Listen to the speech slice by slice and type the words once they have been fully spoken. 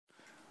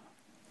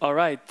All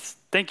right.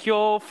 Thank you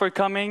all for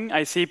coming.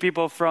 I see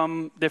people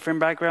from different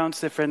backgrounds,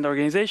 different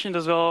organizations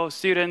as well,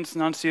 students,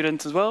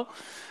 non-students as well.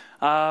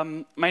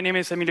 My name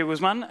is Emilio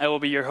Guzman. I will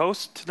be your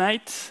host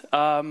tonight.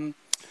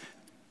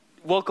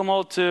 Welcome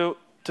all to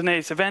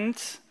today's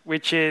event,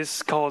 which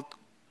is called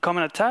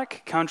Common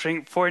Attack,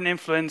 Countering Foreign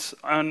Influence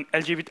on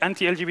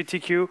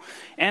Anti-LGBTQ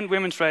and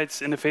Women's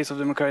Rights in the Face of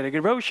Democratic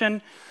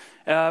Erosion.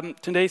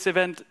 Today's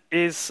event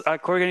is a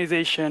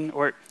co-organization,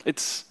 or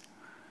it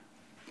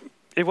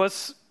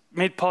was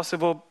made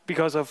possible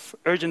because of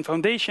Urgent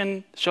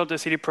Foundation, Shelter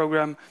City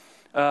Program,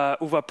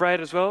 UvA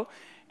Pride as well,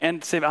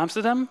 and Save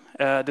Amsterdam,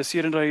 the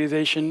student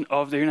organization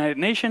of the United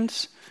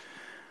Nations.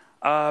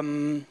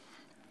 And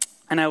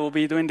I will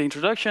be doing the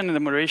introduction and the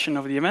moderation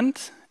of the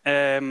event.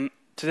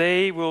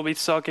 Today we'll be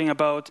talking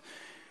about,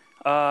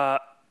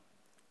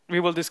 we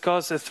will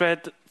discuss the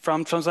threat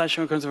from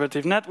transnational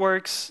conservative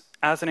networks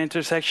as an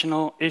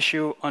intersectional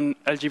issue on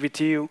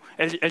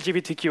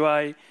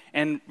LGBTQI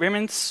and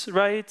women's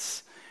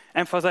rights,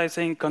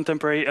 emphasizing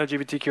contemporary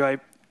LGBTQI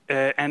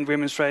and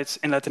women's rights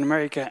in Latin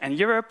America and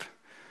Europe,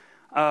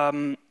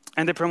 and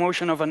the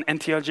promotion of an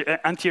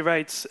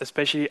anti-rights,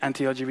 especially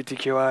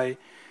anti-LGBTQI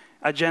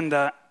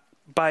agenda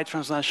by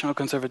transnational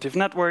conservative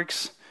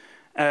networks,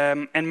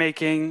 and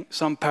making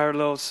some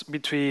parallels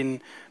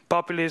between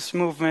populist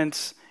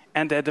movements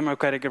and the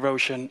democratic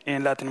erosion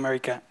in Latin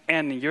America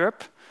and in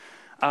Europe.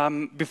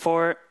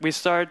 Before we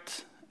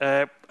start,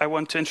 I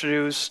want to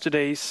introduce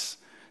today's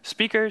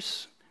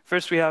speakers.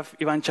 First, we have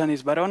Ivan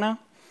Chanis Barona.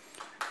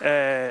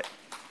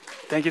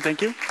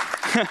 Thank you.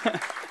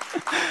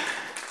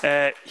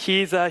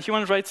 He's a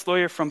human rights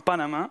lawyer from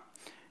Panama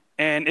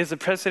and is the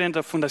president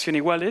of Fundación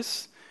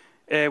Iguales,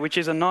 which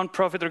is a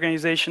non-profit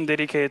organization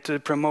dedicated to the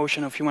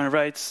promotion of human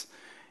rights,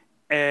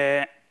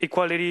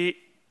 equality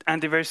and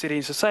diversity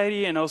in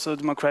society, and also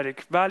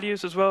democratic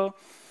values as well.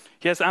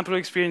 He has ample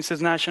experience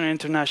in national and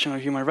international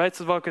human rights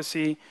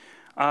advocacy,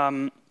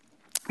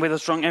 with a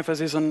strong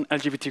emphasis on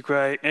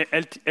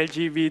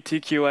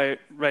LGBTQI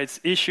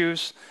rights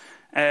issues,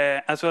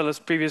 as well as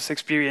previous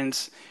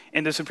experience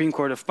in the Supreme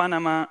Court of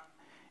Panama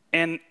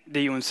and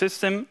the UN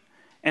system,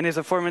 and is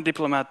a former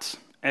diplomat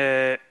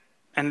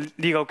and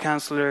legal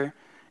counselor,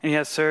 and he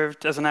has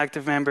served as an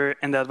active member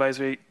in the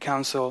advisory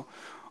council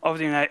of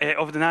the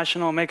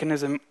National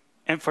Mechanism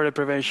for the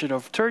Prevention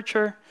of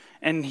Torture,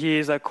 and he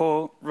is a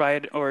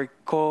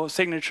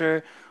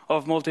co-signature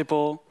of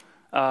multiple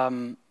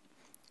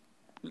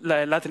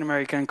Latin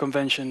American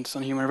conventions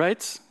on human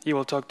rights. He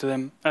will talk to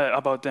them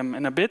about them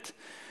in a bit.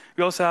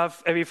 We also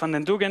have Evie van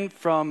den Dugen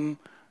from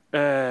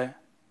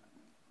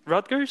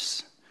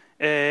Rutgers.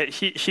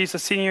 She's a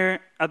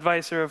senior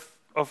advisor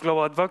of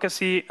global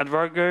advocacy at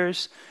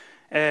Rutgers.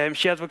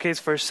 She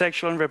advocates for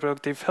sexual and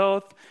reproductive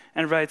health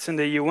and rights in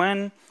the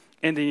UN,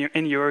 in New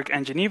York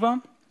and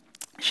Geneva.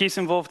 She's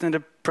involved in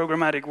the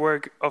programmatic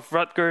work of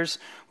Rutgers,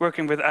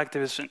 working with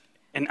activists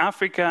in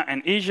Africa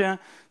and Asia,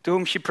 to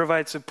whom she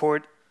provides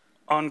support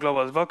on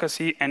global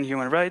advocacy and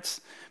human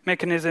rights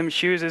mechanisms.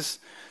 She used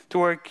to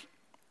work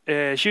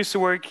in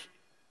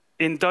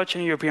Dutch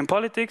and European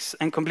politics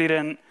and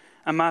completed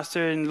a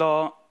master in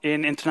law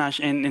in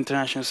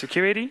international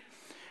security.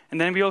 And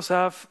then we also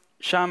have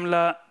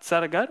Shamla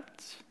Tsaragat,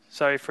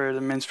 sorry for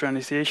the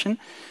mispronunciation.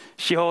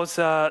 She holds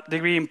a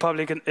degree in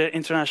public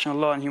international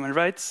law and human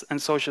rights and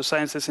social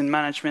sciences in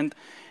management,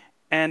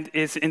 and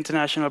is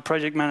international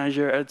project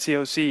manager at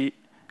COC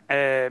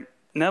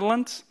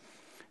Netherlands.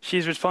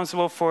 She's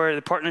responsible for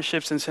the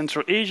partnerships in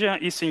Central Asia,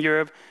 Eastern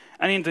Europe,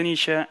 and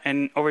Indonesia,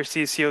 and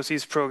oversees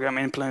COC's program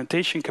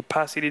implementation,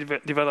 capacity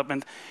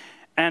development,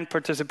 and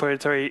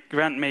participatory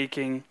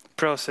grant-making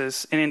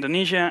process in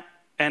Indonesia,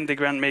 and the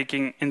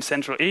grant-making in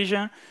Central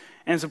Asia,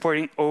 and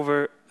supporting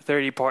over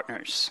 30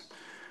 partners.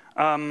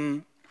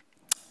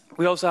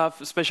 We also have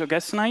a special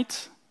guest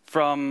tonight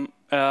from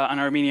an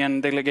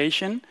Armenian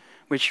delegation,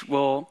 which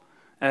will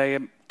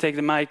take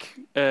the mic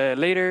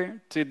later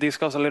to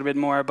discuss a little bit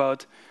more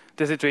about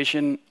the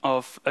situation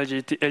of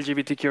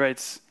LGBTQ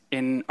rights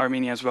in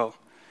Armenia as well.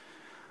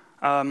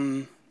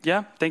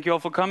 Thank you all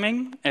for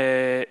coming.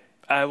 I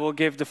will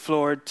give the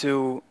floor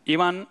to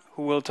Ivan,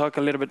 who will talk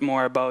a little bit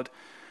more about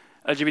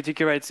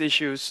LGBTQ rights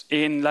issues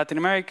in Latin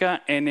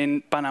America and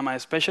in Panama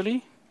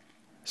especially.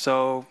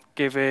 So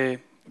give him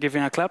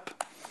a clap.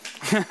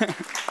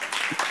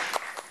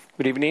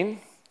 Good evening.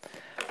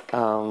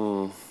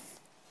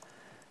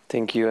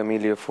 Thank you,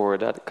 Emilio, for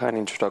that kind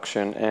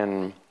introduction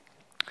and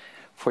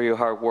for your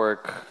hard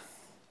work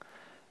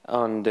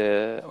on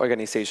the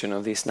organization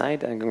of this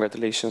night, and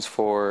congratulations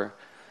for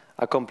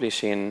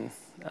accomplishing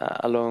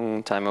a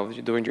long time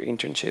during your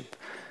internship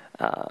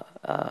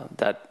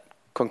that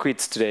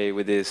concretes today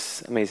with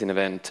this amazing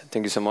event.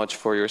 Thank you so much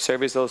for your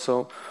service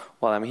also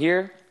while I'm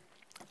here.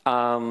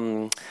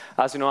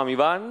 As you know, I'm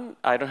Ivan.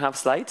 I don't have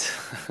slides.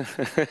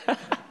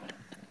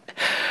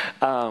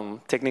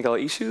 Technical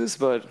issues,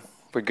 but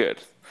we're good.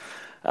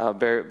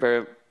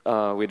 Bear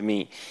with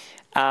me.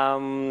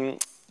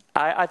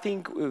 I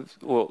think,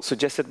 well,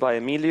 suggested by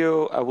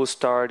Emilio, I will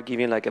start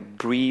giving like a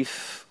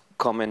brief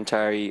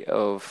commentary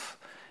of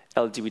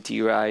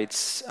LGBT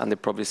rights and the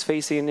problems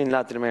facing in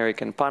Latin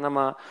America and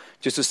Panama,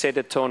 just to set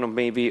the tone of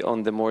maybe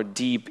on the more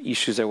deep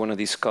issues I want to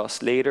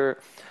discuss later.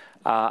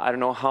 I don't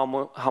know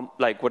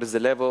what is the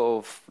level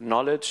of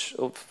knowledge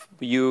of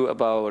you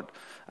about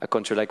a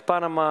country like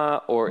Panama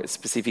or a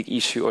specific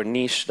issue or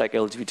niche like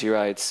LGBT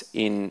rights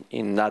in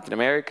Latin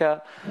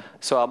America.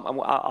 So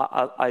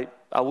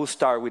I will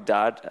start with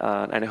that,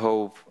 and I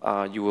hope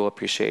you will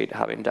appreciate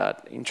having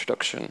that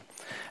introduction.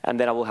 And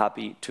then I will be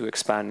happy to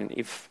expand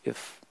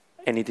if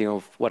anything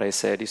of what I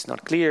said is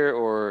not clear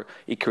or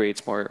it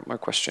creates more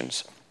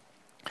questions.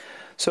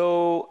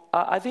 So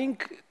I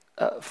think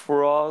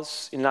for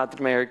us in Latin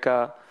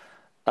America,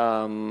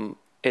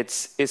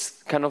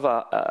 it's kind of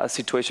a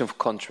situation of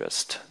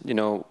contrast. You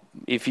know,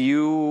 if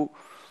you,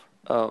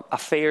 a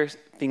fair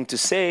thing to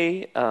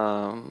say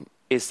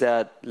is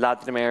that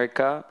Latin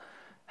America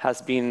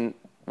has been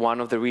one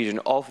of the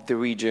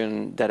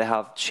region that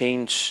have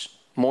changed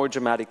more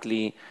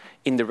dramatically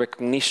in the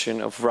recognition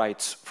of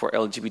rights for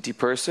LGBT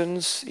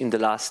persons in the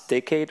last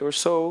decade or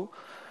so,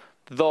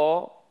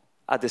 though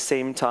at the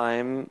same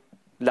time,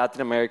 Latin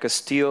America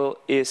still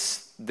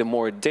is the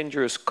more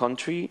dangerous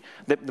country,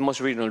 the most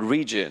regional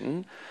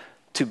region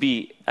to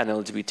be an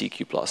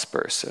LGBTQ plus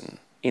person.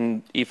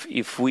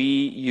 If we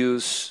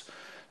use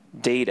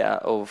data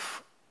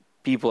of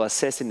people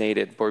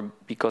assassinated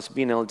because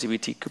being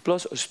LGBTQ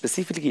plus, or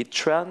specifically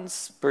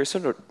trans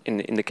person, or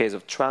in the case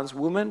of trans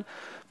women,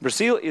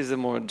 Brazil is the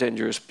more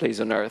dangerous place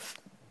on earth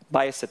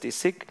by a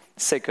statistic,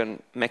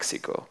 second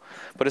Mexico.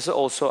 But it's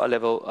also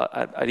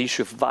an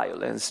issue of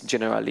violence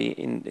generally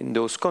in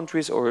those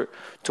countries, or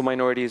to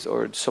minorities,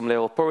 or some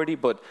level of poverty.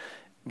 But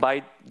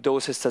by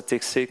those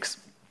statistics,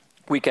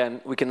 we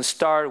can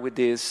start with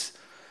this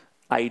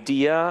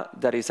idea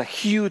that is a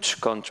huge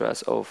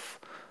contrast of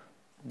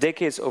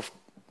decades of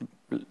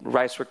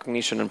rights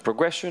recognition and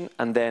progression,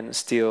 and then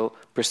still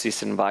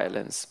persistent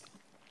violence.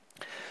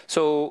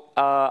 So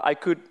I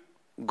could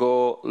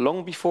go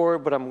long before,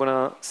 but I'm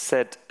gonna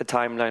set a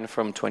timeline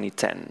from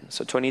 2010.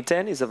 So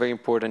 2010 is a very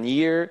important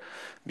year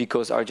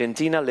because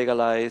Argentina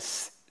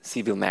legalized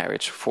civil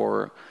marriage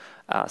for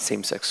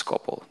same-sex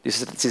couple.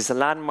 This is a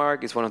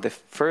landmark. It's one of the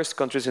first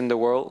countries in the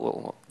world.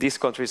 Well, this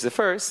country is the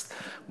first,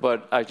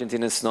 but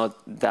Argentina is not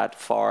that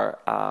far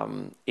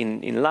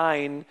in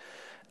line.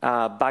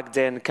 Back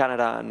then,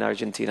 Canada and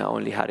Argentina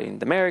only had it in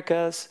the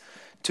Americas.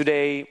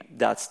 Today,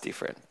 that's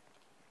different.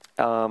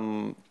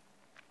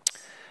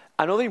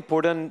 Another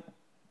important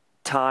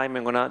time,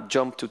 I'm gonna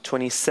jump to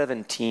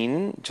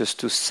 2017, just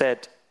to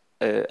set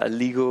a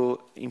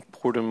legal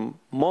important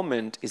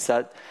moment, is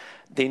that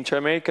the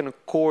Inter-American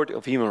Court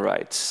of Human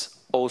Rights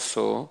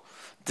also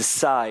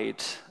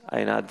decide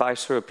in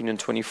Advisory Opinion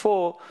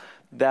 24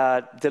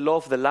 that the law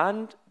of the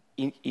land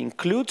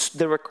includes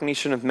the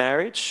recognition of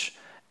marriage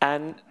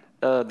and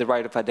the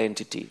right of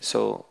identity.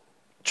 So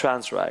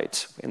trans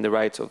rights and the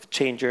rights of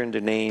changing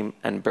the name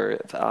and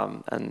birth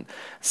and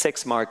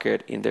sex marker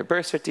in their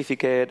birth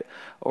certificate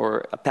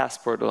or a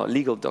passport or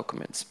legal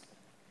documents.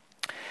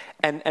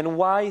 And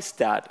why is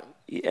that?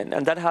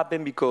 And that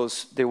happened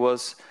because there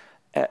was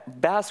a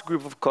vast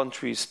group of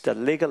countries that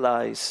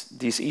legalized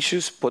these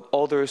issues, but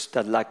others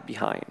that lagged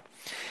behind.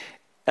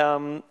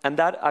 And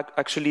that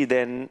actually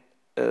then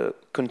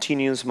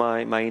continues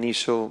my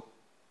initial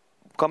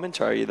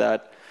commentary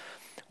that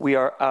we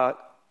are a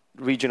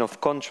region of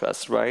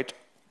contrast, right?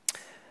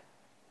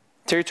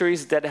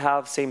 Territories that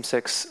have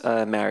same-sex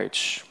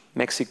marriage: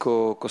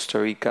 Mexico, Costa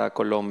Rica,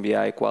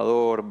 Colombia,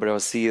 Ecuador,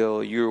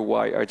 Brazil,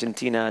 Uruguay,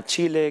 Argentina,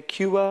 Chile,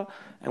 Cuba,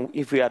 and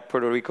if we add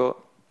Puerto Rico,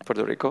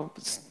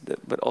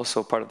 but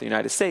also part of the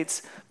United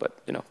States, but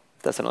you know,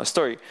 that's another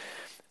story.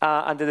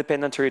 And the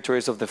dependent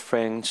territories of the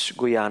French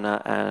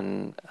Guiana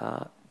and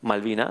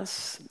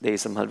Malvinas, the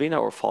Islas Malvinas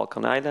or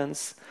Falkland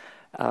Islands,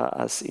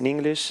 as in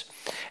English.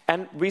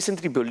 And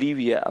recently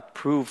Bolivia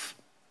approved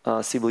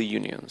civil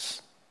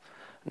unions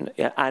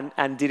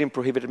and didn't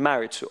prohibit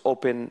marriage, to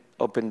open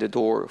the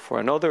door for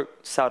another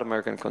South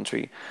American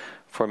country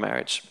for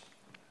marriage.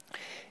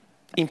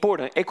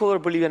 Important, Ecuador,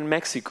 Bolivia, and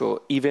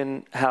Mexico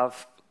even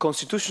have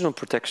constitutional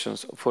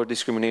protections for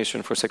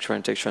discrimination for sexual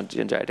orientation and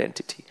gender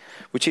identity,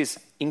 which is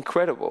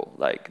incredible.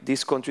 Like,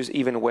 these countries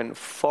even went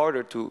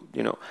further to,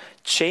 you know,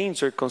 change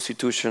their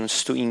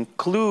constitutions to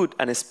include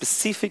a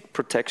specific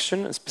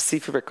protection, a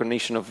specific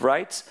recognition of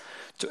rights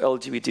to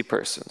LGBT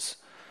persons.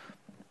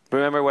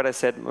 Remember what I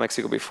said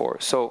Mexico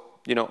before. So,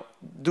 you know,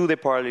 do the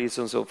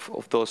parallelisms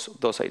of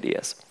those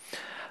ideas.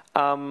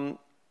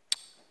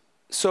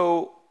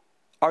 So,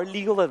 are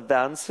legal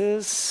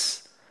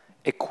advances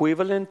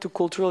equivalent to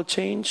cultural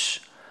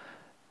change?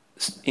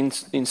 In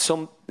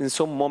some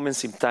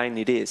moments in time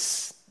it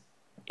is.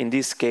 In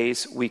this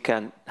case, we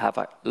can have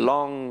a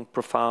long,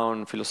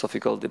 profound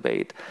philosophical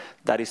debate.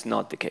 That is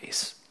not the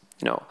case.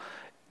 You know,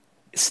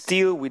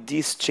 still with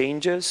these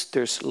changes,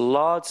 there's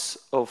lots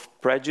of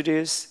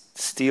prejudice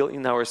still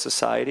in our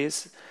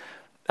societies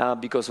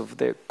because of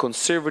the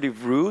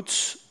conservative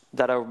roots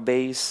that are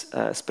based,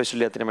 especially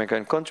Latin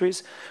American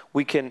countries.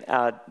 We can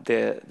add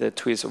the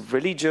twist of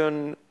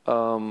religion,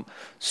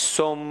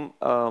 some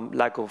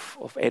lack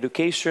of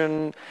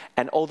education,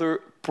 and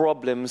other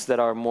problems that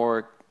are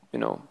more,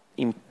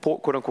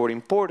 quote unquote,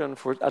 important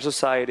for a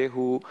society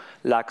who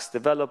lacks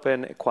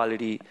development,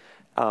 equality,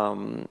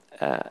 and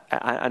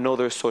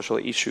other social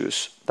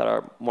issues that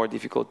are more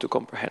difficult to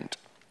comprehend.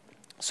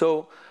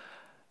 So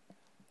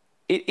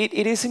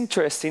it is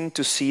interesting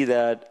to see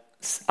that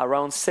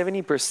around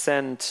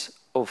 70%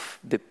 of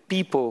the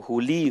people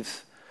who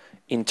live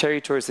in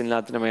territories in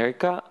Latin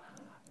America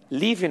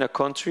live in a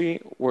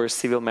country where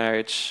civil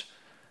marriage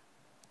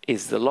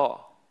is the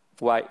law.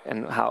 Why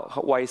and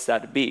why is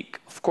that big?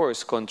 Of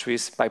course,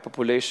 countries by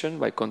population,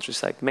 by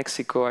countries like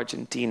Mexico,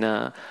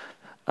 Argentina,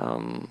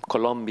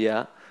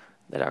 Colombia,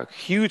 that are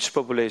huge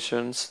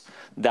populations,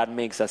 that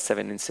makes us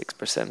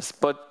 76%.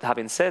 But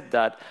having said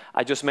that,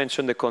 I just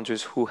mentioned the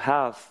countries who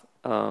have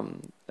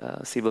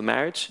civil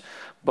marriage,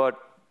 but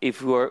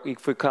if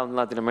we count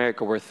Latin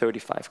America, we're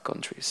 35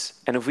 countries.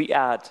 And if we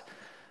add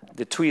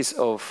the twist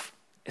of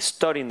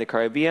studying the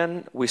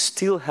Caribbean, we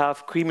still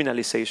have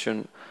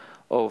criminalization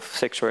of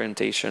sexual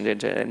orientation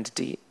and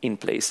identity in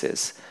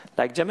places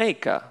like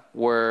Jamaica,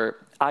 where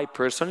I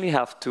personally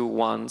have to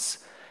once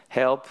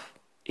help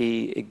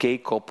a gay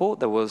couple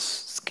that was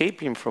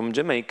escaping from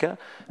Jamaica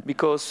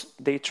because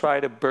they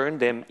tried to burn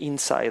them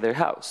inside their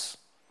house.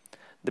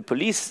 The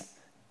police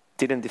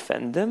didn't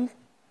defend them.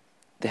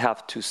 They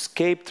have to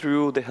escape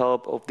through the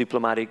help of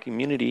diplomatic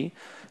immunity.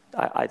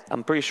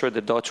 I'm pretty sure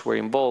the Dutch were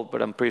involved,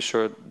 but I'm pretty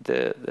sure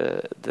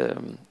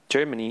the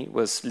Germany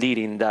was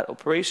leading that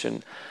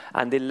operation.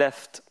 And they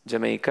left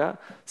Jamaica,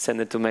 sent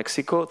it to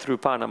Mexico through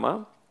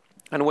Panama.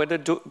 And when they're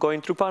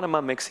going through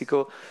Panama,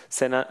 Mexico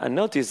sent a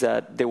notice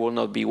that they will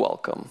not be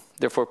welcome.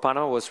 Therefore,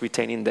 Panama was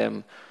retaining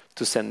them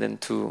to send them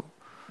to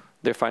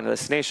their final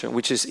destination,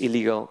 which is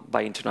illegal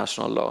by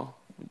international law.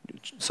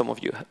 Some of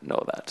you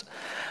know that.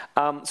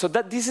 So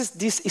that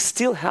this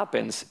still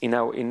happens in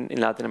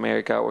Latin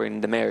America or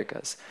in the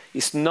Americas.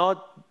 It's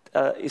not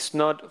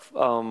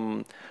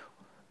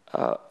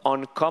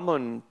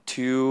uncommon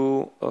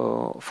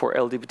for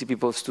LGBT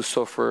people to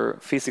suffer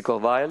physical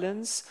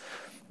violence.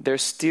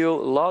 There's still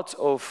lots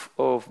of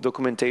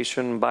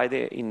documentation by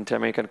the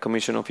Inter-American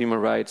Commission of Human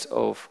Rights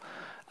of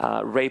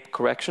rape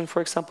correction,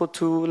 for example,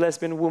 to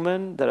lesbian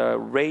women that are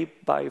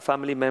raped by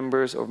family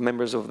members or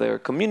members of their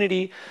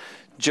community,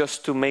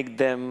 just to make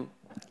them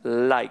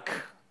like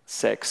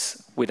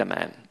sex with a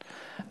man.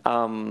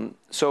 In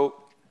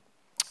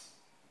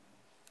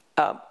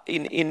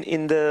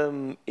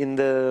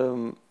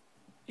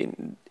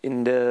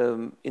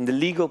the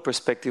legal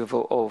perspective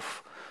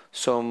of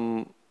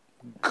some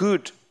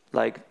good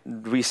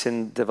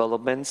recent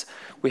developments,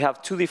 we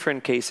have two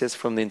different cases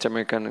from the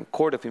Inter-American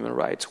Court of Human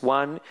Rights.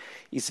 One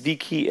is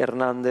Vicky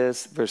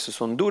Hernandez versus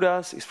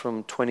Honduras. It's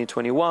from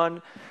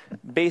 2021.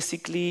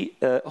 Basically,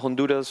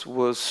 Honduras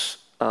was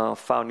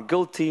found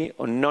guilty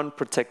on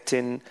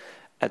non-protecting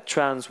a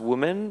trans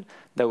woman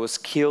that was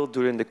killed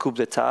during the coup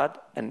d'etat,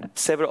 and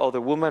several other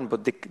women,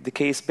 but the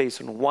case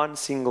based on one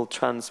single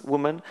trans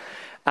woman.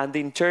 And the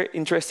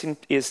interesting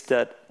is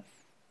that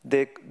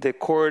the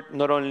court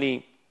not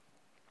only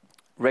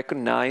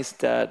recognized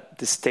that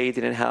the state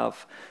didn't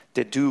have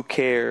the due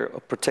care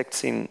of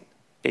protecting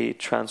a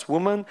trans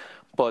woman,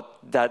 but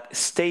that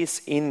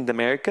states in the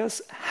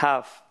Americas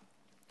have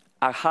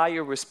a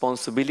higher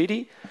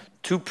responsibility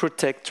to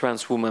protect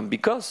trans women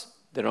because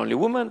they're only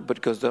women, but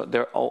because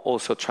they're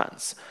also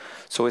trans.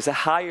 So it's a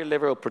higher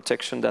level of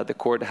protection that the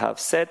court have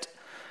set.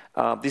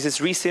 This is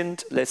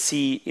recent. Let's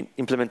see in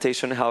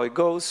implementation how it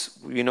goes.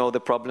 You know the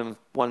problem,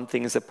 one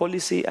thing is the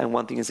policy and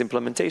one thing is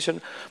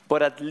implementation,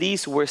 but at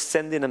least we're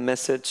sending a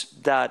message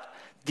that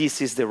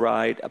this is the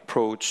right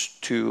approach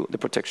to the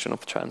protection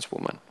of trans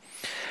women.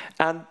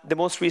 And the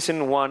most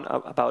recent one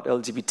about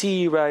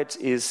LGBT rights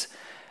is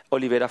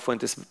Olivera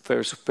Fuentes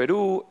versus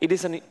Peru. It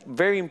is a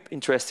very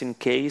interesting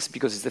case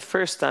because it's the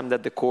first time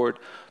that the court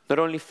not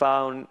only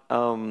found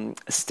a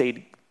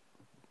state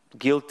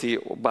guilty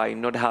by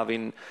not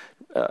having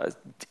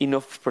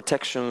enough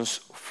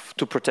protections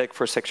to protect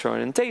for sexual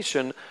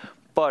orientation,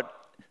 but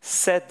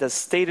said the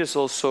state is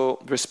also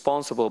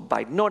responsible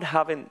by not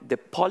having the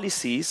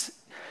policies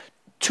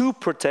to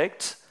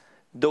protect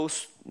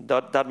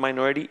that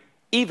minority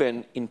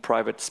even in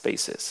private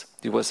spaces.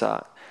 There was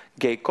a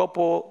gay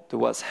couple that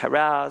was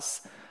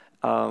harassed,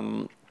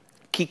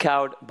 kicked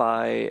out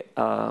by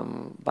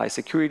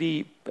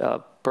security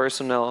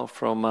personnel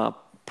from a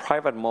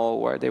private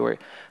mall where they were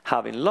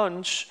having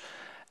lunch,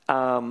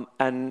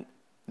 and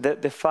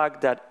the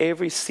fact that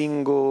every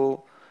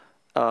single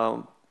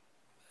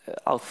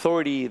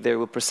authority that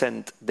will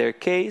present their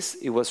case,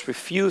 it was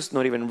refused,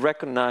 not even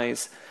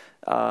recognized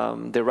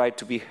the right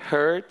to be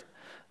heard,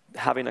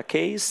 having a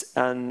case,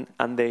 and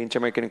the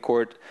Inter-American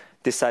Court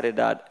decided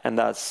that, and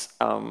that's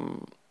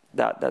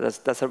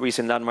a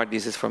recent landmark.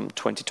 This is from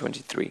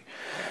 2023.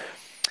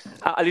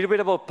 A little bit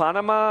about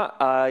Panama.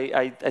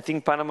 I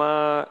think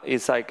Panama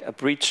is like a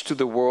bridge to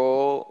the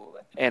world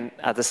and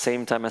at the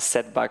same time a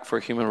setback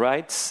for human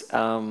rights.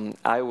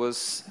 I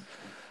was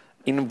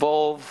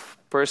involved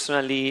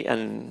personally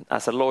and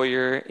as a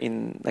lawyer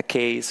in a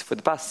case for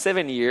the past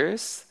 7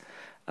 years,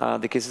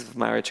 the cases of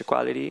marriage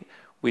equality,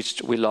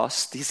 which we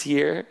lost this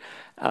year.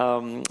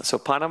 So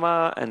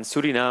Panama and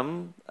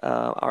Suriname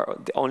are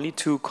the only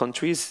 2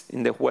 countries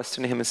in the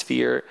Western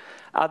Hemisphere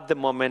at the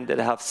moment that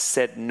have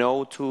said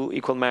no to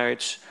equal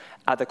marriage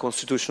at the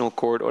constitutional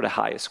court or the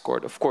highest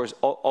court. Of course,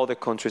 all other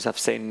countries have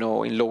said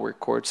no in lower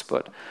courts,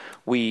 but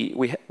we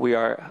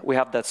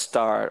have that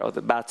star, or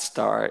the bad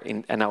star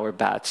in our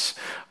badge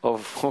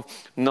of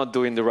not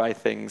doing the right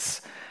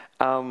things.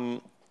 I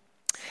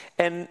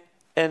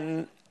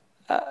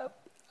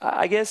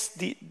guess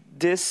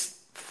this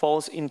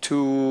falls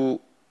into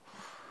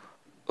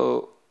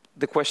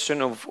the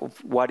question of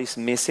what is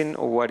missing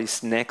or what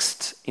is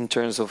next in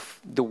terms of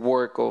the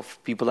work of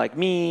people like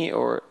me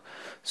or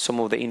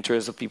some of the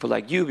interests of people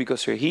like you,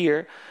 because you're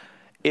here,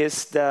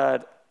 is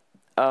that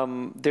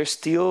there's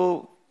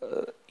still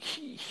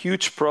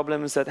huge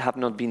problems that have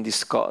not been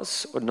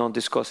discussed or not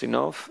discussed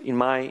enough. In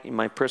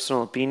my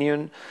personal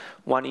opinion,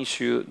 one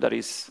issue that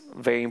is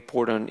very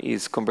important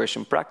is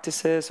conversion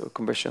practices or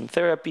conversion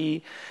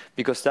therapy,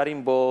 because that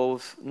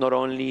involves not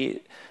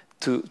only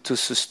to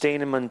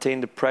sustain and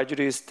maintain the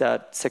prejudice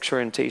that sexual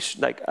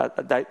orientation, like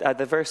at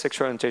the very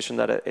sexual orientation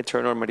that a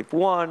heteronormative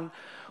one,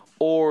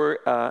 or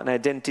an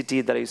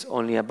identity that is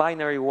only a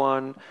binary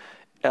one,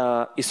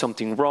 is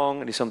something wrong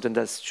and is something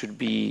that should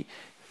be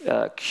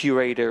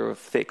curated or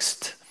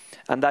fixed.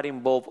 And that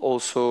involves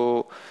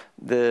also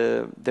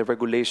the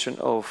regulation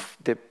of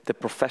the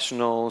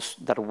professionals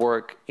that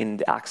work in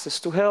the access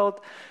to health,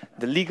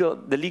 the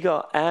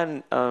legal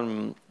and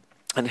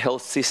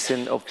health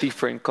system of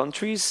different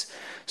countries.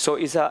 So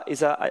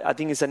I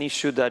think it's an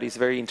issue that is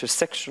very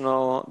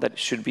intersectional, that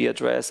should be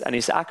addressed, and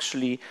is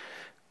actually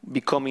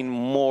becoming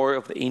more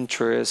of the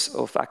interest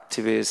of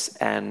activists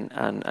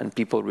and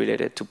people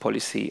related to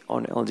policy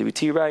on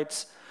LGBT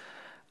rights.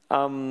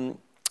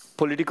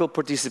 Political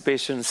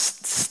participation is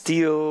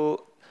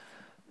still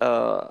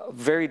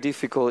very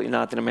difficult in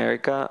Latin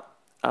America.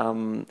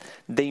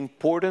 The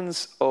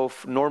importance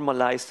of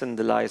normalizing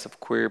the lives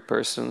of queer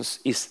persons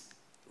is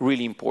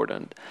really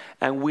important.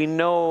 And we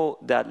know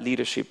that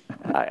leadership,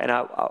 and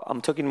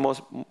I'm talking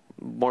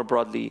more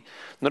broadly,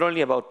 not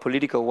only about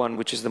political one,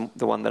 which is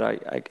the one that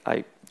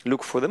I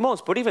look for the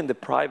most, but even the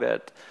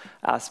private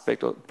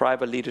aspect of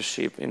private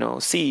leadership,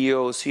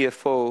 CEOs,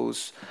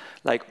 CFOs,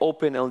 like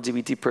open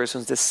LGBT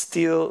persons, there's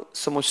still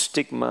so much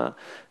stigma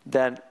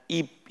that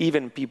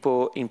even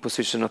people in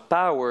position of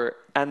power,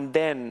 and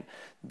then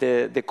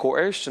the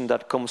coercion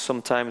that comes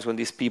sometimes when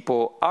these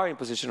people are in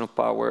position of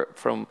power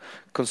from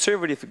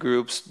conservative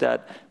groups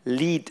that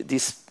lead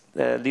these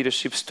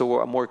leaderships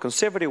toward a more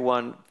conservative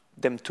one,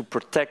 them to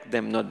protect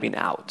them not being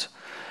out.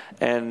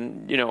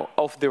 And,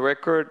 off the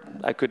record,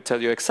 I could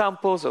tell you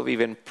examples of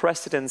even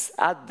presidents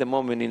at the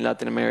moment in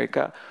Latin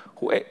America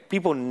who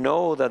people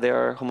know that they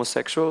are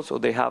homosexuals or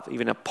they have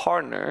even a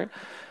partner,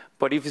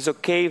 but if it's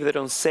okay if they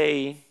don't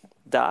say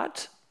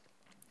that,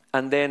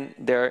 and then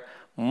they're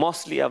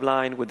mostly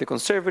aligned with the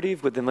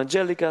conservative, with the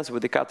evangelicals,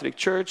 with the Catholic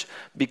Church,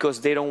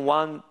 because they don't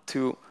want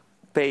to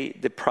pay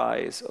the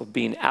price of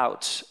being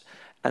out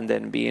and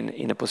then being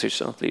in a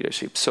position of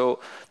leadership. So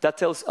that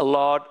tells a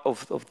lot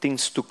of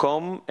things to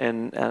come,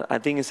 and I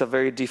think it's a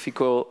very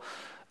difficult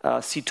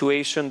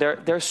situation.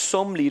 There's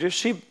some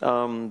leadership.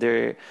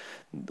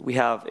 We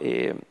have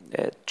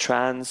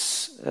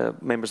trans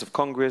members of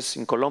Congress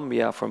in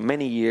Colombia for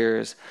many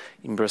years,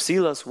 in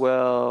Brazil as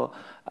well,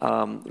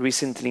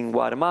 recently in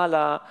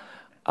Guatemala,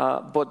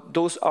 but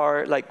those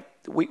are like,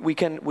 we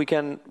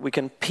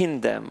can pin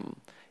them.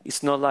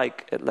 It's not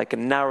like a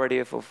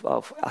narrative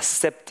of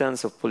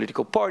acceptance of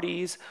political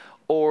parties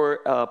or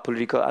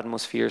political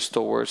atmospheres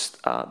towards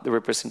the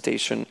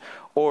representation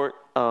or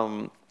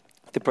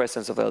the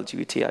presence of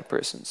LGBTI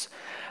persons.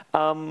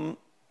 And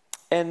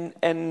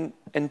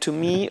to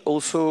me,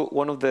 also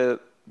one of the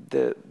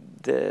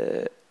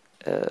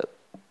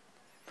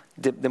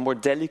more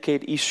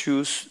delicate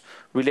issues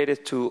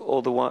related to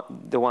all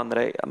the one that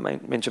I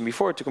mentioned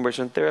before, to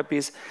conversion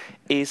therapies,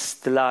 is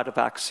the lack of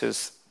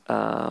access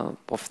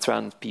of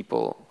trans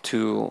people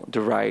to the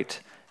right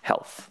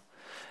health.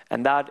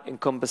 And that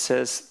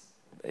encompasses,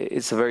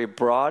 it's a very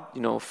broad,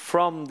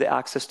 from the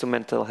access to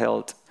mental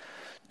health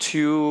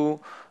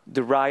to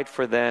the right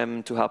for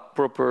them to have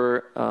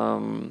proper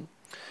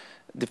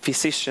the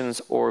physicians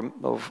or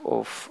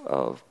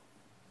of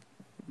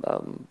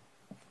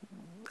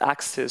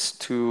access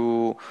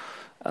to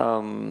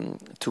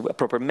a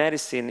proper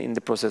medicine in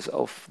the process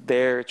of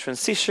their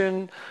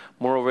transition.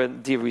 Moreover,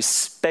 the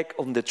respect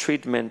of the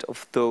treatment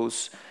of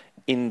those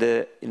in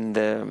the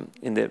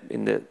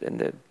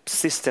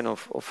system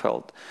of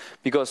health.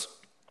 Because,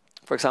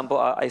 for example,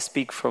 I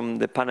speak from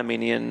the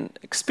Panamanian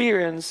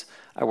experience.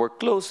 I work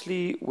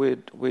closely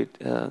with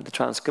the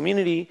trans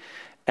community,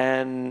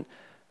 and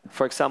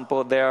for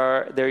example,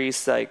 there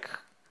is like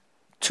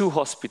 2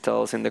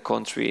 hospitals in the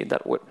country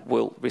that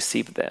will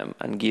receive them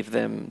and give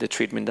them the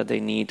treatment that they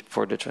need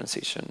for the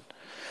transition.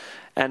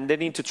 And they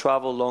need to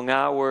travel long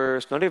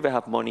hours, not even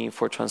have money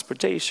for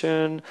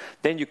transportation.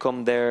 Then you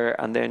come there,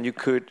 and then you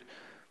could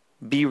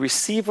be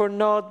received or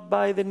not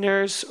by the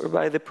nurse or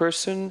by the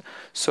person.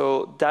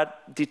 So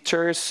that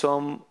deters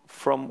some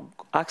from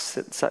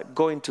access,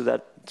 going to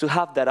that, to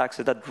have that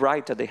access, that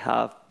right that they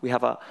have. We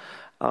have a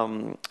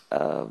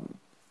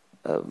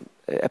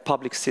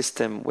public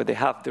system where they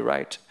have the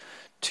right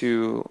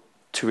to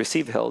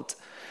receive health.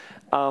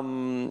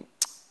 And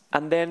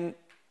then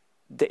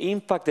the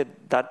impact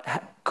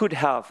that could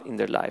have in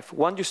their life.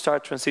 Once you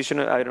start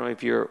transitioning, I don't know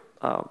if you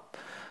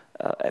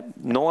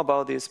know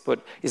about this,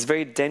 but it's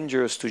very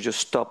dangerous to just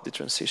stop the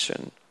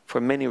transition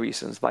for many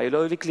reasons,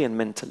 biologically and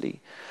mentally.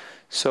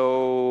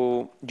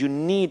 So you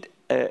need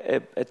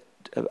a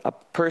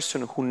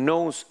person who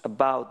knows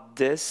about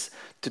this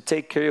to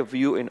take care of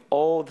you in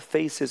all the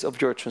phases of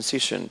your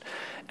transition.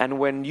 And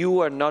when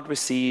you are not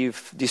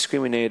received,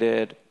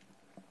 discriminated,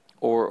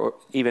 or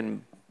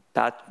even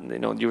bad,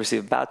 you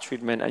receive bad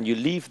treatment, and you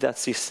leave that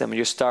system,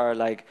 you start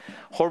like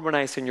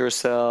hormonizing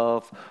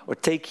yourself or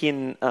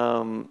taking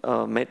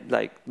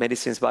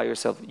medicines by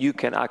yourself, you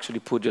can actually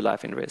put your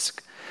life in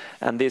risk.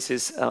 And this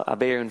is a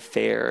very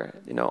unfair,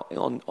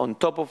 on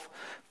top of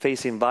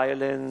facing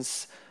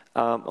violence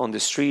on the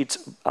streets,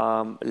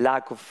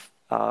 lack of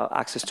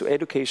access to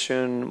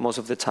education most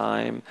of the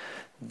time,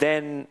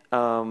 then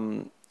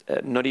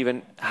not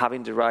even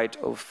having the right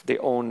of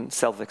their own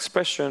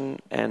self-expression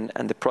and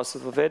the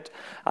process of it,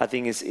 I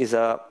think is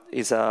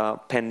a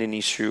pending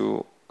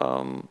issue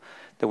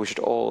that we should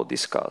all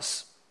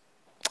discuss.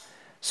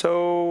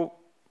 So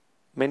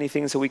many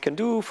things that we can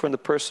do from the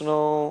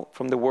personal,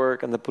 from the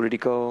work and the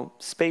political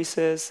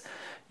spaces.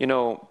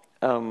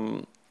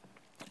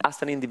 As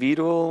an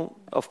individual,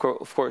 of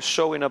course,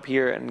 showing up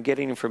here and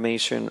getting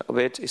information of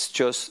it is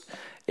just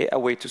a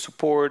way to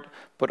support,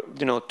 but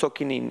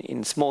talking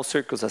in small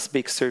circles as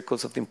big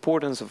circles of the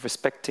importance of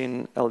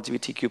respecting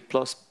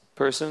LGBTQ+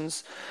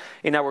 persons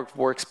in our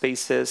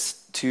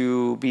workspaces,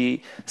 to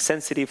be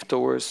sensitive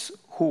towards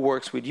who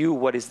works with you,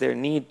 what is their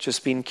need,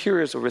 just being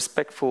curious or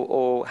respectful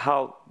of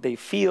how they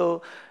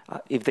feel,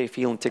 if they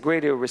feel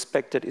integrated or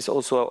respected is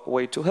also a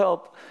way to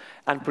help.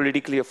 And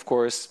politically, of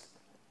course,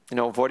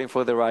 voting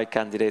for the right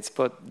candidates,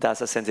 but that's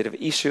a sensitive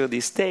issue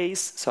these days,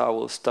 so I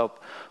will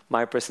stop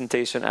my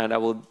presentation and I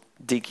will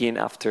dig in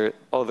after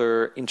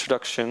other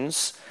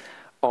introductions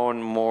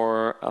on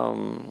more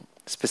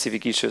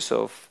specific issues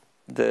of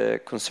the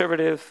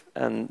conservative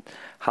and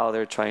how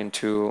they're trying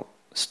to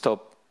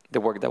stop the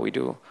work that we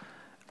do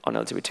on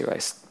LGBT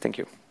rights. Thank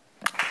you.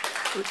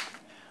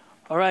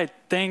 All right,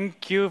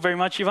 thank you very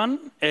much,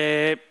 Ivan.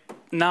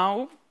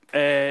 Now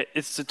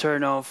it's the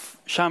turn of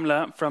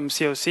Shamla from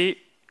COC.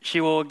 She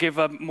will give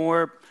a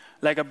more,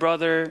 like a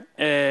broader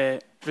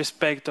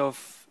respect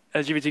of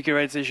LGBTQ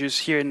rights issues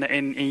here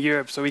in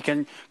Europe, so we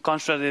can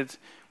contrast it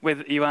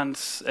with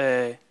Ivan's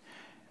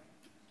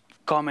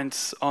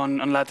comments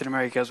on Latin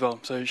America as well.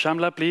 So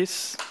Shamla,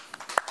 please.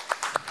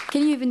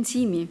 Can you even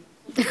see me?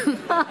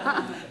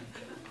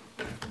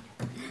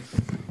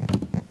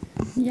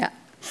 Yeah.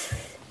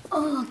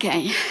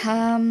 Okay.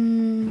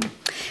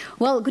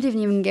 Well, good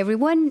evening,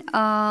 everyone.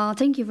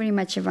 Thank you very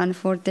much, Ivan,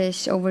 for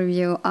this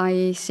overview.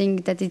 I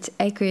think that it's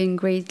echoing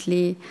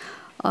greatly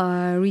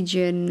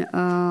region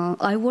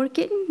I work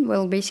in.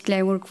 Well, basically,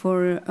 I work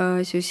for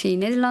COC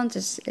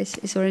Netherlands,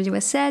 as already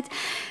was said,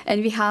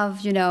 and we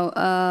have,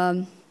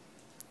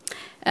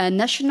 a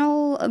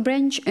national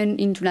branch and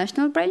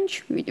international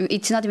branch.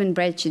 It's not even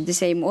branch in the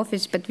same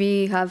office, but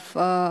we have,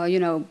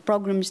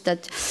 programs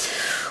that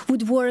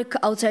would work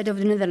outside of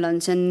the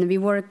Netherlands, and we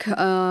work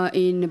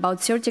in about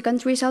 30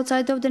 countries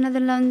outside of the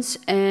Netherlands.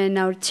 And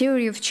our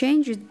theory of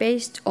change is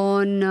based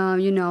on,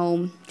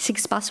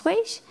 6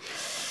 pathways.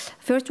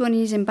 First one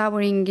is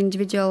empowering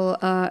individual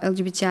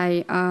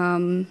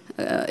LGBTIQ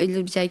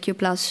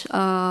plus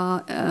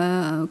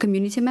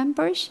community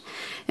members,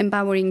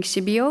 empowering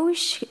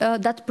CBOs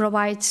that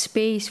provide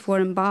space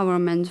for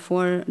empowerment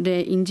for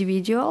the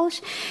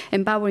individuals,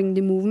 empowering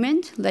the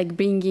movement, like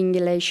bringing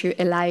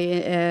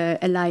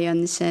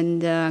alliance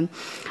and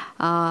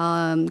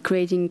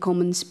creating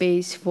common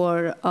space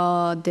for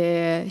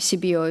the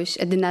CBOs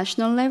at the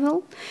national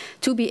level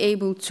to be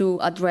able to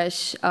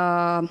address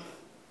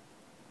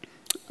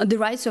the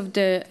rights of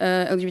the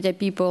LGBT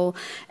people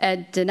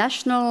at the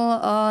national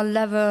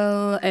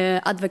level,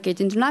 advocate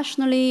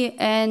internationally,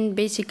 and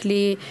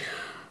basically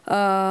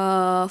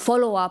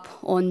follow up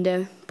on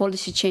the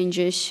policy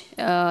changes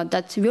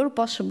that were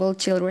possible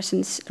till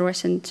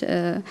recent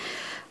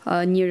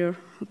near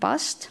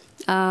past.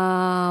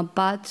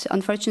 But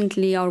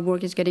unfortunately, our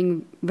work is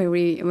getting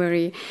very,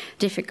 very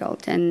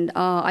difficult. And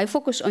I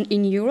focus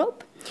in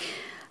Europe.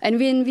 And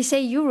when we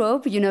say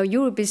Europe,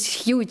 Europe is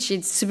huge,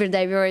 it's super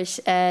diverse,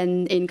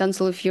 and in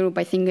Council of Europe,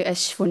 I think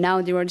as for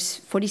now, there are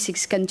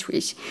 46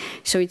 countries.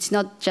 So it's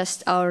not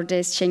just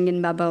this Schengen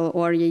bubble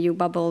or EU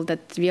bubble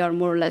that we are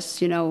more or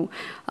less,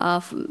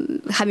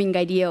 having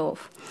idea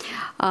of.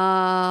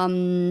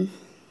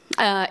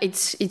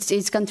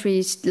 It's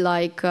countries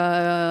like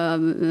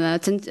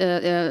that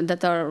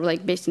are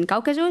like based in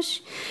Caucasus,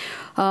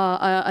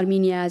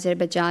 Armenia,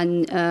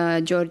 Azerbaijan,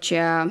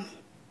 Georgia,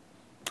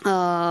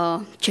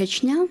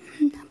 Chechnya,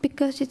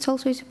 because it's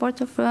also a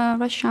part of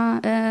Russia,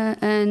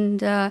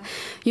 and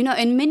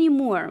and many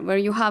more, where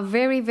you have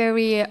very,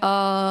 very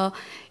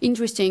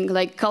interesting,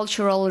 like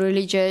cultural,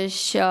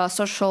 religious,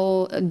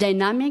 social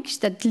dynamics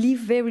that leave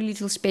very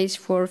little space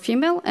for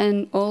female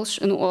and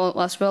also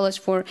as well as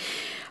for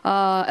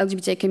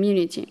LGBT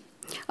community.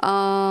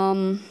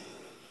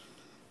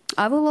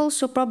 I will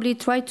also probably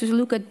try to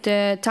look at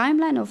the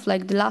timeline of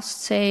like the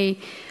last, say,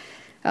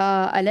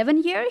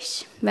 11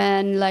 years,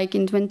 when like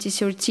in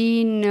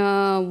 2013,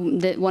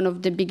 one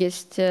of the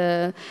biggest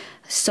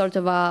sort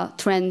of a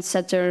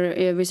trendsetter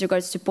with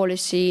regards to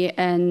policy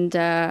and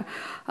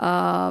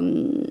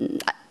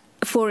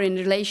foreign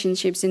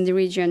relationships in the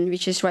region,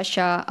 which is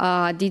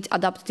Russia, did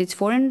adopt its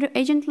foreign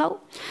agent law,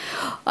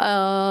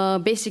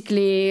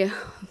 basically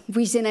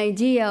with an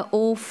idea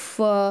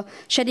of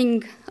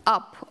shutting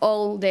up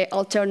all the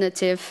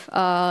alternative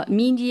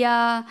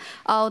media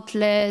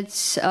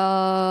outlets,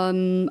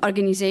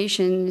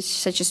 organizations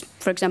such as,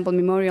 for example,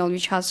 Memorial,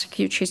 which has a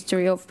huge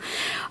history of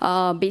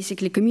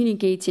basically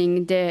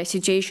communicating the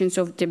situations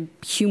of the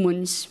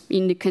humans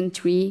in the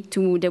country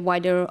to the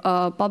wider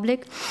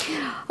public.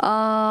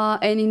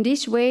 And in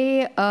this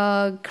way,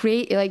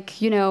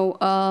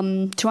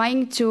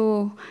 trying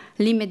to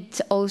limit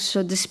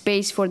also the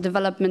space for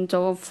development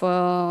of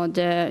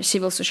the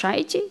civil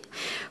society.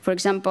 For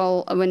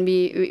example, when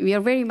we are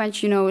very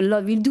much,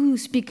 we do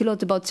speak a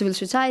lot about civil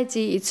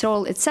society, its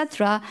role,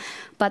 etc.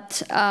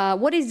 But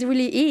what it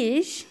really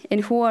is,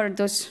 and who are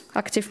those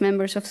active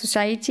members of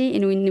society,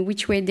 and in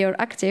which way they are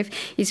active,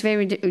 is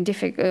very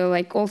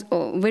difficult,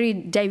 very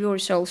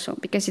diverse also,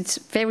 because it's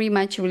very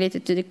much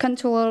related to the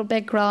cultural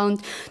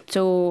background,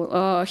 to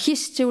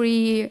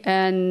history,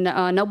 and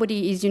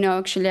nobody is,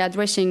 actually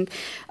addressing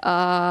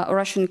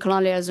Russian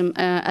colonialism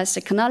as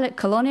a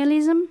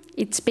colonialism.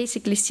 It's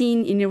basically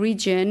seen in a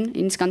region,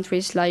 in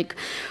countries like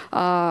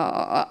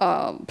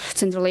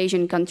Central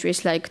Asian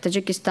countries like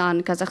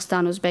Tajikistan,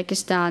 Kazakhstan,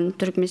 Uzbekistan,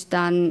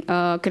 Turkmenistan,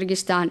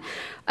 Kyrgyzstan,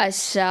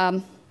 as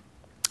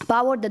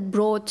power that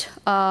brought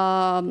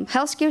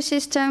healthcare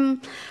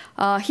system,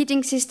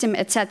 heating system,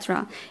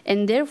 etc.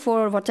 And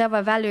therefore,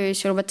 whatever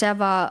values or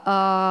whatever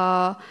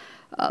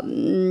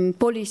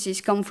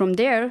policies come from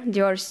there, they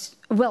are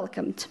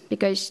welcomed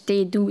because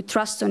they do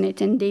trust on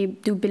it and they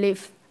do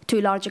believe to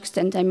a large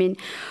extent,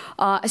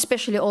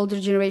 especially older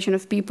generation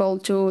of people,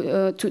 to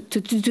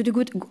the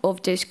good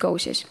of these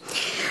causes.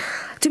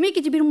 To make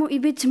it a bit more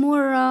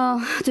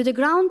to the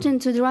ground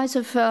and to the rights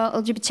of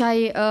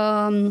LGBTI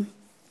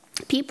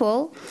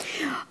people,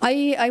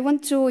 I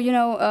want to,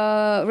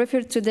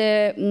 refer to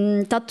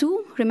the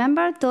tattoo.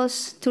 Remember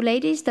those two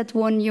ladies that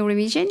won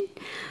Eurovision?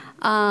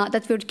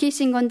 That were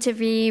kissing on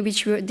TV,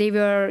 they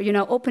were,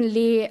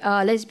 openly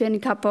lesbian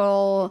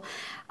couple.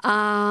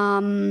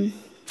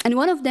 And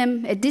one of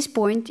them, at this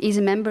point, is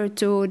a member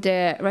to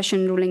the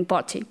Russian ruling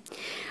party.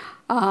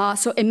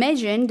 So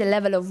imagine the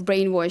level of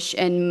brainwash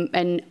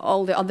and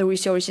all the other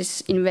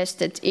resources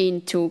invested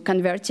into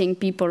converting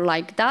people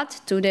like that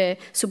to the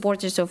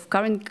supporters of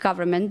current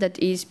government that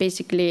is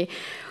basically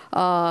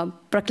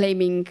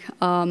proclaiming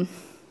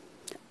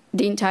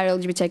the entire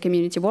LGBT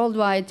community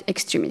worldwide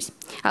extremist.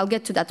 I'll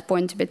get to that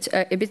point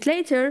a bit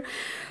later.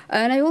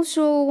 And I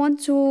also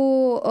want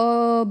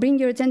to bring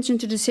your attention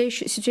to the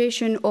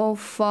situation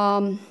of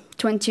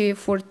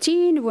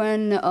 2014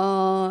 when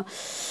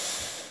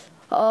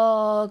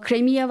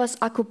Crimea was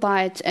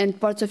occupied and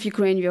parts of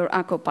Ukraine were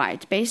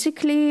occupied.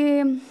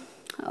 Basically,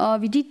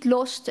 we did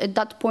lost at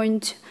that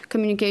point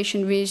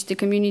communication with the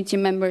community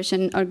members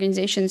and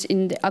organizations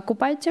in the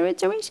occupied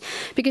territories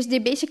because they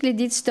basically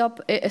did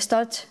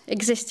start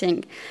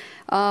existing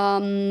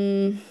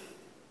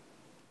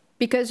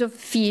because of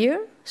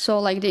fear. So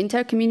like the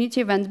entire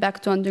community went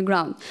back to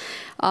underground.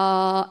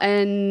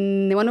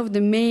 And one of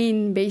the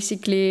main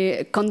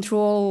basically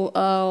control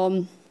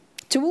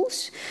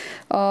tools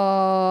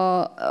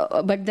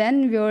back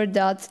then were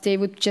that they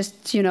would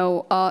just,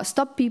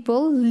 stop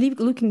people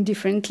looking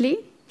differently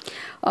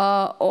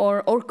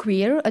or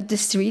queer at the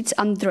streets,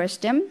 undress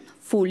them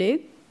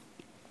fully,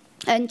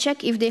 and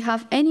check if they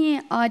have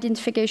any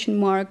identification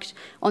marks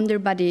on their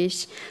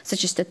bodies,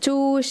 such as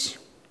tattoos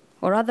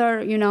or other,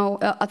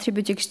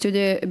 attributes to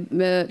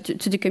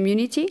the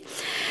community.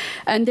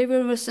 And there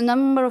was a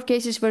number of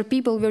cases where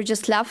people were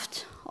just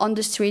left on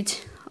the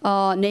street,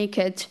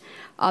 naked,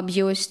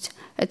 abused,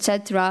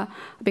 etc.,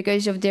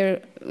 because of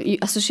their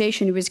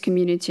association with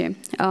community.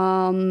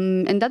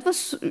 And that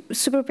was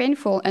super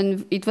painful,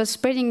 and it was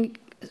spreading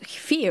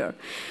fear.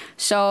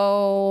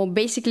 So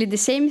basically the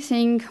same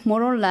thing,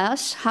 more or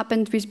less,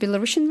 happened with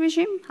Belarusian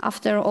regime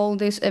after all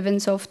these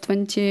events of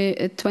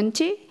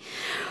 2020.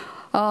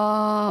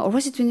 Or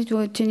was it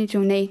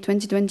 2022? No,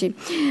 2020.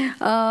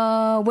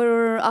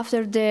 Where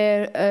after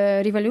the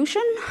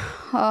revolution,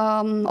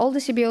 all the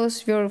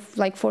CBOs were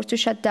forced to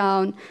shut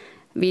down,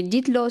 We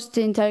did lose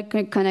the entire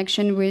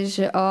connection with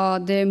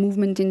the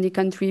movement in the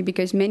country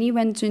because many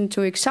went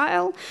into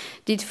exile,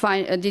 did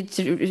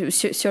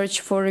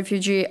search for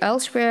refugee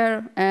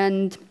elsewhere,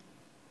 and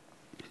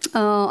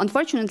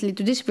unfortunately,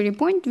 to this very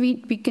point,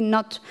 we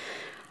cannot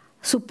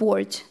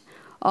support.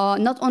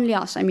 Not only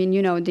us, I mean,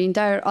 you know, the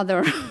entire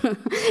other,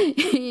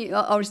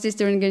 our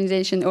sister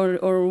organization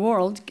or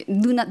world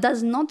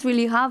does not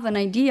really have an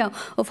idea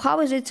of how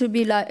is it to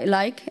be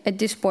like at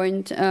this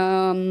point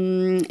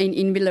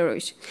in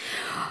Belarus.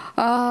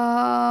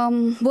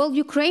 Well,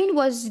 Ukraine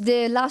was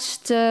the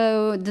last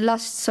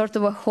sort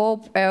of a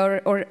hope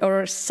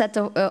or set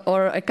of,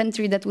 or a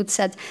country that would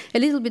set a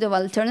little bit of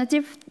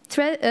alternative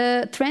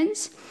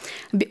trends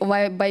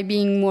by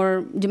being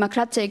more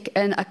democratic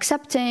and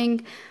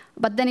accepting.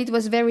 But then it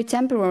was very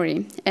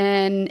temporary,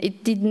 and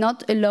it did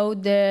not allow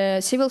the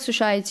civil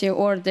society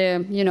or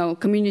the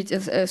community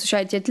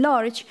society at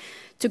large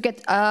to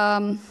get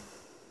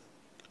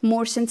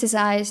more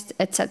synthesized,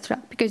 etc.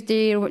 Because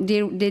they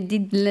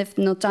did left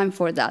no time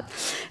for that.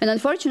 And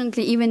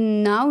unfortunately,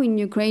 even now in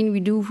Ukraine, we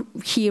do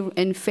hear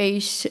and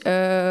face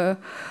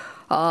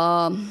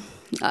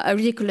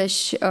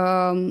ridiculous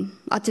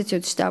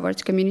attitudes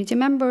towards community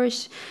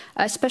members,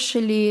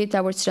 especially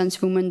towards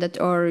trans women that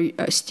are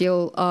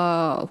still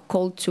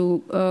called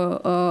to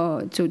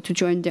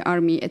join the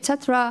army,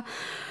 etc.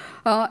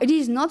 It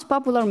is not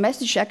popular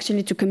message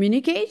actually to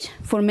communicate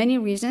for many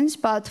reasons,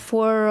 but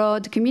for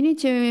the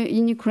community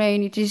in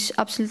Ukraine, it is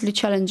absolutely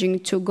challenging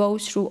to go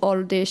through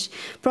all these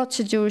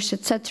procedures,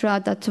 etc.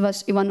 That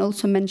was Ivan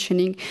also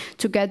mentioning,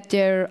 to get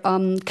their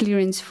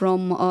clearance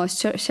from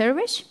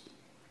service.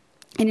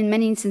 And in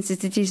many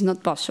instances, it is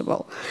not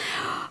possible.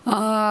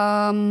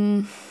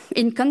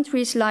 In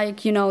countries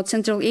like,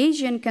 Central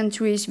Asian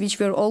countries, which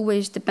were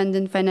always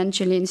dependent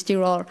financially and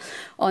still are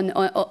on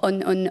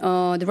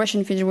the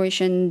Russian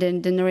Federation,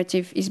 then the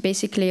narrative is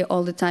basically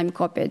all the time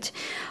copied.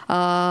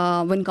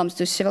 When it comes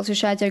to civil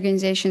society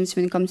organizations,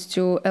 when it comes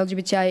to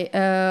LGBTI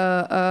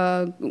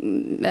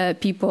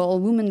people,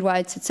 women's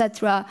rights,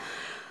 etc.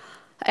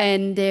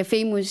 And the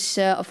famous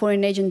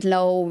foreign agent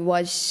law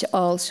was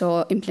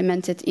also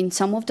implemented in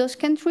some of those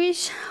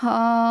countries.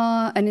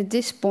 And at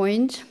this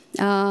point,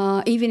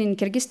 even in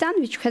Kyrgyzstan,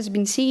 which has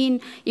been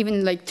seen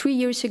even like 3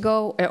 years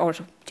ago, or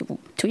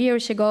 2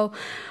 years ago,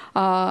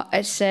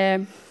 as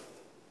a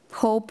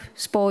hope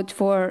spot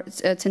for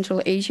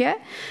Central Asia,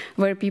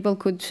 where people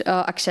could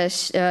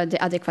access the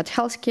adequate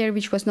healthcare,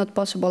 which was not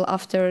possible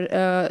after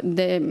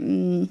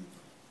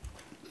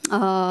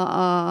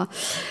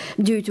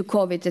due to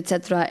COVID,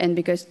 etc., and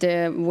because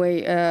the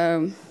way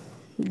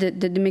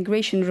the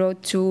migration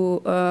route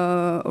to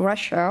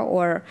Russia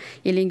or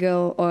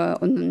illegal or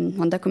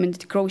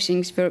undocumented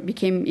crossings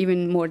became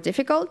even more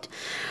difficult.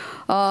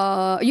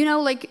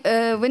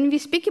 When we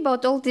speak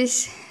about all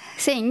these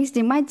things,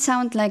 they might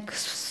sound like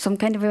some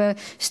kind of a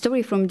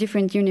story from a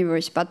different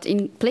universe, but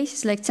in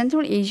places like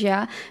Central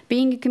Asia,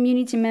 being a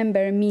community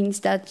member means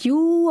that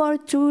you are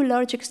to a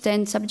large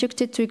extent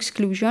subjected to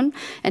exclusion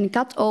and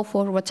cut off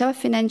or whatever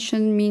financial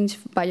means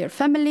by your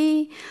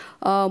family,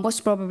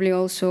 most probably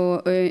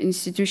also an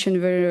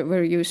institution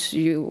where you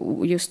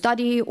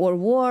study or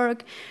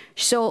work.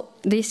 So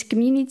these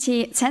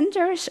community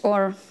centers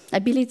or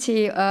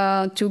ability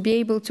to be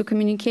able to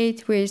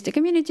communicate with the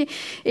community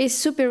is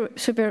super,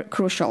 super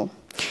crucial.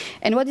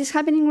 And what is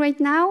happening right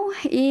now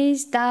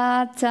is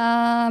that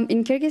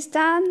in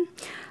Kyrgyzstan,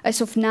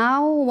 as of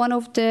now, one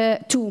of the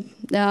two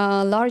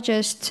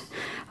largest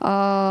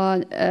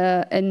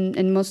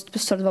and most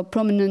sort of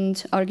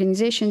prominent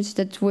organizations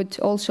that would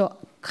also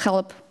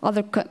help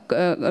other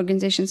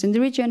organizations in the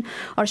region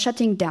are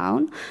shutting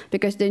down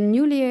because the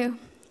newly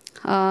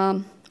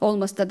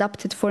almost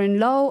adopted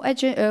foreign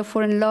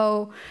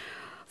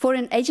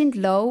agent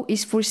law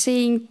is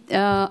foreseeing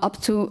up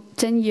to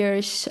 10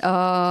 years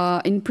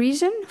in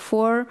prison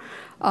for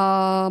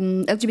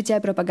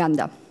LGBTI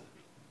propaganda.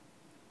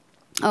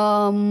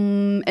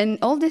 And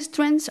all these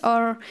trends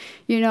are,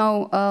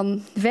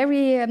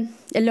 very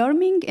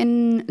alarming,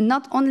 and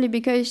not only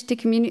because the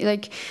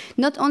community,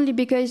 not only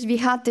because we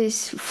had this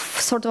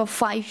sort of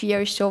 5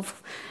 years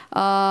of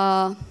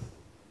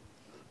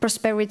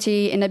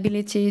prosperity and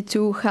ability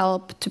to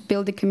help to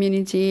build the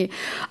community,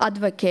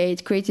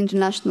 advocate, create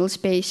international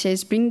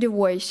spaces, bring the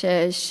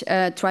voices,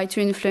 try to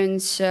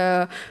influence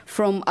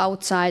from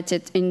outside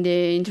it in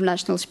the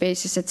international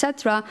spaces,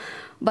 etc.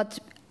 But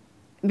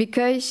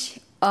because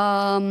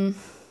one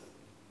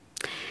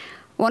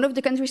of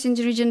the countries in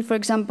the region, for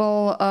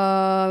example,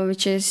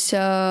 which is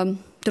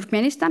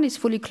Turkmenistan, is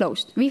fully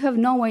closed. We have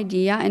no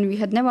idea, and we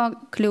had never a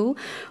clue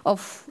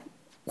of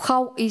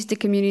how is the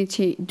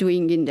community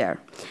doing in there.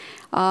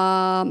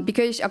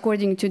 Because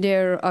according to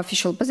their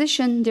official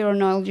position, there are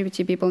no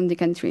LGBT people in the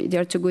country. They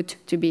are too good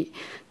to be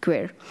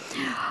queer.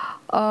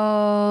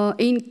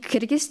 In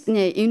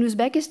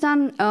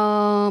Uzbekistan,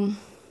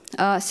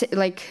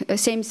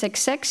 same-sex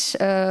sex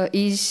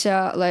is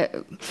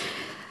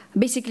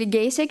basically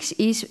gay sex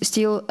is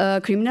still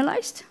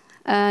criminalized,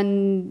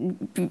 and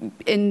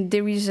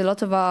there is a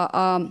lot of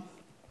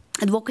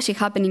advocacy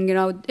happening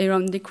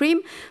around the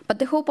Crimea, but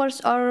the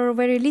hopes are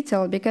very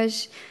little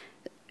because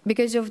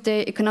of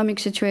the economic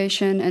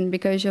situation and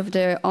because of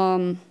the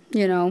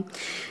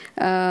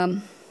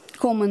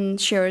common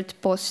shared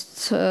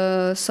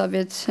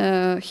post-Soviet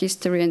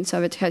history and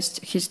Soviet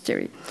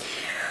history.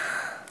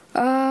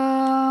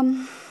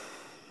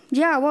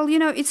 Yeah, well,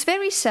 it's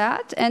very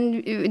sad,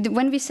 and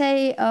when we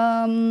say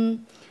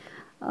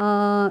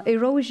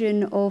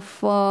erosion of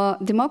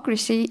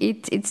democracy,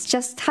 it's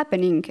just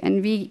happening,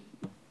 and we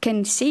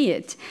can see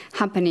it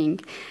happening,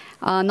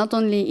 not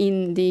only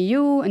in the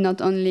EU, and not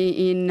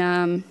only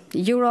in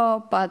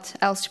Europe, but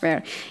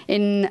elsewhere.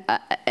 In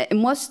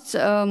most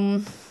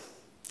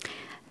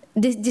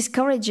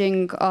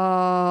discouraging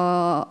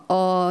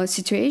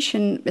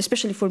situation,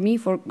 especially for me,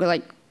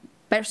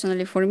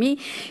 personally for me,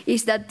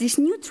 is that these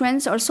new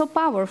trends are so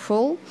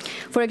powerful.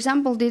 For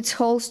example, this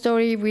whole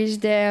story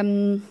with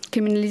the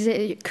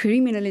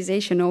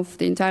criminalization of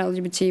the entire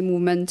LGBT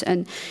movement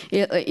and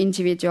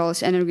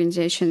individuals and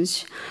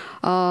organizations,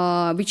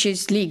 which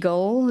is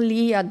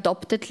legally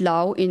adopted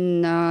law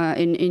in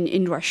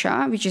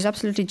Russia, which is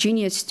absolutely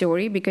genius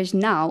story, because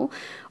now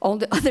all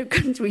the other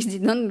countries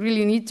did not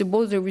really need to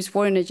bother with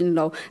foreign agent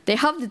law. They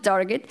have the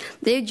target.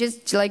 They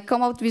just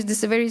come out with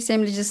this very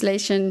same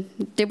legislation.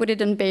 They put it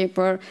on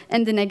paper,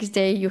 and the next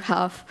day you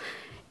have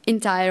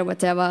entire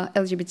whatever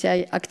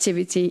LGBT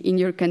activity in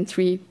your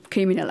country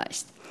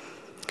criminalized.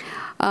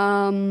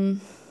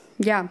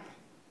 Yeah.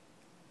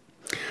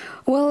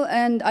 Well,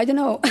 and I don't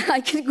know,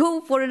 I can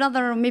go for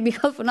another maybe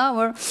half an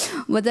hour,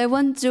 but I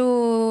want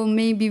to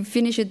maybe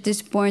finish at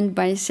this point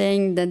by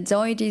saying that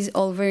though it is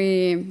all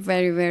very,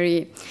 very,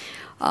 very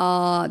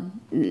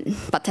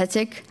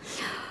pathetic,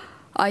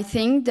 I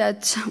think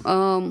that,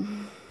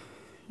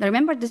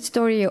 remember the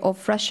story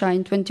of Russia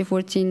in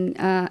 2014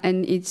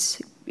 and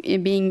it's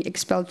being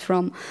expelled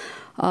from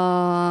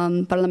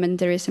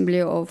Parliamentary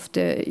Assembly of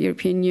the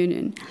European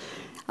Union.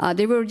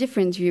 There were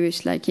different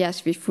views, like,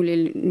 yes, we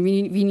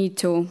need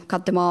to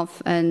cut them off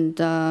and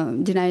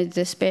deny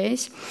the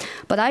space.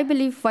 But I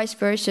believe vice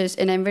versa,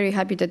 and I'm very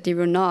happy that they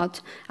were not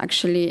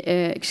actually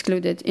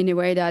excluded, in a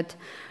way that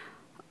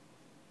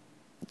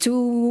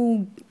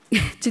to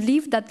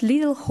leave that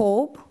little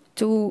hope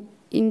to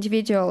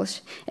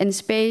individuals and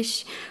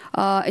space,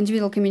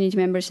 individual community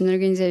members and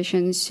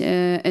organizations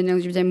and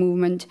LGBT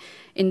movement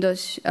in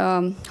those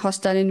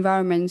hostile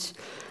environments.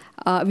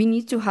 We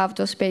need to have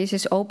those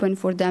spaces open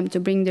for them to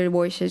bring their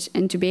voices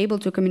and to be able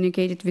to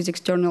communicate it with the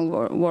external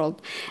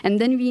world. And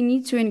then we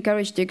need to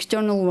encourage the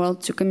external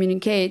world to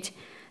communicate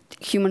the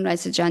human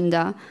rights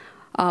agenda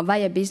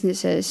via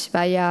businesses,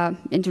 via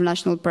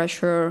international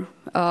pressure,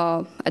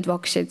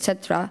 advocacy,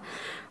 etc.,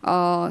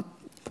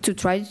 to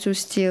try to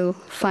still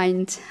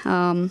find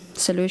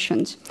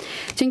solutions.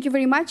 Thank you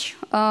very much.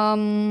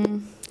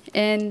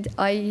 And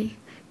I...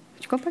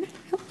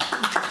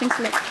 Thanks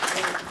a lot.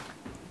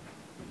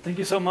 Thank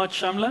you so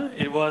much, Shamla.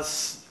 It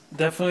was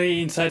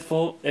definitely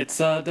insightful. It's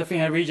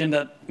definitely a region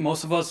that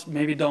most of us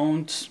maybe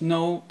don't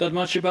know that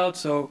much about.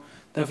 So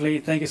definitely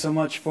thank you so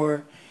much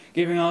for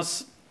giving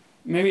us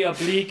maybe a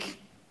bleak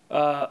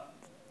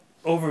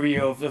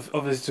overview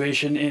of the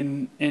situation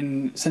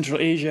in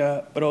Central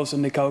Asia, but also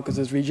in the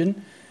Caucasus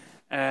region.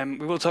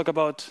 We will talk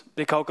about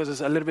the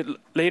Caucasus a little bit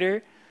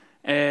later.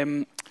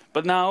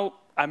 But now,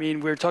 I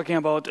mean, we're talking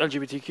about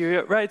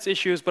LGBTQI rights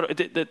issues, but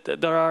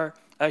there are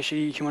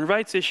actually human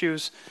rights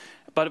issues.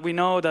 But we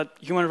know that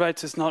human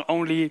rights is not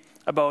only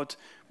about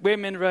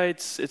women's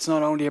rights, it's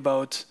not only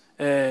about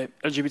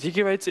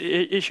LGBTQ rights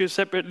issues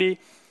separately.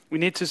 We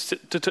need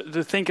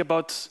to think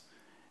about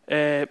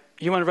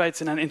human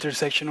rights in an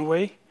intersectional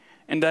way.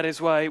 And that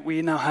is why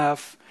we now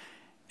have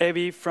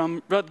Evie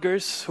from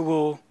Rutgers, who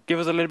will give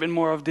us a little bit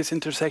more of this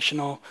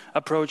intersectional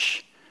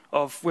approach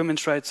of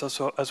women's rights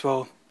also, as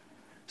well.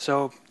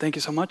 So thank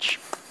you so much.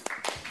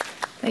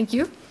 Thank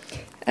you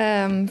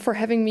for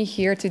having me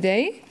here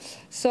today.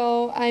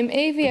 So I'm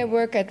Evie, I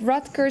work at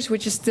Rutgers,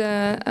 which is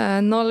the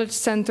knowledge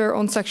center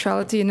on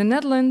sexuality in the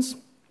Netherlands,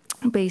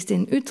 based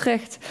in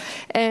Utrecht.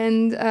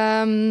 And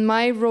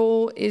my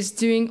role is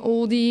doing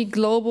all the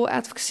global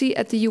advocacy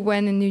at the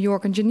UN in New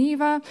York and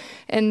Geneva.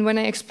 And when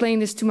I explain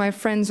this to my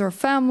friends or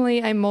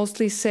family, I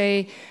mostly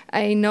say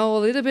I know a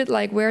little bit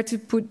like where to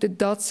put the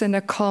dots and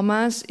the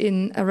commas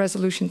in a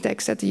resolution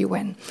text at the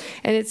UN.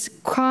 And it's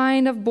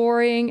kind of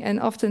boring and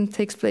often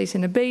takes place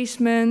in a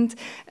basement.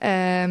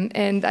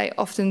 And I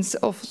often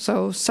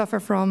also suffer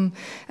from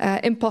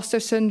imposter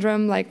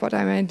syndrome, like what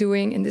am I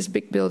doing in this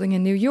big building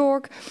in New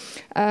York?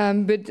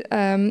 But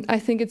I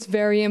think it's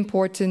very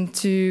important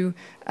to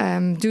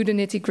do the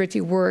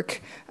nitty-gritty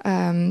work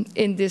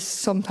in this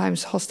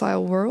sometimes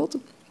hostile world.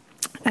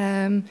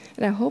 And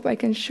I hope I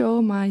can show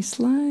my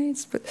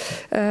slides, but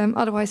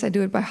otherwise I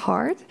do it by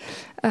heart.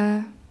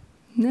 Nah,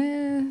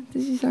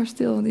 these are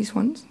still these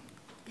ones.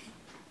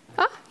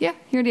 Ah, yeah,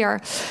 here they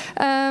are.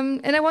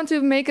 And I want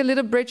to make a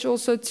little bridge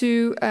also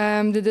to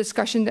the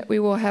discussion that we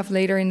will have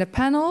later in the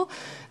panel.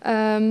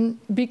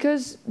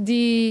 because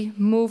the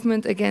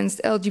movement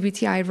against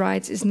LGBTI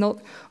rights is not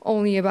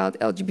only about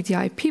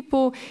LGBTI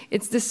people,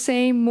 it's the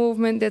same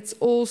movement that's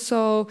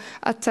also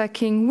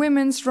attacking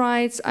women's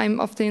rights. I'm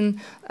often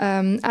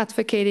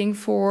advocating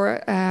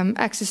for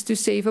access to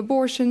safe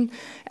abortion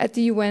at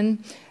the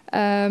UN.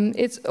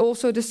 It's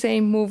also the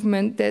same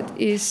movement that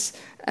is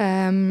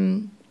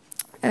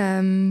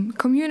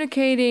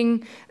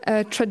communicating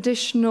a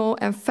traditional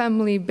and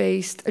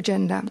family-based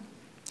agenda.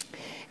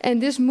 And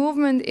this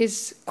movement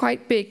is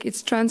quite big.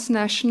 It's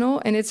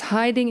transnational and it's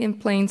hiding in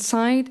plain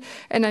sight.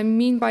 And I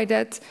mean by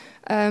that,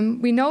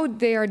 we know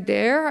they are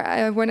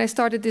there. When I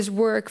started this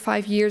work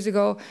 5 years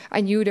ago,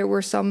 I knew there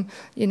were some,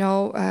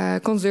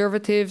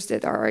 conservatives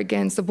that are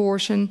against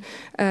abortion.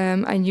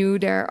 I knew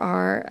there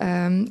are,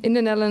 in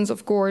the Netherlands,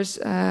 of course,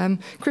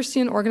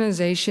 Christian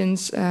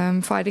organizations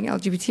fighting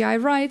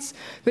LGBTI rights.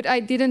 But I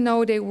didn't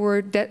know they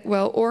were that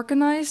well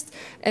organized.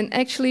 And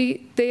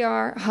actually, they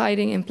are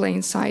hiding in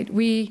plain sight.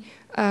 We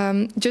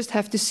just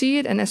have to see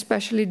it, and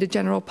especially the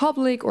general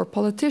public or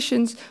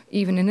politicians,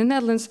 even in the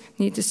Netherlands,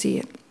 need to see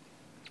it.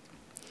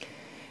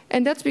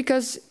 And that's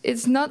because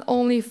it's not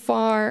only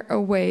far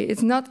away,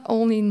 it's not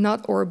only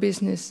not our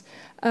business.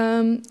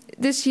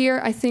 This year,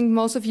 I think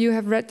most of you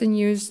have read the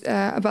news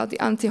about the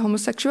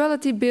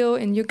anti-homosexuality bill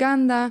in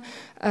Uganda,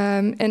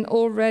 and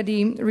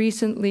already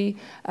recently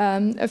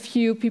a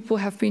few people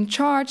have been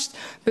charged,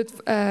 but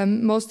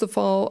most of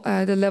all,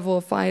 the level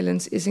of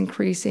violence is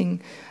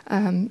increasing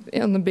on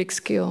a big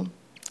scale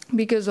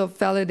because of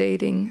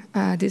validating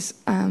this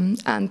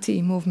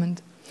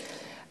anti-movement.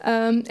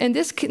 And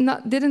this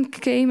didn't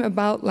came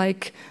about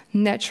like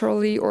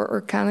naturally or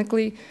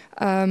organically.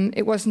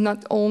 It was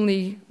not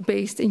only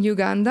based in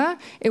Uganda,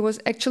 it was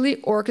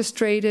actually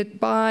orchestrated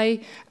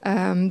by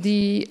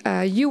the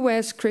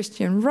US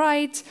Christian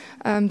right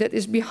that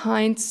is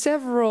behind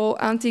several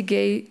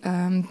anti-gay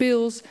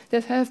bills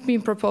that have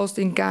been proposed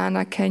in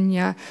Ghana,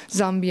 Kenya,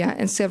 Zambia,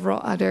 and several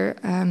other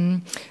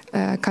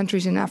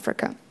countries in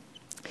Africa.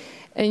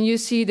 And you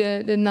see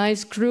the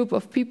nice group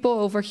of people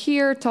over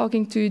here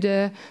talking to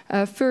the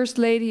First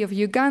Lady of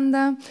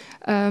Uganda.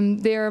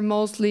 They are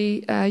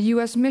mostly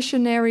US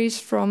missionaries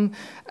from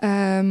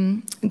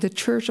the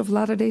Church of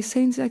Latter-day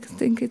Saints, I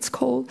think it's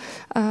called.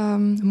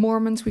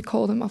 Mormons, we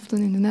call them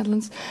often in the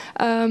Netherlands.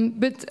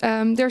 But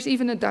there's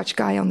even a Dutch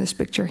guy on this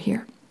picture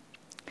here.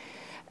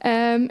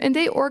 And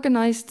they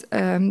organized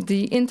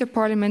the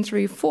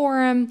Interparliamentary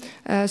Forum,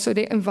 so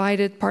they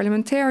invited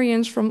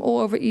parliamentarians from all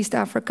over East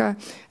Africa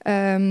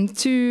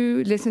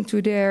to listen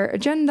to their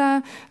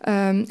agenda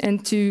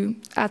and to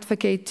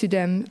advocate to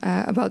them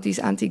about these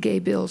anti-gay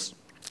bills.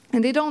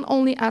 And they don't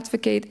only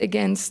advocate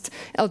against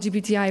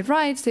LGBTI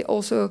rights, they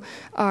also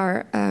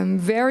are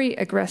very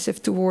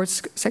aggressive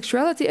towards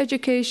sexuality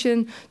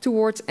education,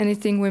 towards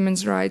anything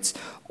women's rights,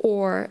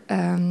 or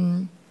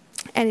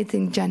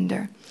anything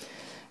gender.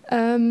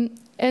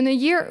 And a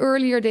year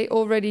earlier, they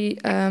already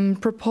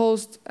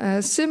proposed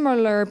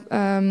similar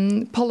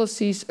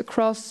policies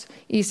across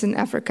Eastern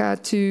Africa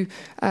to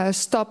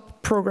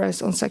stop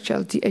progress on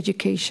sexuality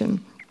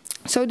education.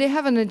 So they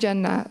have an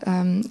agenda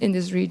in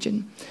this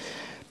region.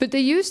 But they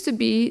used to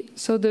be,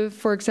 so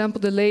for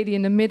example, the lady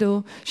in the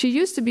middle, she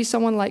used to be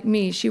someone like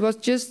me. She was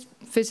just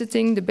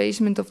visiting the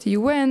basement of the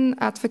UN,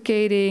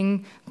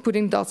 advocating,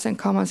 putting dots and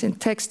commas in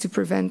text to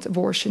prevent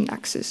abortion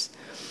access.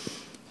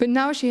 But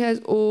now she has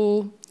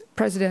all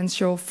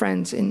presidential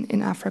friends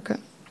in Africa.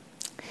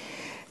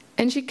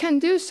 And she can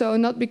do so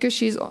not because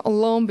she's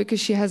alone, because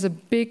she has a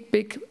big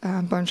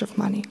bunch of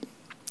money.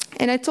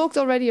 And I talked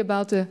already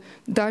about the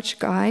Dutch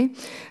guy.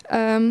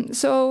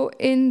 So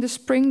in the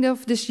spring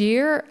of this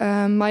year,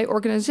 my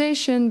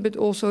organization, but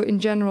also in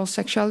general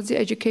sexuality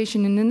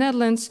education in the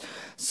Netherlands,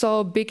 saw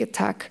a big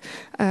attack.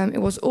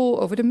 It was all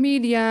over the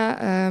media,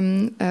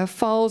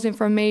 false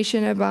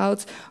information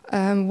about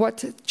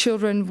what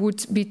children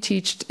would be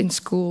taught in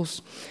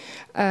schools.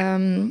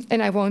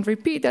 And I won't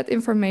repeat that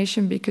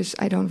information because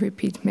I don't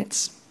repeat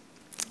myths.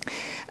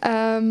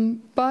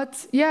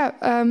 But yeah,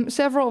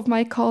 several of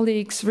my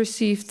colleagues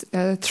received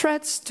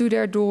threats to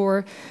their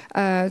door,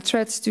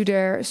 threats to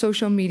their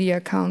social media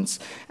accounts.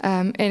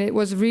 And it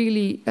was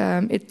really,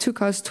 it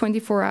took us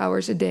 24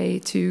 hours a day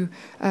to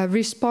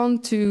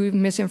respond to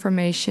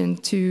misinformation,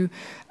 to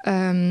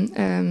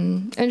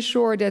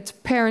ensure that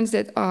parents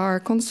that are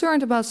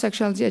concerned about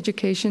sexuality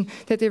education,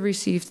 that they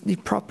received the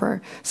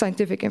proper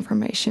scientific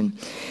information.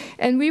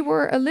 And we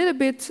were a little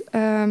bit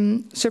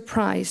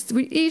surprised.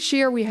 Each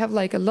year we have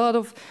like a lot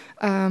of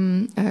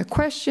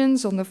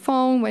questions on the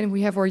phone when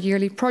we have our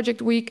yearly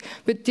project week,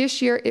 but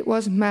this year it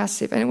was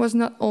massive. And it was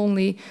not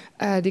only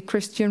the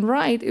Christian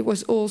right, it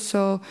was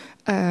also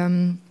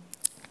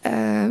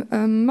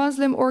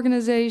Muslim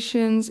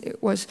organizations,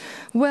 it was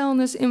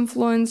wellness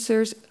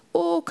influencers,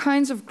 all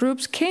kinds of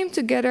groups came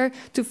together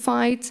to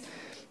fight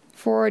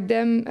for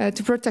them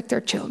to protect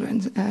their children.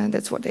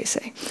 That's what they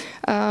say.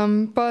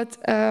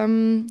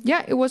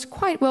 Yeah, it was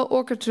quite well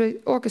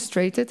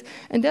orchestrated,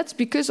 and that's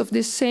because of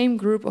this same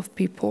group of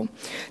people.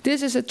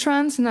 This is a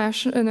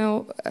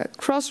transnational,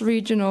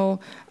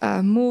 cross-regional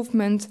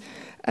movement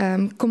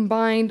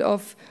combined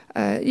of,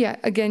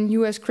 again,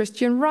 US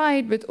Christian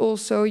right, but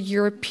also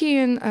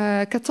European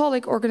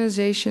Catholic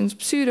organizations,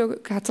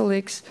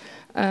 pseudo-Catholics,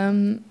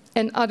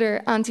 and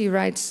other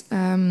anti-rights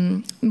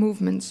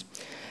movements.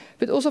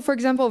 But also, for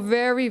example,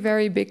 very,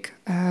 very big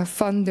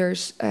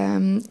funders.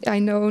 I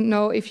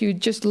know if you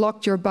just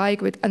locked your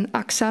bike with an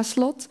AXA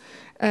slot,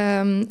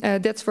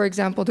 that's, for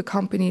example, the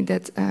company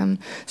that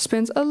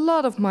spends a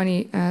lot of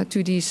money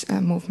to these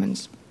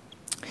movements.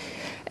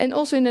 And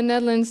also in the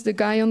Netherlands, the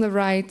guy on the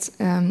right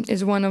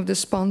is one of the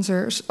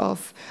sponsors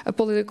of a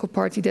political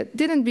party that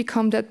didn't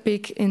become that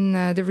big in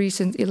the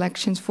recent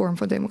elections, Forum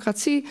for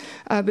Democratie,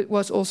 but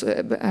was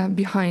also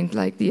behind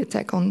like the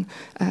attack on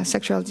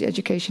sexuality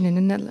education in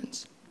the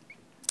Netherlands.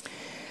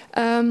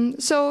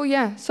 So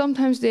yeah,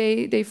 sometimes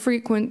they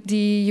frequent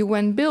the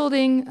UN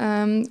building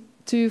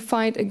to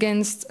fight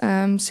against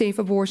safe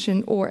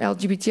abortion or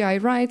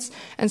LGBTI rights,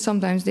 and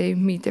sometimes they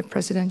meet their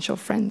presidential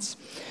friends.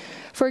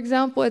 For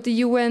example, at the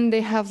UN,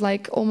 they have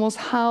like almost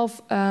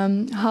half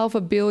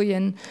 $500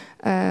 million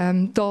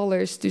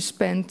to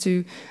spend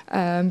to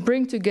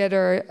bring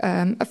together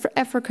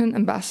African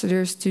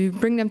ambassadors, to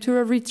bring them to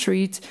a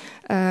retreat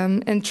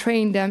and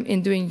train them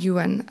in doing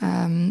UN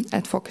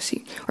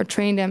advocacy, or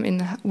train them in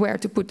where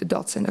to put the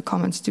dots and the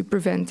comments to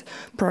prevent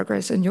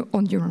progress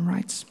on human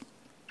rights.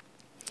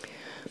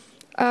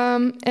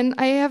 And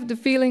I have the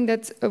feeling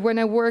that when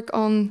I work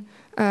on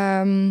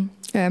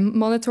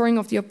monitoring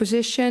of the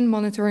opposition,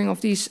 monitoring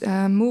of these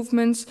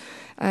movements,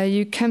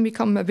 you can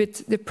become a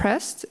bit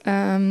depressed,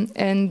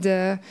 and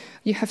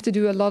you have to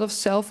do a lot of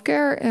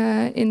self-care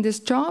in this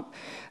job,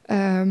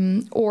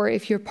 or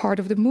if you're part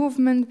of the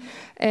movement.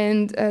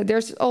 And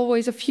there's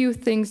always a few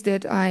things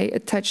that I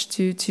attach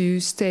to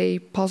stay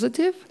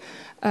positive.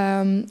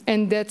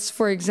 And that's,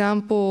 for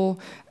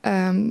example,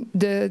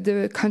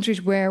 the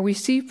countries where we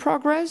see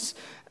progress.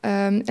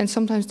 And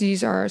sometimes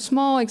these are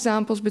small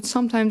examples, but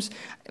sometimes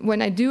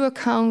when I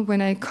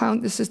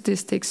count the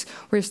statistics,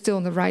 we're still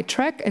on the right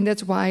track, and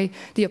that's why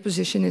the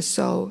opposition is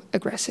so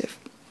aggressive.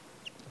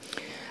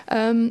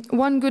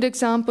 One good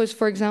example is,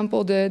 for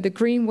example, the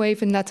Green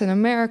Wave in Latin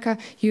America.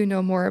 You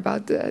know more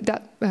about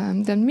that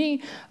than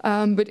me,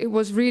 but it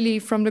was really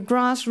from the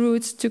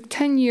grassroots. Took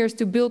 10 years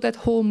to build that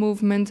whole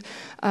movement,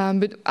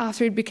 but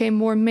after it became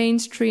more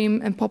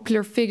mainstream and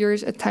popular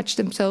figures attached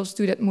themselves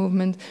to that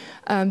movement,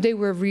 they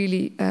were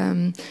really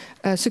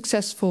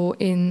successful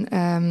in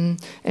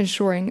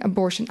ensuring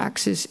abortion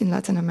access in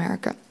Latin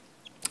America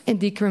and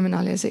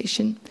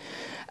decriminalization.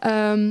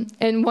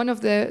 And one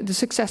of the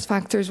success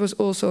factors was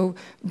also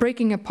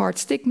breaking apart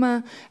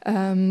stigma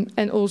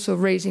and also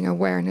raising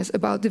awareness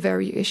about the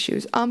very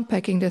issues,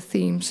 unpacking the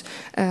themes,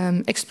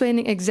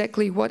 explaining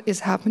exactly what is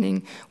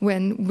happening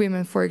when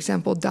women, for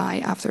example,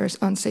 die after an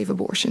unsafe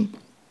abortion.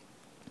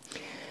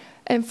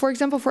 And for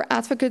example, for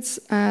advocates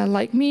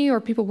like me or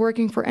people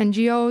working for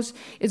NGOs,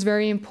 it's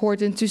very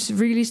important to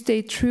really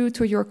stay true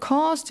to your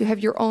cause, to have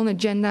your own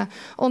agenda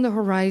on the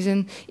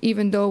horizon,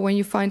 even though when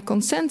you find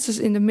consensus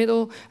in the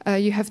middle,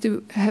 you have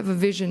to have a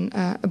vision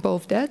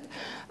above that.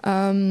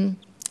 And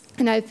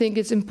I think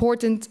it's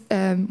important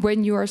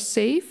when you are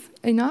safe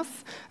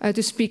enough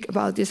to speak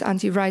about this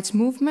anti-rights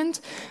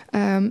movement,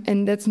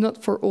 and that's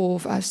not for all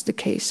of us the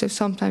case. So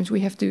sometimes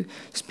we have to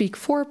speak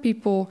for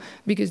people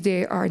because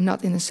they are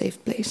not in a safe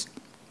place.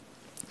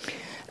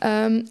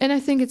 And I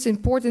think it's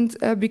important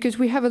because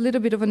we have a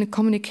little bit of a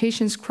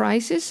communications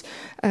crisis.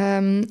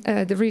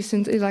 The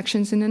recent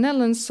elections in the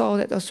Netherlands saw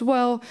that as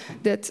well,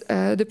 that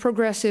the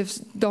progressives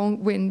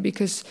don't win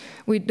because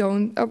we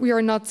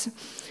are not,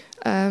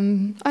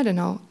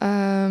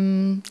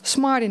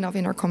 smart enough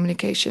in our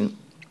communication.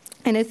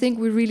 And I think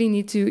we really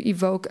need to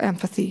evoke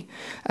empathy.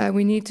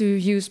 We need to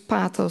use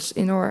pathos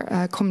in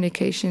our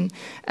communication.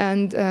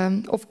 And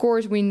of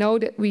course, we know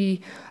that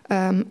we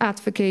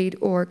advocate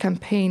or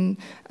campaign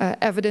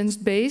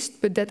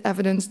evidence-based, but that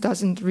evidence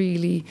doesn't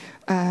really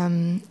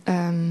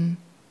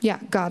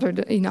gather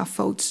enough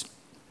votes.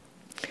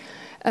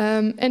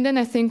 And then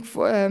I think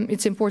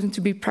it's important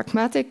to be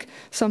pragmatic.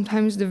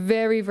 Sometimes the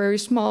very, very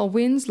small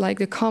wins, like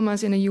the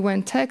commas in a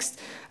UN text,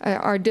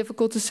 are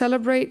difficult to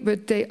celebrate,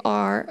 but they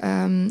are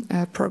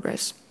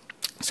progress.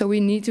 So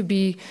we need to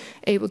be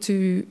able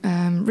to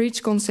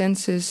reach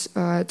consensus,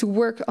 to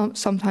work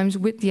sometimes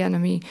with the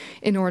enemy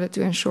in order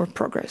to ensure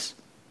progress.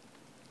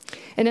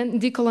 And then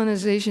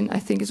decolonization, I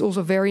think, is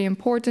also very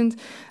important.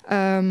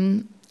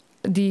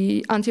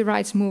 The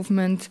anti-rights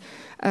movement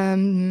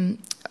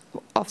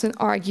often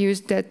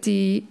argues that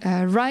the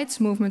rights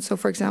movement, so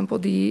for example,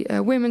 the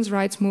women's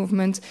rights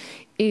movement,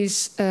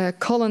 is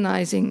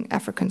colonizing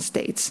African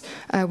states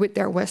with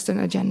their Western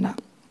agenda.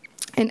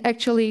 And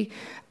actually,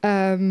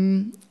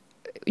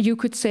 you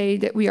could say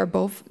that we are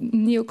both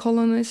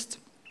neo-colonists,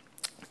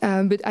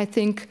 but I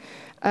think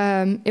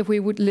if we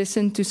would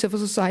listen to civil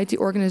society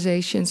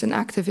organizations and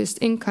activists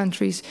in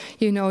countries,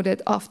 you know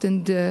that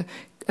often the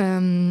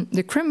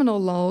criminal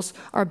laws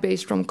are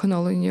based from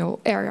colonial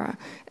era,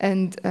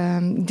 and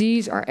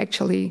these are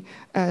actually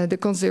the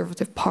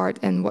conservative part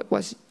and what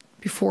was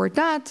before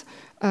that,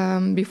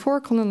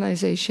 before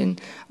colonization,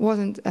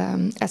 wasn't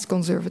as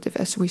conservative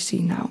as we see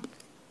now.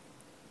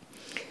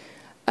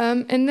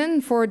 And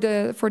then for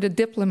the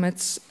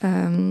diplomats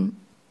in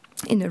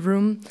the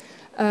room,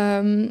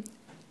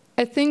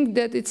 I think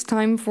that it's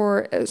time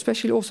for,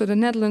 especially also the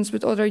Netherlands,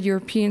 but other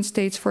European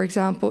states, for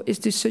example, is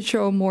to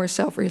show more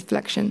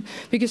self-reflection.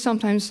 Because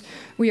sometimes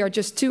we are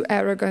just too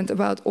arrogant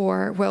about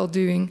our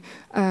well-doing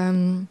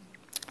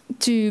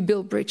to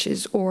build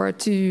bridges or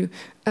to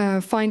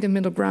find a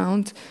middle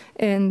ground.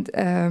 And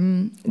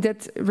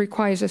that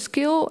requires a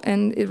skill,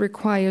 and it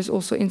requires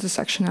also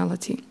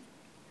intersectionality.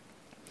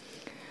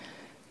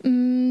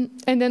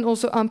 And then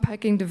also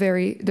unpacking the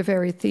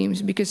very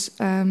themes, because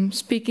I'm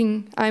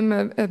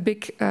a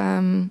big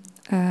fan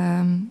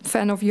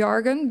of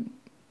jargon.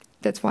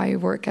 That's why I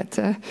work at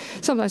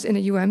sometimes in a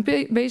UN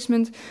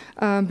basement,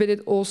 but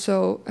it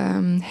also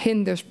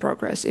hinders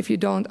progress if you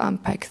don't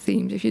unpack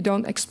themes, if you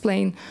don't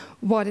explain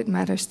what it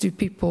matters to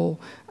people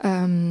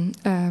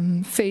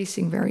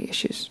facing various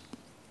issues.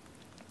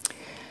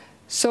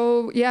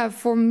 So yeah,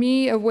 for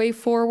me, a way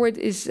forward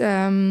is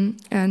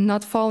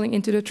not falling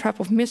into the trap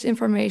of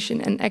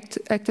misinformation and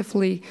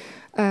actively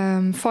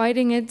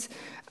fighting it.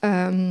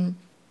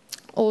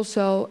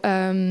 Also,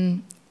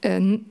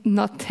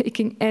 not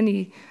taking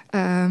any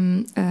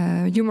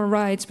human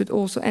rights, but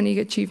also any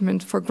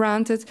achievement for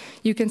granted.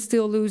 You can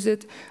still lose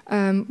it.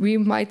 We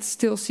might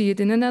still see it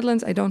in the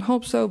Netherlands. I don't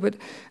hope so, but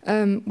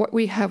what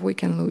we have, we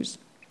can lose.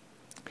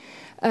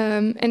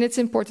 And it's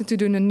important to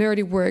do the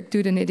nerdy work,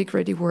 do the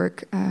nitty-gritty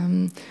work,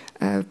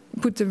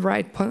 put the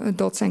right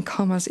dots and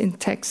commas in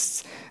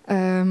texts,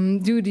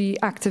 do the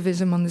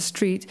activism on the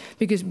street,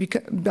 because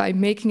by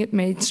making it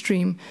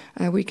mainstream,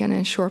 we can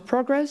ensure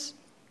progress.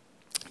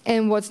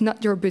 And what's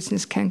not your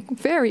business can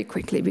very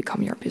quickly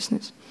become your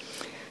business.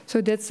 So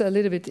that's a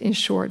little bit in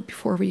short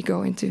before we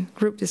go into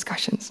group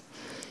discussions.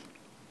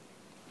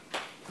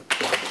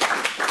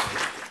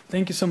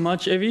 Thank you so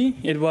much, Evie.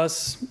 It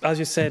was, as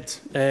you said,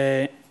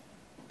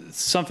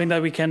 something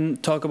that we can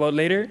talk about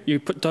later. You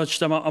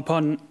touched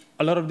upon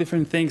a lot of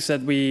different things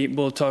that we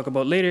will talk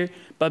about later.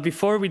 But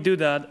before we do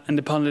that, and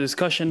upon the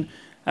discussion,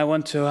 I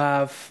want to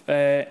have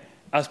a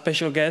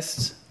special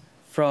guest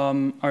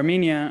from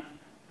Armenia.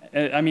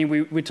 I mean,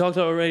 we talked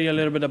already a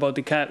little bit about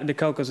the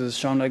Caucasus.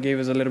 Shauna gave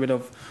us a little bit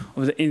of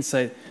the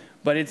insight.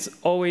 But it's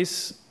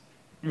always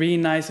really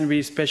nice and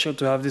really special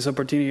to have this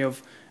opportunity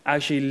of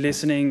actually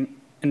listening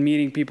and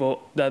meeting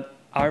people that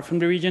are from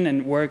the region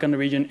and work on the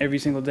region every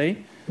single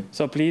day.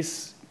 So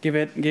please give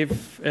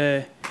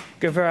her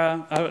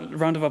a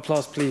round of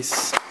applause,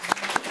 please.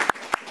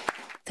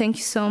 Thank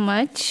you so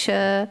much.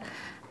 I'm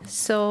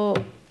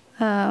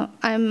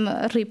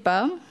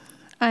Ripa.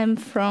 I'm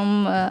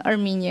from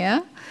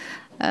Armenia.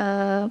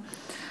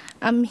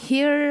 I'm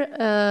here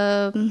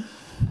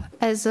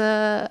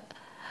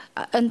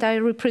and I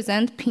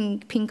represent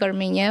Pink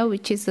Armenia,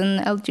 which is an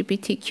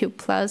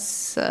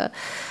LGBTQ+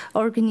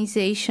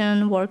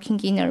 organization working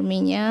in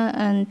Armenia,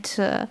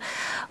 and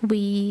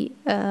we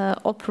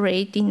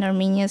operate in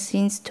Armenia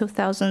since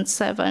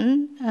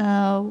 2007.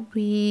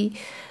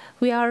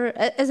 We are,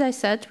 as I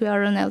said, we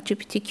are an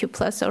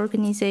LGBTQ+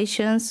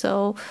 organization,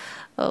 so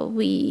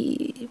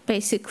we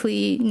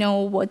basically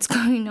know what's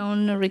going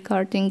on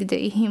regarding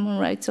the human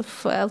rights of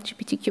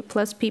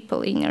LGBTQ+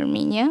 people in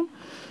Armenia.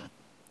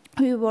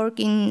 We work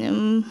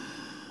in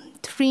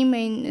three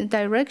main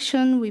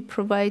directions. We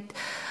provide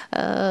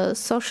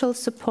social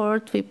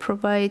support, we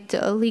provide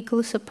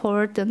legal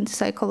support and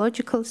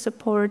psychological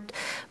support.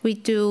 We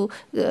do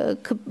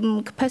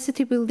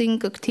capacity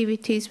building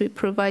activities. We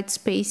provide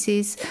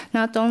spaces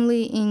not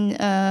only in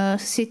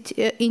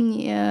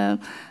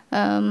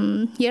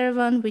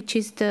Yerevan, which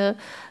is the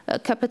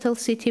capital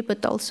city,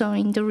 but also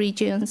in the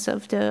regions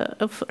of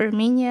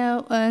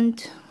Armenia,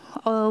 and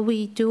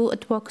we do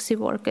advocacy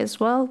work as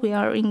well. We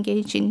are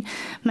engaged in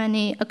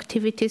many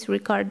activities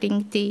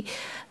regarding the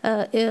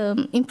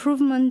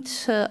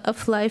improvement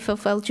of life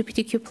of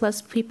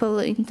LGBTQ+ people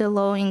in the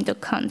law in the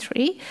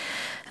country.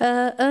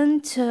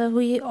 And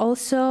we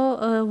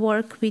also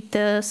work with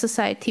the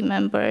society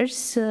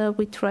members.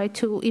 We try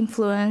to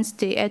influence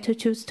the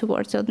attitudes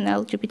towards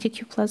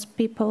LGBTQ+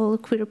 people,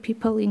 queer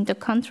people in the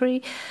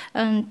country.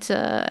 And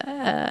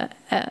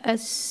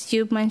as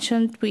you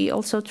mentioned, we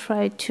also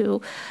try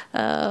to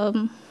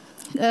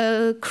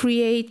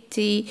create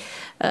the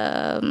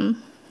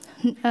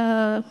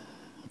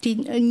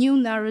new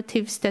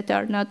narratives that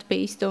are not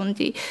based on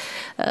the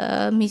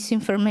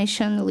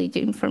misinformation, lead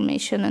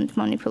information, and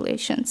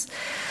manipulations.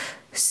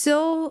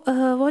 So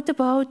what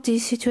about the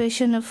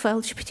situation of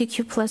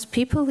LGBTQ+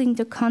 people in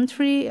the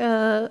country?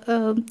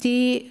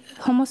 The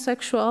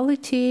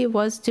homosexuality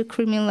was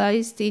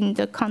decriminalized in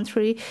the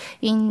country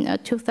in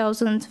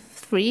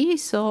 2003,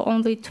 so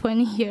only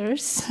 20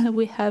 years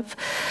we have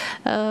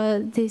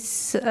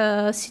this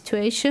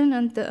situation,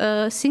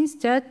 and since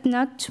that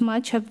not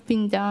much have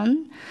been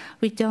done.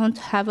 We don't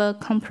have a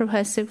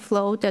comprehensive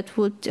law that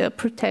would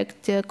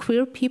protect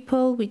queer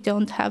people. We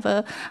don't have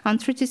a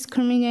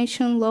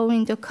anti-discrimination law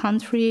in the country.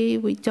 country.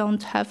 We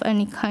don't have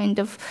any kind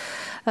of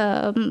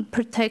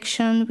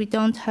protection. We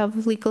don't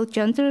have legal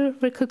gender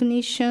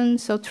recognition.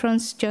 So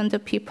transgender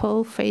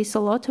people face a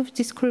lot of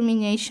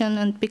discrimination,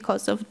 and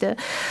because of the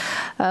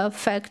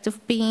fact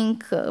of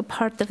being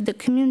part of the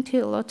community,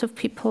 a lot of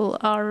people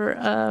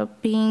are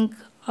being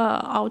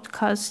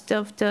outcast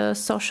of the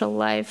social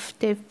life.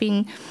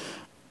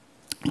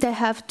 They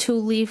have to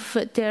leave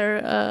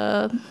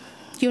their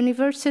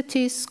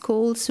universities,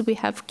 schools. We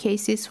have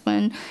cases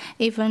when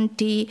even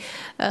the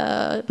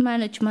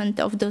management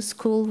of the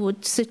school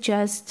would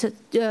suggest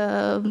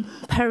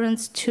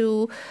parents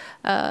to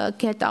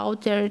get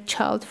out their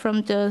child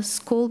from the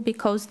school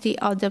because the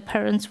other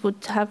parents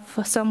would have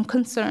some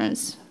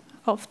concerns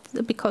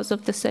because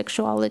of the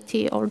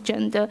sexuality or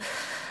gender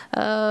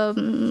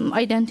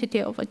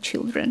identity of a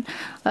children.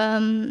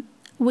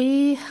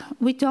 We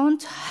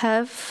don't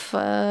have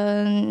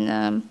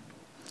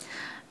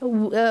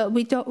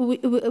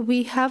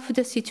we have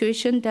the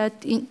situation that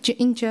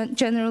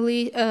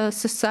generally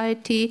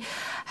society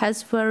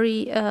has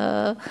very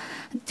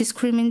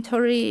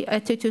discriminatory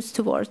attitudes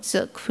towards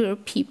queer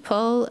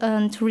people,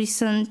 and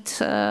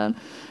recent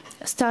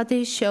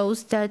study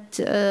shows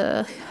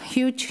that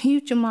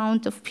huge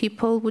amount of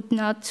people would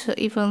not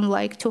even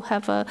like to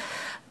have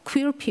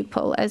queer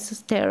people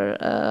as their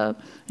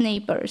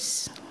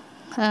neighbors,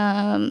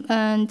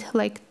 and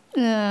like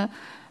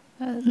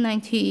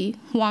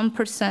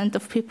 91%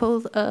 of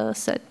people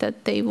said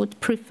that they would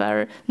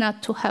prefer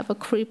not to have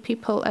queer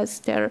people as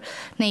their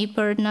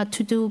neighbor, not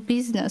to do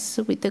business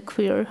with the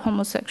queer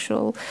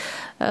homosexual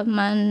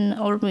men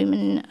or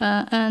women,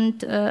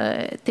 and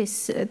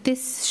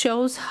this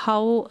shows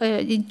how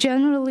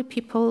generally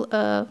people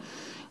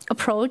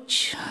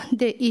approach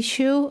the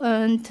issue.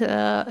 And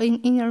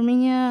in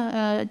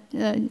Armenia,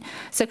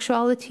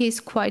 sexuality is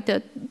quite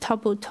a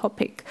taboo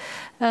topic,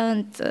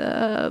 and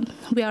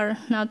we are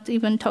not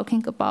even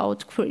talking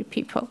about queer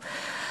people.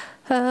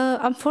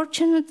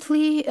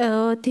 Unfortunately,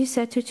 these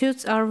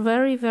attitudes are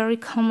very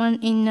common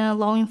in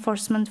law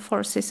enforcement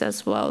forces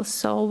as well.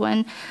 So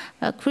when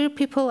queer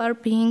people are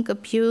being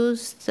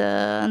abused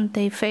and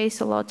they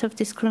face a lot of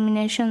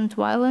discrimination and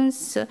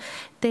violence,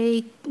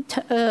 they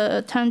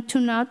tend to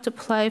not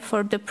apply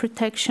for the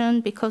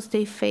protection because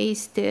they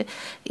face the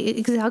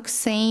exact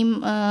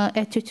same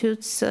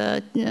attitudes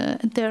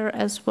there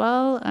as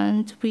well.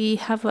 And we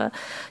have a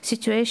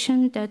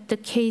situation that the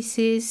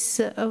cases,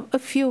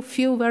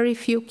 very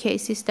few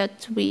cases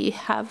that we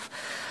have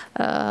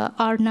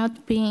are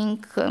not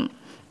being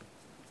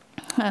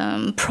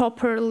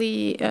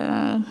properly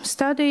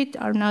studied,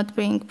 are not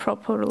being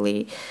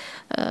properly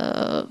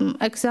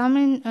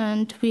examined,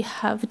 and we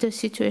have the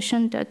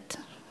situation that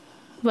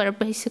where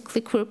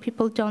basically queer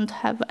people don't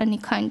have any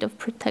kind of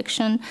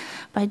protection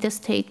by the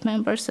state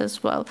members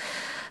as well.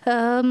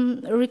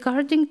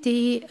 Regarding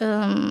the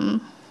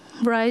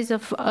rise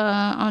of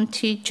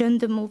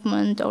anti-gender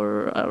movement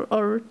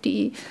or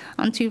the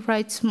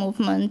anti-rights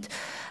movement,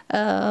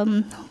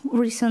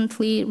 recent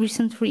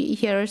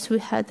years we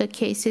had the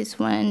cases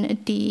when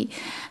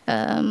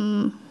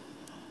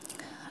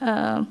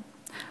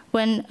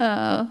when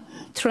a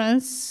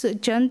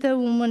transgender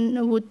woman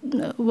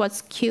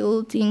was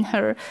killed in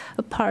her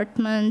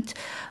apartment,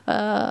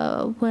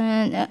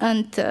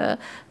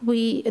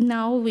 we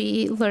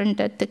learned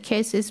that the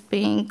case is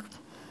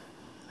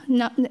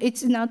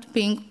it's not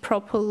being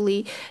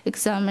properly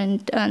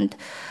examined, and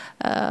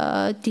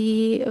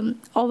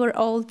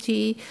overall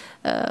the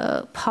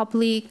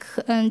public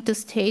and the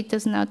state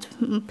does not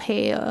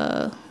pay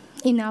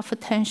enough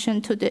attention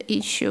to the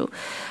issue.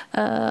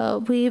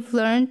 We've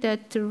learned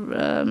that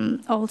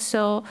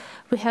also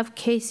we have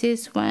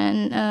cases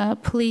when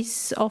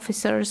police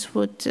officers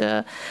would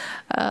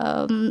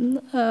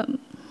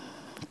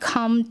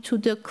come to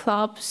the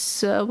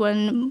clubs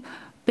when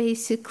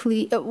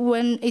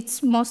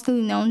it's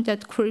mostly known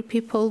that queer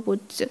people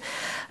would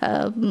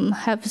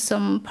have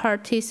some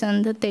parties,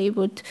 and that they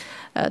would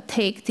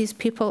take these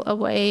people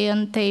away,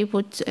 and they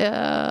would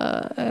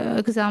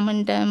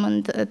examine them,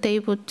 and they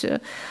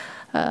would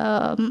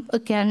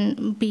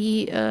again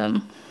be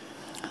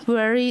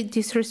very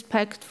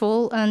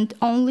disrespectful, and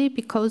only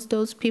because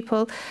those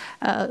people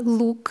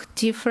look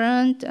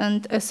different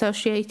and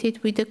associated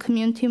with the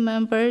community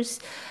members.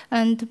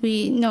 And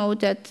we know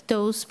that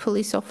those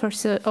police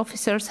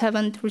officers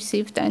haven't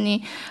received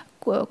any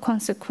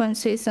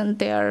consequences, and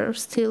they are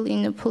still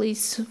in the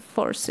police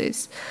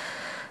forces.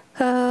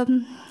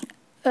 And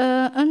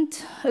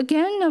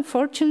again,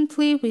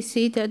 unfortunately, we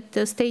see that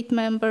the state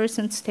members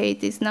and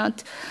state is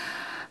not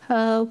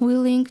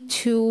willing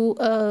to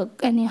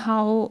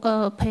anyhow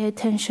pay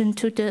attention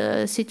to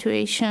the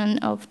situation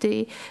of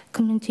the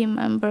community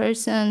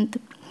members. And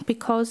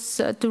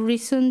because the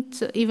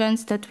recent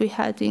events that we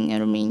had in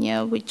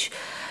Armenia, which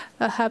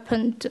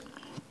happened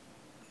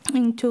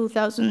in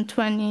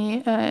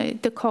 2020,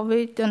 the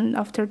COVID, and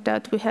after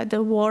that we had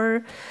a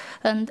war,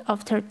 and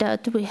after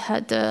that we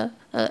had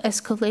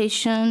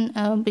escalation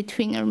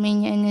between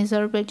Armenia and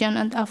Azerbaijan,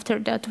 and after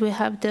that we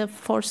have the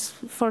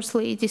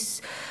forcibly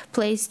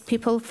displaced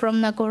people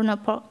from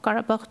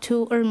Nagorno-Karabakh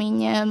to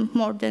Armenia.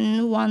 More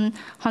than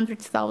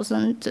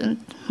 100,000 and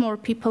more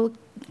people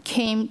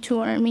came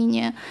to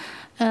Armenia.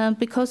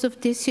 Because of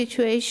this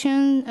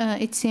situation,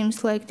 it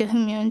seems like the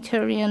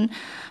humanitarian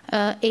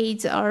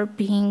aids are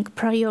being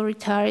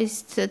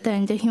prioritized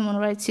than the human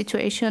rights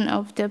situation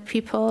of the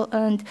people.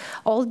 And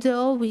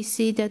although we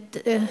see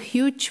that a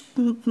huge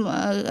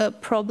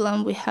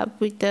problem we have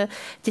with the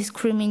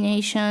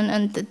discrimination,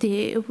 and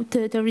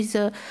there is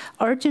an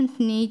urgent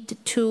need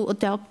to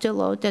adopt a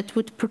law that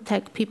would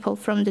protect people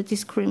from the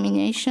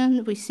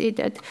discrimination, we see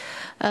that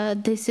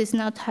this is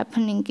not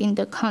happening in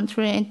the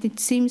country, and it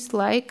seems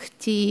like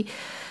the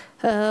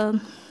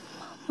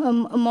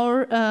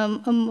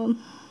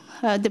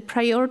the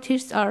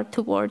priorities are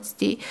towards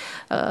the,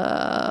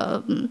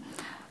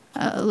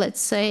 let's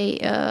say,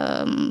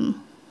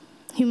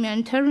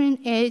 humanitarian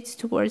aid,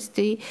 towards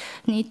the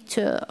need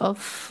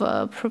of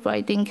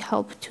providing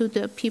help to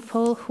the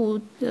people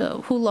who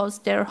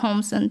lost their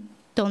homes and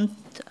don't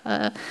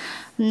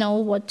know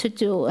what to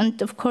do.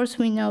 And of course,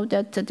 we know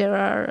that there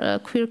are a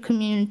queer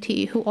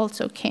community who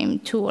also came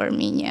to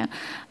Armenia,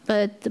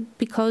 but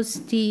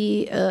because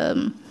the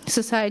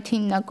society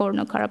in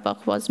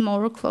Nagorno-Karabakh was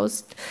more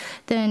closed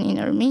than in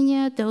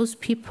Armenia, those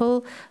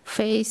people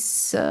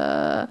face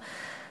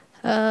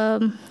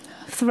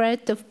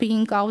threat of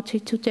being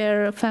outed to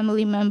their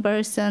family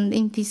members, and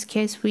in this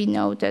case we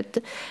know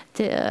that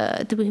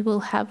we will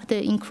have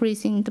the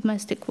increase in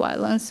domestic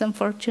violence,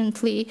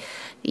 unfortunately.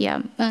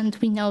 Yeah, and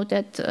we know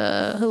that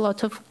a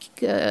lot of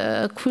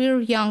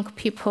queer young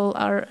people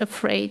are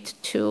afraid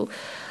to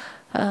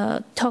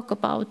talk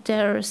about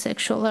their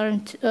sexual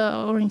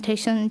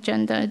orientation,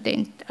 gender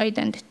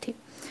identity.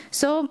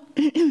 So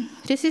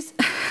this is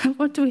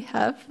what we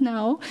have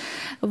now.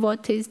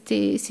 What is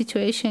the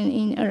situation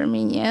in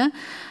Armenia?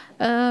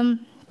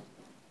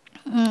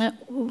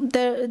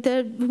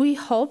 We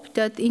hope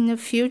that in the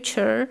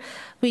future,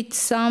 with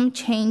some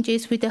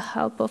changes, with the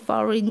help of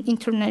our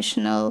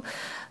international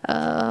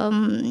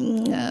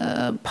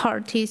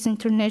parties,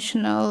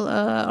 international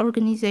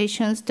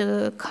organizations,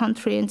 the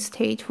country and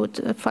state would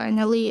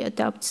finally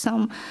adopt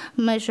some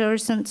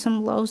measures and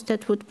some laws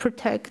that would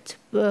protect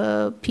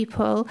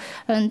people,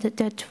 and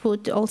that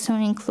would also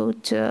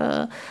include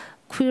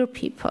queer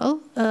people.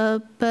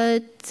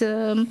 But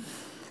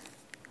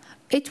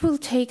it will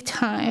take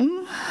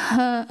time,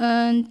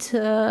 and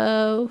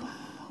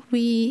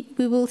we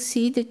will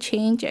see the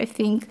change, I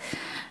think,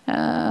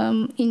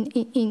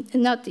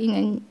 not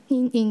in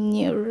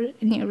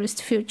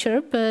nearest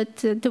future, but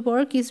the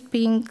work is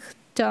being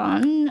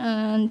done,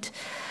 and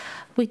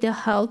with the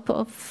help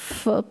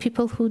of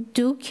people who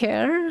do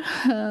care,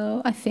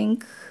 I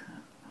think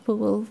we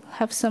will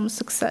have some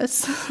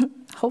success,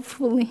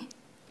 hopefully.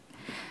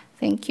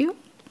 Thank you.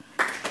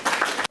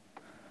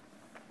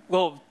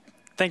 Well,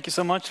 thank you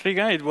so much,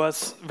 Riga. It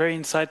was very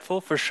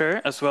insightful for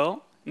sure as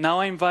well. Now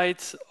I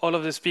invite all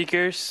of the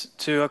speakers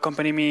to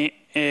accompany me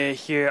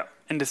here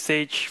in the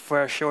stage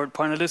for a short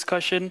panel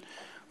discussion.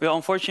 We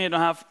unfortunately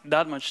don't have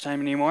that much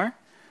time anymore,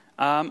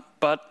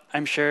 but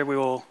I'm sure we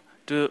will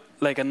do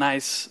like a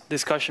nice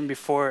discussion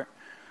before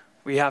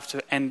we have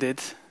to end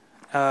it.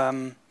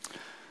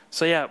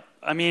 So yeah,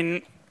 I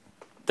mean,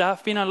 there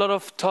have been a lot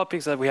of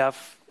topics that we have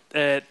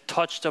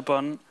touched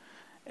upon,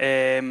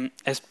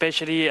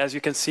 especially as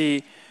you can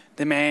see,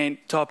 the main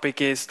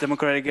topic is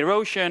democratic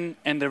erosion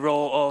and the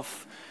role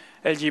of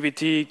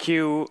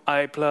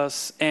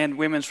LGBTQI+ and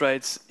women's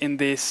rights in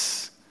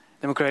this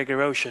democratic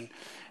erosion.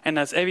 And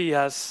as Evie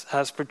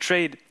has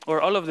portrayed,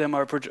 or all of them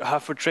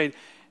have portrayed,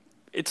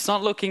 it's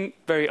not looking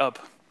very up,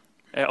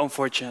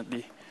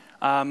 unfortunately.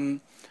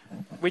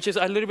 Which is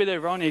a little bit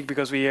ironic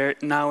because we are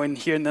now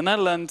here in the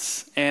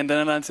Netherlands, and the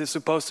Netherlands is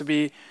supposed to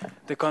be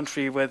the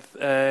country with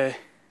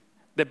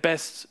the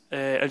best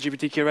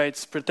LGBTQ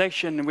rights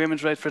protection and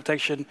women's rights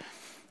protection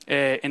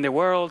in the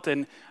world.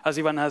 And as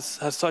Ivan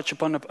has touched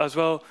upon as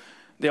well,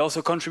 they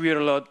also contribute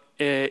a lot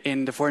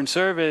in the foreign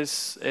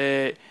service.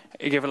 It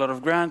gave a lot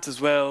of grants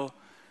as well.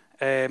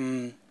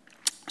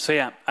 So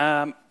yeah,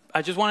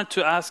 I just wanted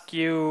to ask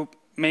you,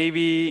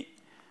 maybe,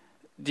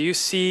 do you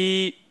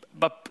see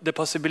the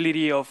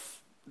possibility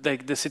of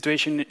like the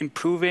situation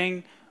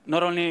improving,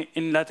 not only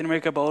in Latin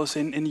America, but also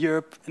in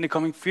Europe in the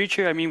coming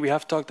future? I mean, we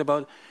have talked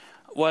about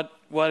what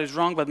is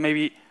wrong, but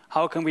maybe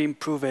how can we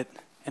improve it,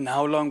 and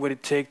how long would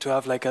it take to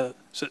have like a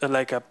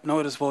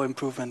noticeable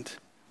improvement?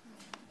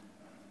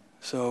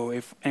 So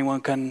if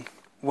anyone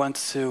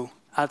wants to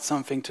add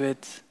something to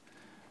it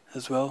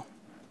as well,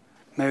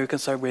 maybe we can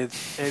start with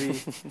Evie.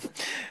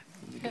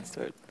 You can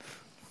start.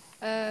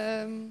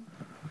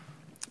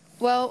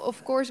 Well,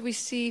 of course, we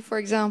see, for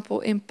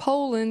example, in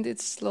Poland,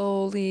 it's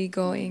slowly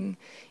going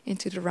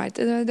into the right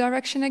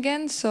direction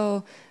again.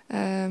 So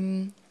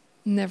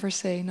never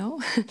say no.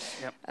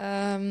 Yep.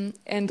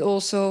 And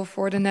also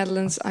for the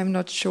Netherlands, I'm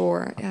not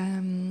sure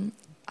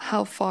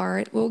how far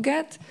it will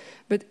get,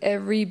 but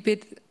every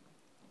bit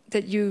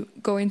that you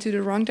go into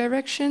the wrong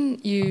direction,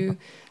 you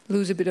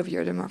lose a bit of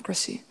your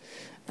democracy.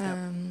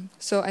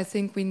 So I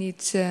think we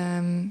need,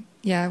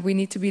 we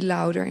need to be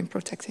louder in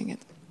protecting it.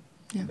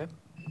 Yeah. Okay.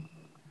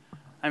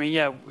 I mean,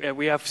 yeah,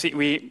 we have seen,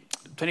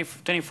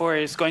 2024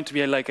 is going to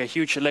be like a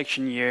huge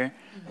election year,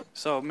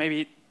 so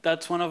maybe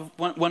that's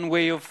one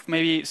way of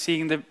maybe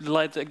seeing the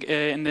light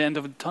in the end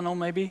of the tunnel.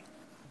 Maybe.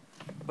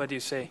 What do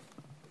you say?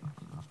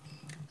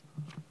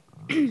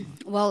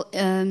 Well,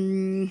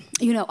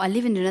 you know, I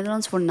live in the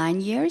Netherlands for 9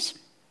 years,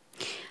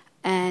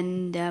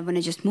 and when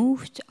I just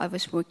moved, I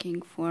was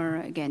working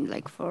for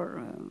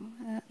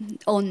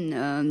on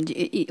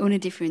a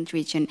different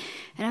region,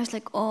 and I was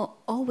like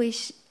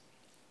always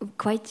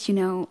quite, you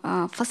know,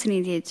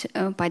 fascinated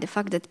by the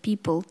fact that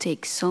people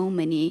take so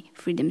many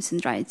freedoms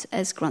and rights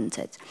as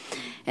granted.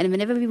 And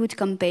whenever we would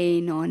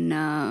campaign on,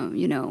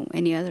 you know,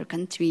 any other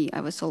country,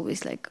 I was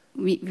always like,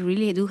 we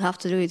really do have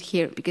to do it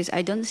here, because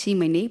I don't see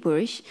my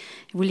neighbors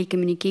really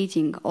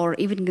communicating or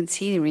even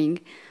considering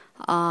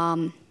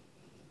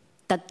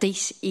that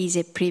this is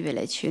a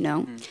privilege, you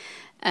know.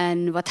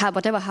 And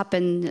whatever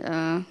happened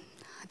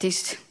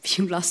these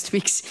few last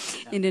weeks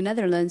in the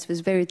Netherlands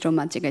was very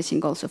traumatic, I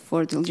think, also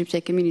for the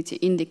LGBT community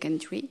in the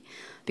country,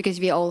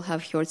 because we all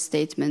have heard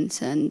statements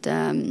and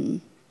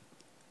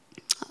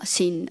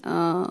seen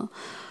the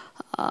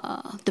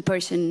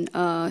person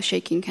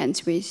shaking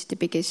hands with the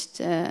biggest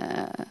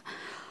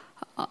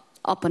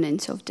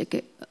opponents of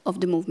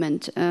the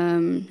movement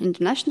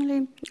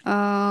internationally.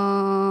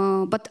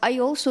 But I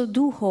also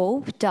do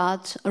hope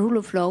that rule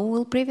of law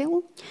will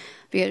prevail.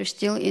 We are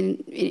still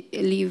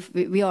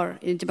we are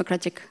in a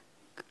democratic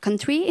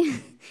country,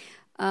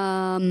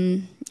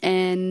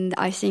 and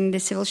I think the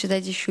civil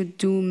society should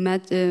do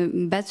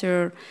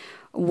better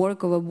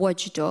work of a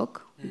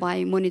watchdog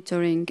by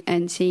monitoring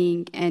and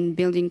seeing and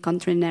building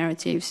counter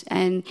narratives.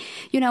 And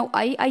you know,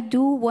 I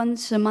do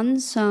once a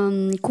month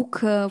cook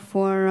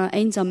for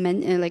einsam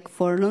men, like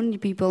for lonely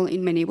people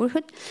in my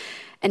neighborhood.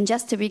 And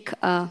just a week,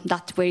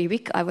 that very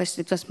week,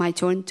 it was my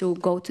turn to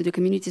go to the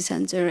community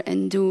center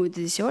and do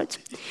the dessert.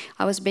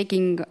 I was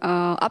baking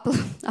apple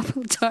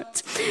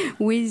tart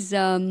with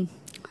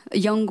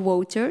young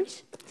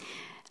voters,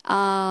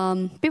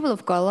 people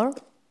of color,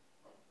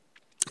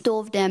 2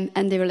 of them,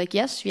 and they were like,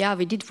 yes, yeah,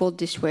 we did vote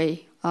this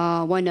way.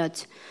 Why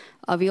not?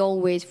 We all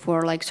wait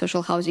for like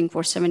social housing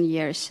for 7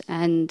 years,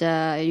 and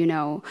you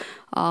know,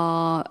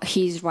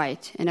 he's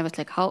right. And I was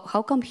like,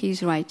 how come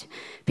he's right?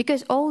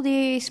 Because all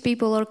these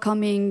people are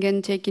coming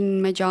and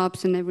taking my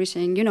jobs and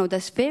everything. You know,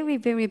 that's very,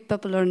 very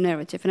popular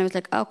narrative. And I was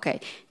like, okay,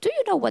 do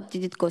you know what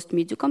did it cost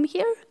me to come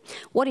here?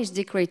 What is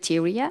the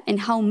criteria,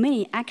 and how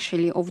many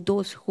actually of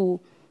those who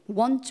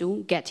want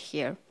to get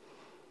here?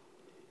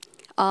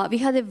 We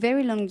had a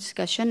very long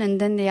discussion, and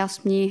then they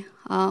asked me,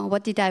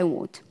 what did I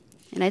vote?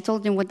 And I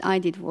told them what I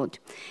did vote.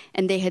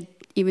 And they had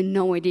even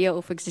no idea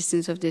of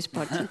existence of this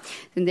party.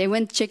 And they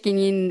went checking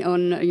in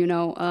on, you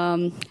know,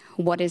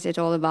 what is it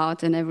all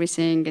about and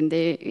everything. And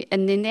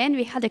in the end,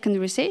 we had a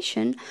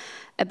conversation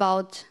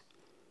about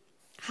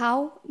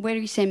how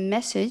very same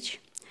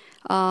message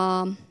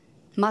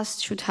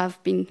should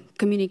have been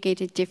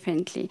communicated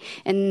differently.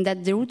 And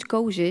that the root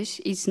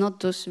causes is not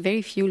those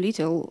very few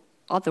little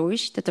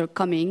others that are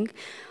coming,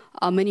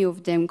 many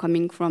of them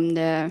coming from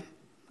the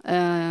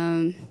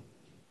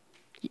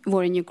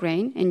war in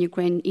Ukraine, and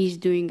Ukraine is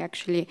doing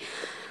actually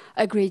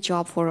a great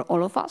job for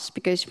all of us,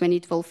 because when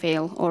it will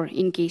fail, or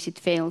in case it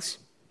fails,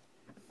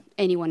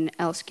 anyone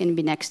else can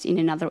be next in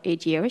another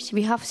 8 years.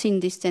 We have seen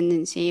this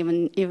tendency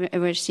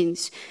ever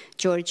since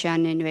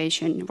Georgian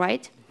invasion,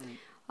 right?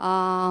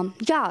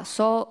 Yeah,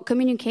 so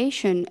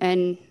communication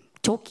and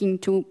talking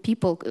to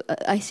people.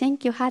 I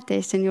think you had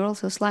this in your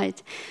also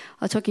slide,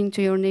 talking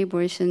to your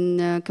neighbors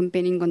and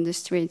campaigning on the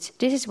streets.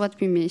 This is what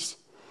we miss.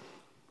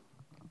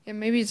 Yeah,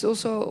 maybe it's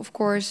also, of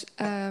course,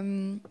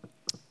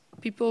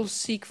 people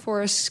seek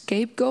for a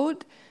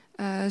scapegoat.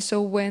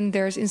 So when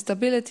there's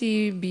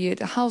instability, be it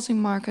a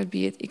housing market,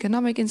 be it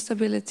economic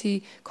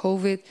instability,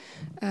 COVID,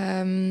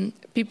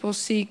 people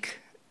seek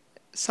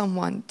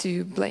someone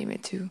to blame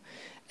it to.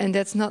 And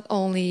that's not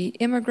only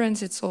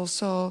immigrants, it's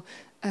also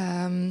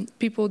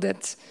people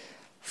that,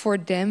 for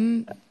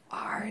them,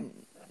 are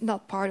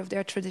not part of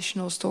their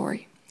traditional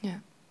story. Yeah.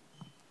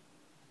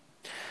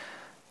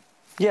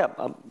 Yeah,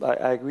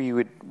 I agree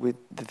with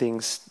the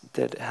things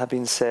that have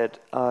been said.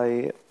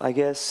 I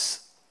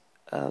guess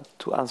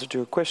to answer to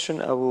your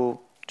question, I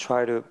will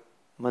try to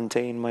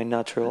maintain my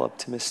natural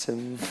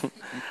optimism,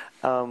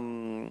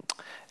 and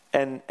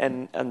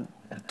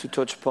to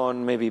touch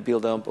upon, maybe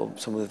build up on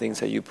some of the things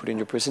that you put in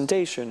your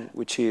presentation,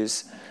 which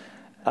is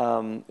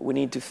we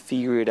need to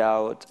figure it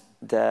out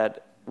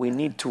that we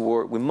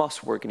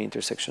must work in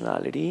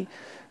intersectionality,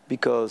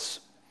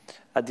 because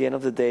at the end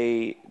of the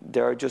day, they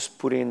are just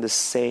put in the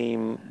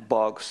same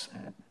box,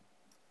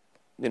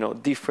 you know,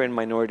 different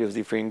minorities,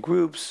 different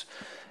groups,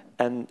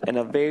 and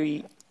a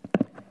very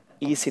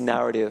easy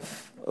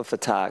narrative of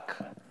attack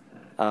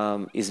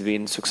is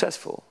being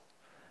successful.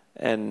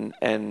 And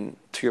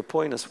to your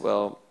point as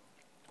well,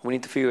 we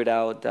need to figure it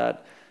out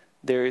that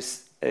there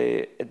is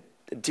a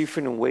a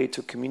different way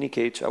to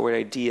communicate our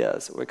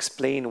ideas or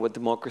explain what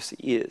democracy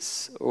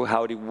is or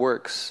how it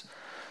works.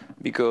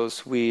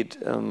 Because with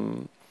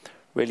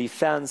really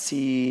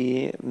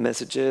fancy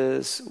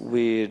messages,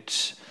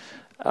 with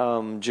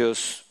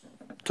just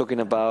talking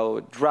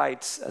about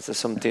rights as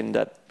something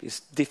that is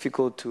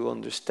difficult to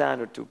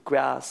understand or to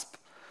grasp,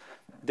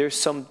 there's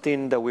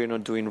something that we're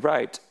not doing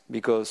right,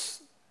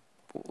 because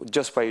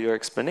just by your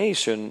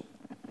explanation,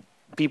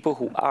 people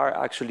who are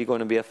actually going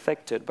to be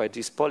affected by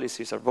these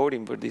policies are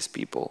voting for these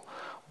people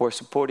or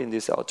supporting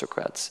these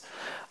autocrats.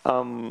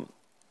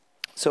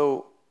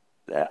 So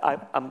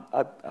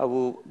I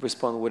will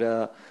respond with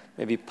a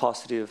maybe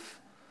positive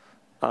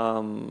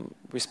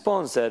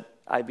response that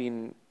I've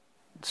been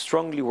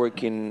strongly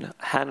working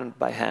hand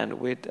by hand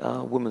with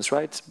women's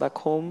rights back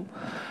home,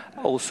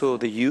 also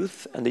the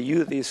youth, and the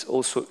youth is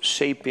also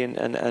shaping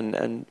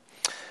and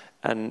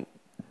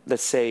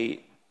let's say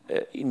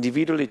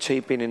individually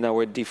shaping in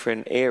our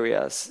different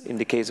areas. In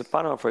the case of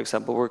Panama, for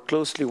example, we're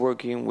closely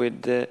working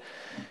with the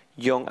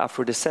young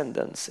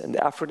Afro-descendants, and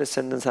the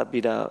Afro-descendants have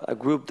been a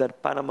group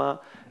that Panama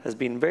has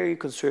been very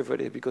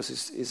conservative, because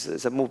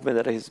it's a movement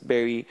that is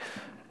very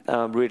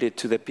rooted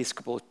to the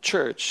Episcopal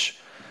Church.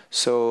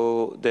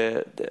 So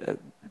the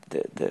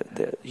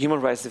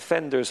human rights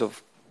defenders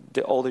of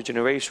the older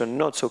generation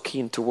not so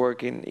keen to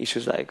work in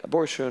issues like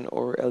abortion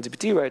or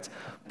LGBT rights,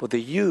 but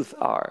the youth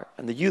are,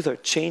 and the youth are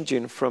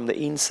changing from the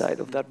inside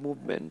of that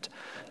movement,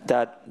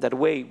 that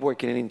way,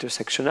 working in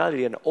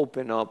intersectionality and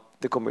open up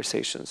the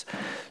conversations.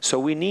 So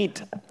we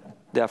need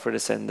the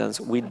Afro-descendants,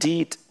 we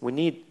need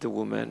the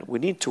women, we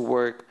need to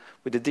work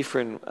with the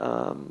different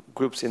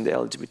groups in the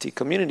LGBT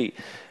community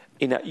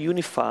in a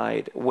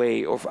unified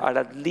way, or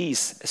at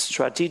least a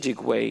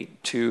strategic way,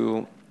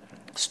 to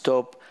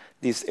stop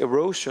these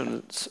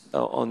erosions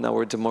on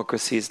our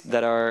democracies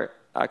that are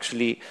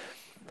actually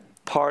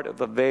part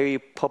of a very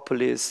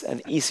populist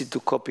and easy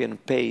to copy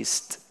and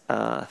paste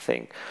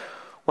thing.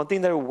 One thing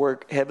that I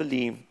worked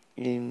heavily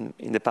in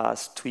the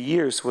past 2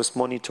 years was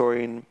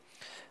monitoring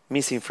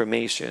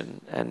misinformation,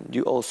 and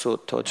you also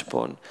touched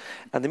upon.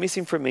 And the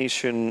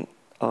misinformation,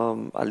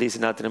 at least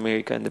in Latin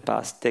America in the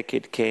past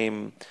decade,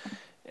 came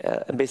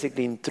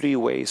basically in 3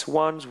 ways.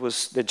 One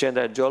was the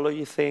gender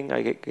ideology thing.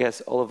 I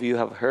guess all of you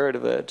have heard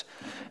of it,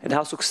 and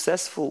how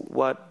successful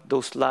what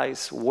those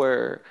lies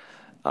were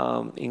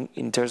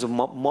in terms of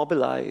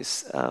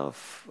mobilize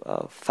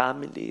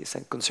families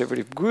and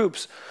conservative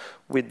groups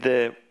with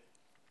the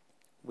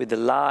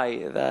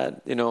lie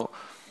that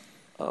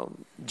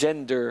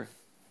gender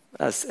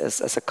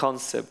as a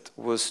concept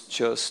was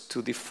just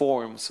to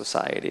deform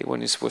society,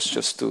 when it was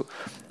just to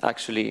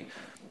actually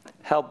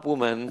help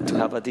women to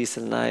have a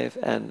decent life,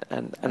 and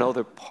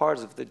other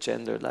parts of the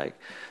gender, like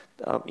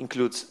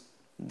includes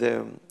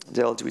the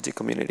LGBT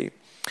community.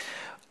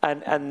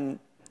 And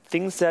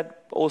things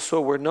that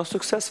also were not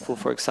successful.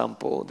 For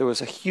example, there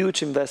was a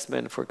huge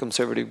investment for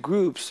conservative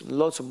groups,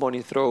 lots of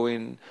money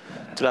thrown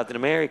to Latin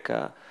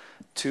America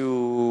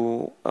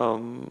to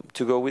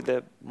go with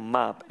the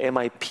MAP,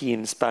 MIP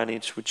in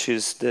Spanish, which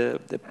is the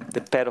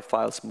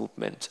pedophiles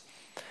movement,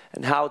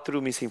 and how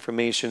through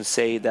misinformation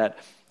say that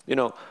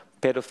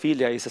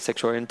pedophilia is a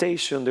sexual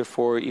orientation,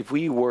 therefore if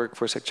we work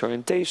for sexual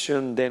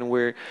orientation, then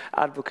we're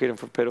advocating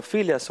for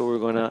pedophilia, so we're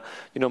gonna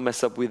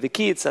mess up with the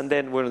kids, and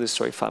then we're gonna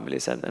destroy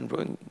families and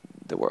ruin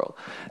the world.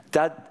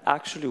 That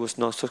actually was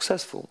not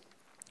successful.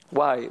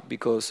 Why?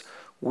 Because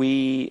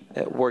we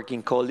work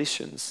in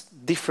coalitions,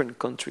 different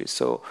countries.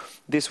 So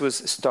this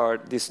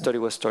study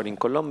was started in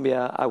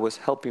Colombia. I was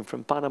helping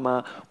from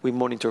Panama. We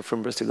monitored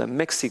from Brazil and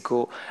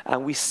Mexico,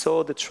 and we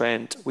saw the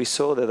trend. We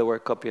saw that there were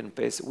copy and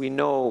paste. We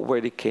know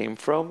where it came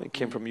from. It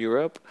came from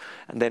Europe,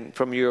 and then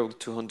from Europe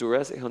to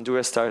Honduras.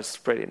 Honduras started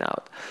spreading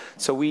out.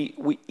 So we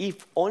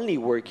if only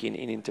working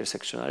in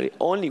intersectionality,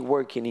 only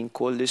working in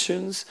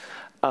coalitions,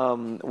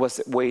 was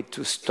a way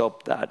to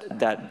stop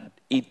that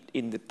it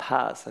in the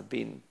past had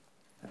been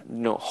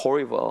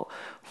horrible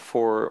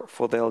for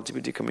the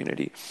LGBT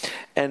community,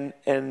 and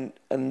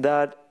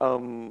that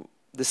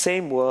the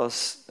same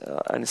was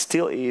and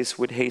still is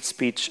with hate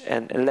speech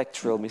and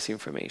electoral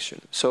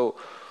misinformation. So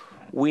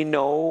we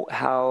know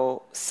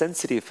how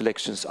sensitive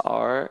elections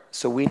are,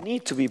 so we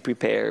need to be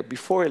prepared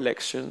before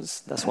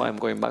elections. That's why I'm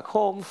going back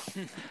home.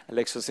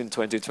 Elections in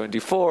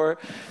 2024.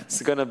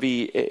 It's going to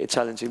be a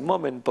challenging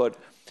moment, but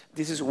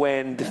this is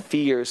when the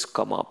fears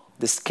come up,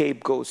 the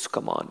scapegoats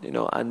come on,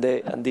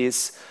 and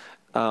these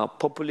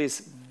populists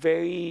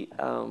very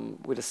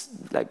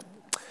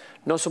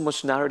not so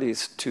much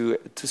narratives to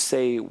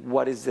say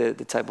what is the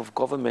type of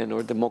government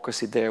or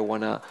democracy they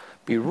want to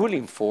be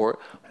ruling for,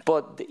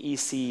 but the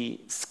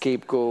easy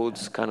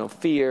scapegoats, kind of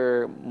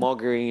fear,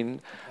 mongering,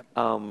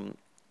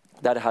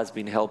 that has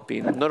been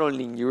helping not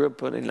only in Europe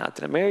but in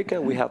Latin America.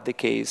 We have the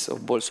case of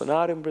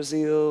Bolsonaro in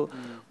Brazil.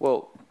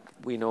 Well,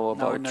 we know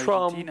about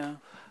Trump,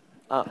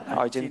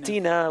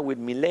 Argentina with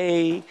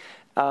Milei.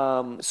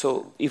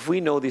 So if we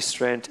know this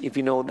trend, if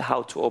we know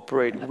how to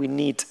operate, we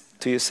need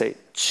to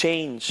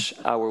change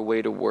our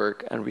way to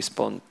work and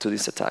respond to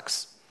these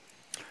attacks.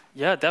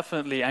 Yeah,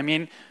 definitely. I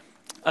mean,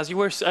 as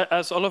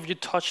all of you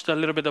touched a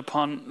little bit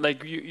upon,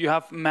 like you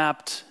have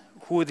mapped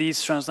who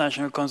these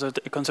transnational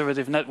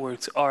conservative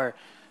networks are.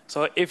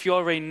 So if you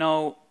already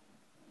know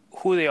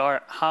who they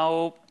are,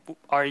 how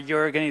are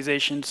your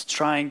organizations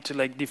trying to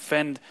like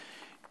defend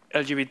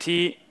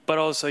LGBT, but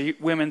also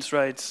women's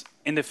rights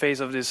in the face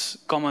of this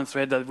common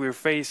threat that we're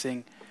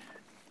facing?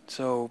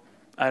 So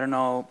I don't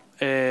know,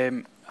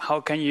 how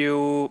can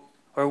you,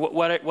 or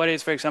what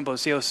is, for example,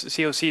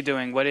 COC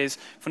doing? What is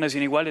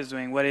Fundación Iguales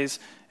doing? What is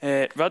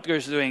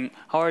Rutgers doing?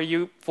 How are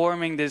you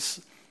forming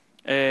this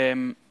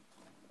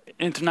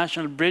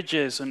international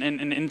bridges and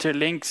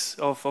interlinks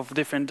of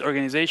different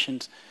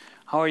organizations?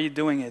 How are you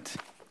doing it?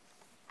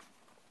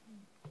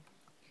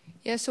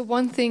 Yeah, so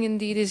one thing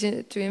indeed is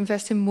to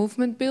invest in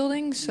movement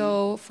building.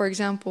 So, for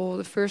example,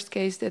 the first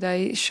case that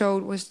I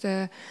showed was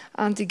the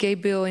anti-gay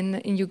bill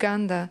in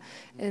Uganda.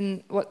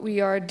 And what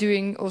we are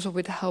doing also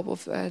with the help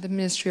of the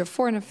Ministry of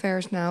Foreign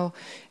Affairs now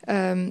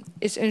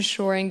is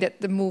ensuring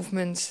that the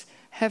movements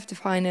have the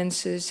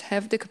finances,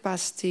 have the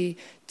capacity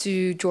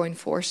to join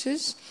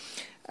forces.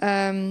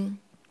 And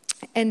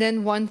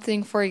then one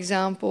thing, for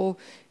example,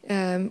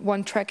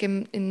 one track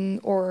in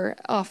our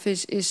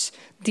office is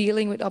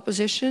dealing with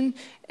opposition,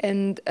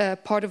 and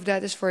part of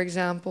that is, for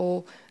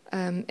example,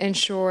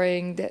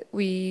 ensuring that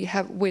we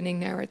have winning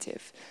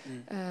narrative.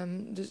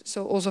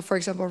 So also, for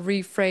example,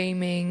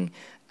 reframing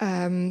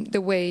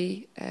the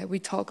way we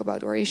talk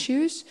about our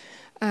issues.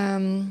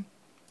 I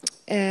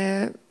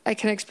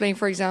can explain,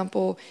 for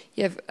example,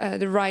 you have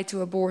the right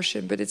to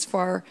abortion, but it's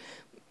far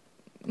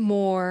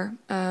more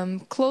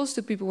close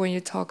to people when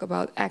you talk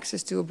about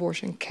access to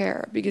abortion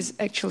care, because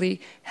actually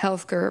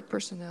healthcare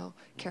personnel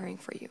caring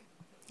for you.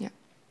 Yeah.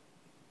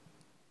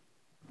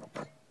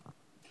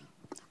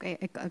 Okay,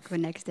 I'll go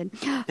next then.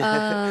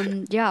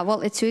 Yeah,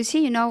 well, it's easy.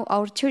 You know,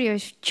 our theory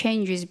of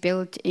change is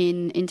built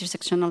in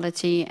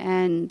intersectionality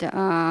and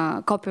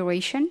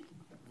cooperation.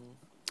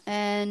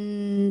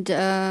 And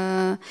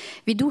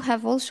we do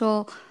have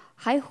also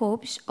high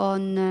hopes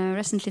on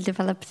recently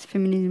developed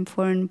feminism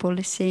foreign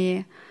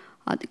policy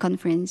at the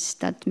conference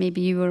that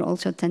maybe you were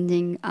also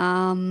attending.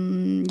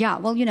 Yeah,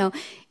 well, you know,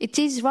 it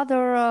is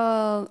rather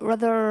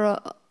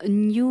a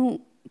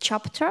new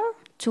chapter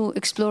to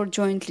explore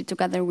jointly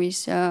together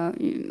with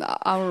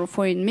our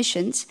foreign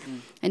missions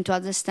and to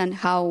understand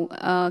how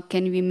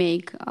can we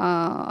make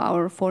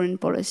our foreign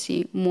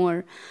policy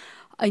more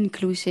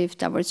inclusive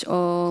towards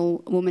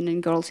all women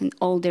and girls in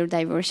all their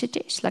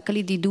diversities.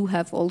 Luckily, they do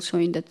have also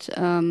in that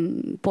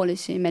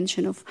policy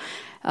mention of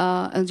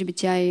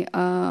LGBTIQ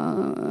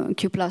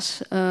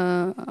plus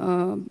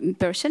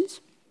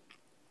persons.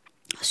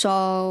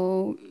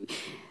 So,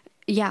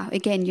 yeah,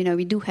 again, you know,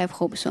 we do have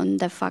hopes on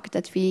the fact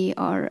that we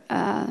are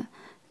a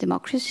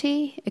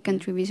democracy, a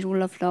country with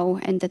rule of law,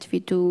 and that we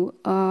do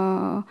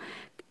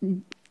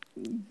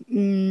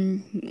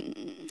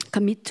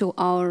commit to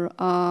our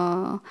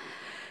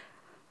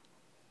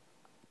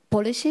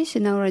policies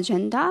in our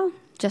agenda,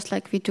 just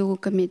like we do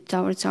commit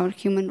towards our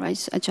human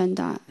rights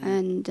agenda,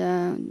 and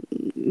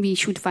we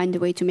should find a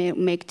way to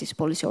make this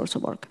policy also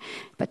work.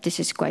 But this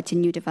is quite a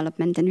new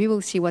development, and we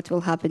will see what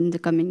will happen in the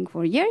coming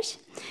 4 years.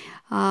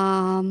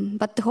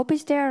 But the hope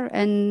is there,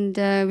 and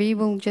we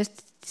will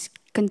just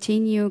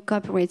continue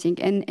cooperating.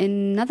 And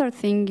another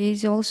thing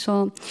is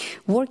also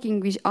working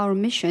with our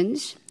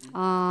missions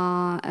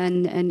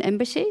and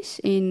embassies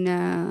in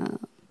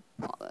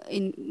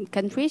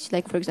countries.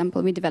 Like, for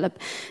example, we develop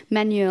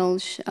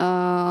manuals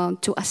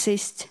to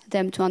assist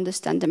them to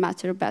understand the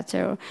matter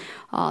better,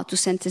 to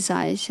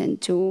synthesize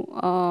and to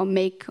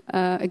make,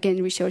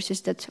 again,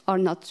 resources that are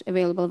not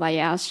available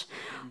via us,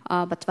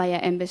 but via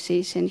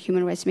embassies and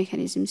human rights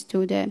mechanisms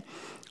to the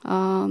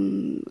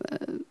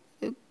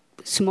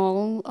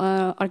small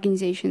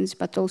organizations,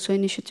 but also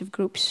initiative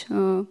groups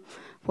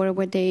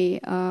where they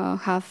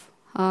have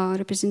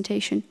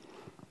representation.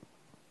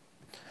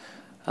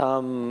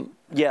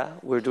 Yeah,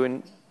 we're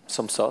doing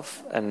some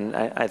stuff, and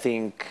I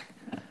think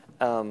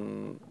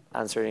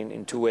answering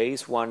in two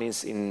ways. One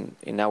is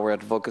in our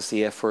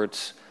advocacy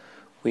efforts.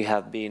 We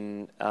have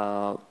been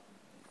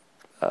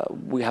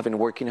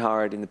working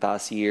hard in the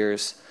past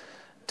years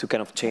to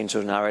kind of change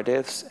those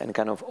narratives and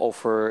kind of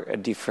offer a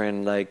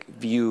different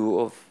view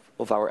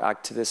of our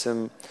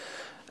activism,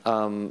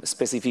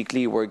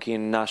 specifically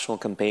working national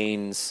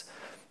campaigns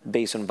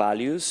based on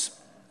values.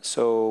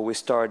 So we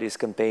started this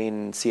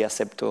campaign, Si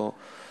Acepto,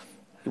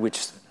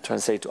 which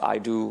translates to I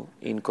Do,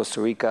 in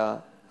Costa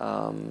Rica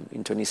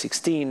in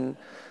 2016,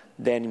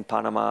 then in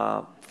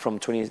Panama from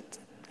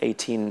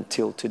 2018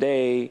 till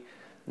today,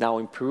 now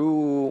in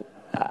Peru,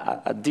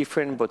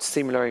 different but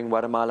similar in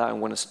Guatemala,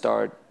 and want to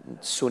start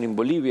soon in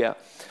Bolivia.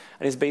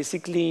 And it's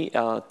basically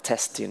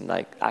testing,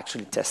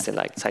 actually testing,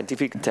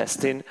 scientific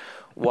testing,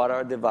 what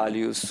are the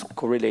values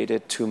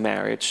correlated to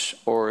marriage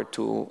or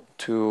to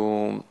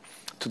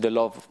the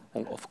love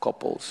of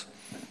couples.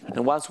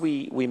 And once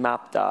we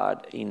mapped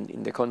that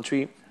in the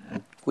country,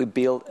 we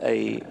built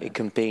a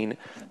campaign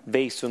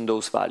based on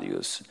those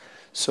values.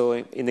 So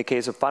in the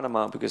case of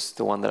Panama, because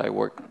the one that I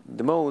work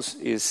the most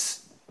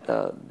is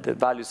the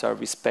values are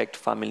respect,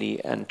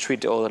 family, and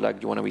treat the other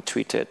like you want to be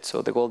treated.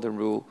 So the golden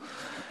rule,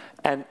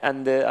 and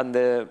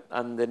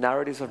the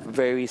narratives are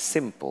very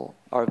simple,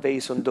 are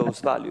based on those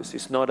values.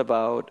 It's not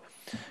about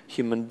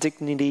human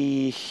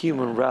dignity,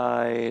 human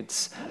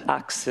rights,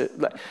 access.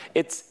 Like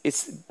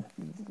it's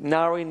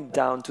narrowing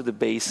down to the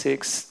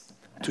basics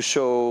to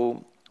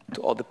show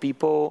to other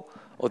people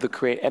or to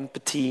create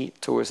empathy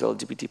towards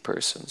LGBT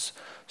persons.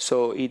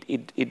 So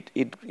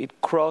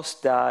it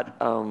crossed that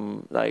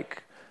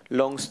like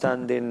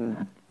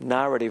long-standing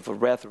narrative or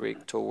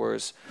rhetoric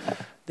towards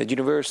the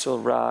universal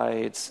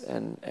rights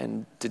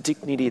and the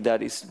dignity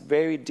that is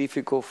very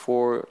difficult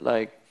for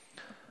like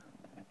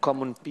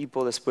common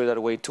people, let's put it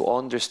that way, to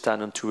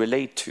understand and to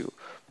relate to.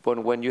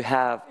 But when you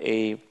have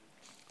a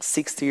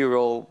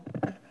 60-year-old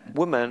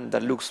woman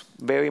that looks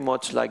very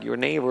much like your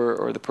neighbor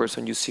or the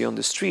person you see on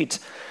the street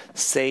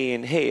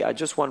saying, hey, I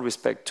just want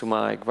respect to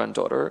my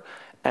granddaughter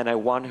and I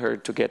want her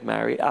to get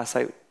married as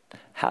I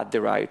had the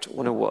right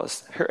when I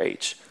was her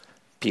age,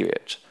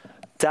 period.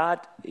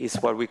 That is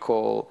what we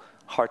call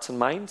hearts and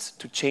minds,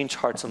 to change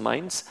hearts and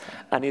minds.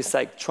 And it's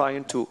like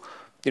trying to,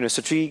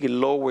 strategically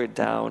lower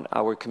down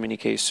our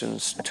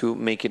communications to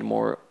make it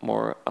more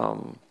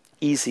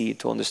easy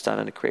to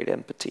understand and create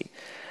empathy.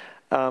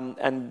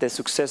 And the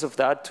success of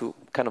that, to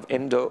kind of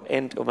end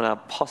on a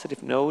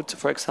positive note,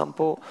 for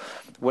example,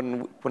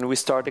 when we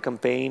started the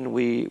campaign,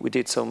 we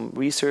did some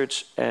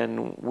research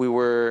and we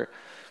were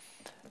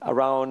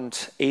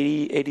around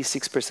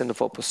 86%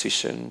 of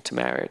opposition to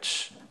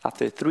marriage.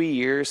 After 3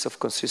 years of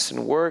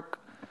consistent work,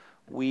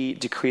 we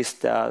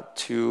decreased that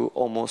to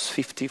almost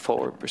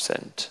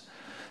 54%.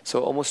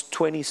 So almost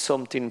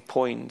 20-something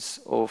points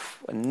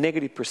of a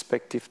negative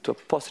perspective to a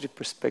positive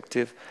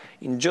perspective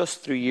in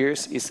just 3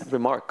 years is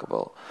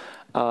remarkable.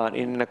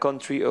 In a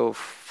country of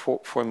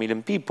 4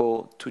 million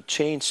people, to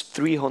change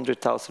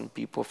 300,000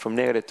 people from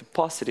negative to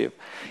positive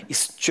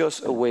is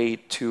just a way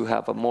to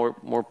have a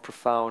more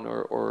profound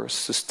or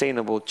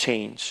sustainable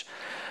change.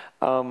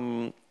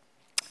 And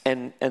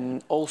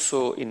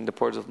also in the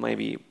parts of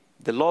maybe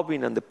the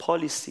lobbying and the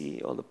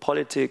policy or the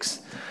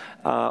politics,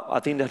 I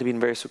think that has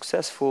been very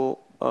successful.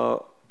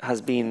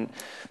 Has been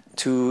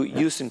to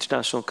use the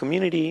international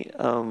community,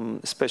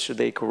 especially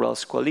the Equal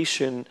Rights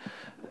Coalition,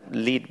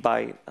 led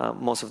by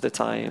most of the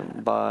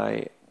time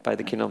by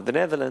the King of the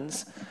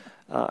Netherlands,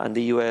 and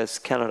the US,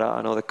 Canada,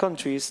 and other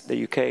countries,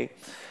 the UK.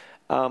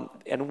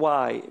 And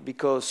why?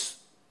 Because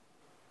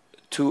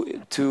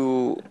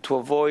to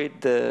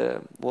avoid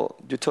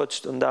you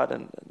touched on that,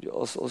 and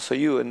also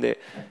you,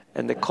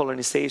 and the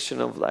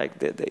colonization of like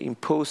the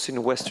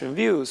imposing Western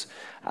views,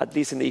 at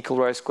least in the Equal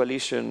Rights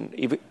Coalition,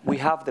 we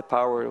have the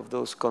power of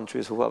those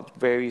countries who have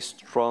very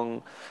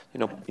strong,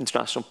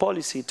 international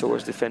policy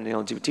towards defending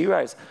LGBT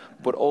rights,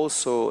 but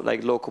also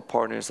like local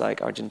partners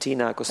like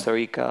Argentina, Costa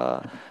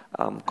Rica,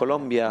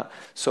 Colombia.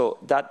 So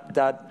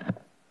that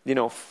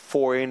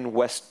foreign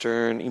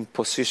Western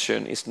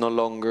imposition is no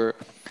longer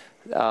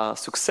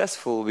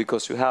successful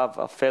because you have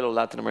a fellow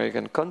Latin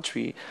American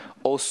country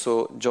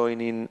also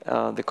joining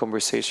the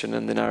conversation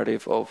and the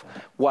narrative of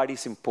what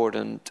is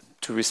important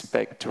to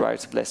respect the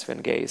rights of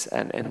lesbian, gays,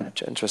 and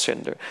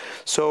transgender.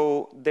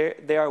 So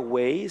there are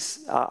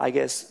ways, I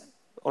guess,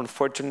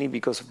 unfortunately,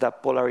 because of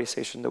that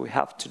polarization that we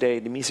have today,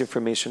 the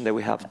misinformation that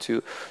we have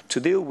to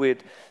deal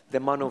with, the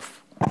amount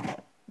of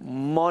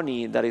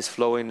money that is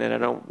flowing, and I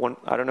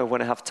don't know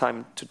when I have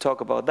time to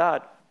talk about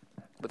that,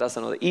 but that's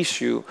another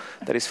issue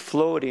that is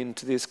floating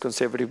to these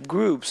conservative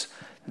groups.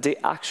 They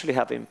actually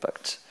have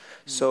impact.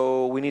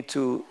 So we need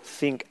to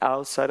think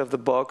outside of the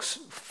box,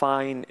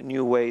 find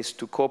new ways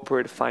to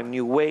cooperate, find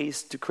new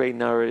ways to create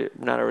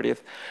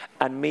narrative,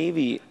 and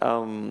maybe,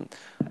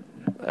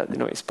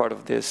 it's part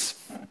of this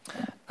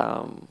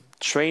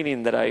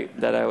training that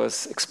I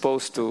was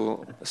exposed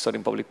to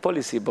studying public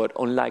policy, but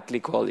unlikely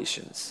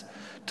coalitions.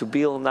 To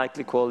build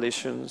unlikely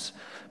coalitions,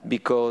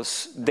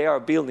 because they are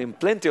building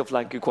plenty of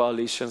likely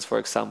coalitions. For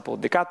example,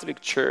 the Catholic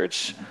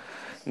Church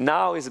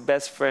now is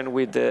best friend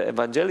with the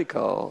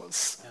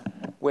evangelicals,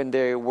 when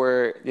they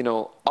were,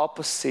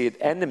 opposite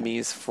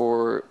enemies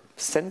for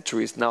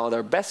centuries. Now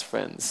they're best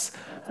friends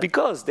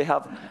because they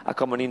have a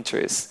common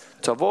interest: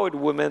 to avoid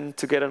women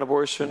to get an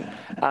abortion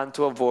and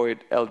to avoid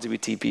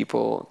LGBT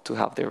people to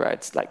have their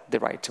rights, like the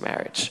right to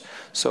marriage.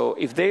 So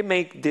if they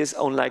make these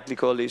unlikely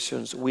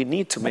coalitions, we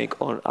need to make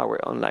our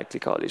unlikely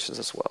coalitions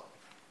as well.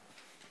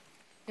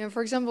 Yeah,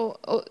 for example,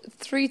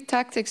 3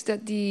 tactics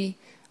that the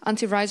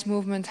anti-rights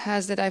movement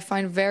has that I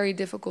find very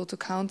difficult to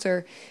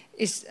counter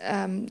is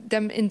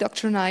them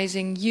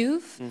indoctrinizing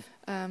youth.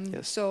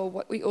 Yes. So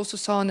what we also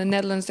saw in the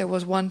Netherlands, there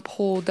was one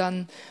poll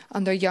done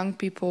under young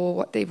people,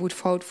 what they would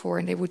vote for,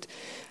 and they would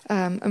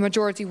a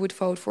majority would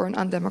vote for an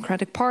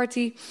undemocratic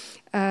party.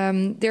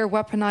 They're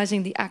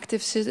weaponizing the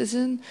active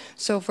citizen.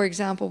 So, for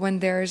example, when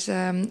there's,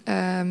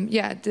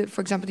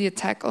 for example, the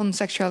attack on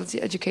sexuality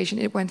education,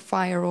 it went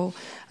viral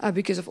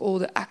because of all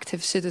the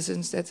active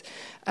citizens that,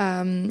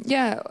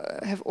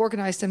 have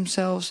organized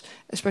themselves,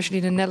 especially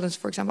in the Netherlands,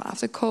 for example,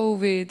 after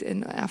COVID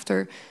and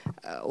after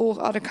all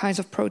other kinds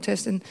of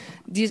protests. And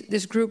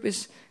this group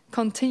is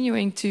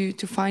continuing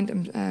to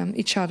find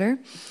each other.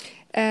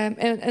 And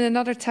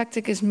another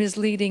tactic is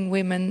misleading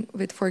women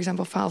with, for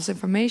example, false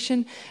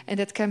information, and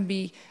that can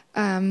be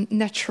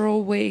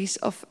natural ways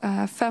of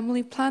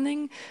family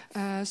planning.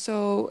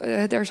 So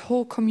there's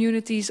whole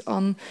communities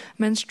on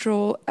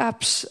menstrual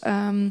apps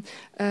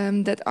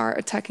that are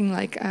attacking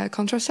like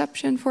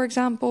contraception, for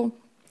example.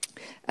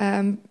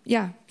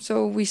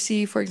 So we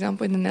see, for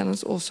example, in the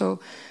Netherlands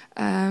also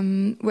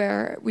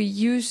where we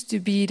used to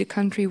be the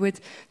country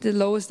with the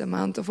lowest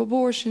amount of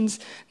abortions.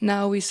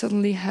 Now we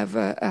suddenly have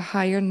a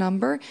higher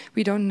number.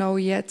 We don't know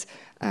yet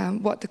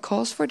what the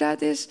cause for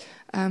that is.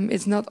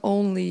 It's not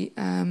only,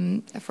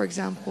 for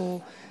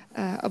example,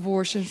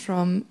 abortions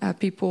from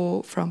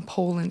people from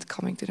Poland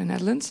coming to the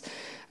Netherlands,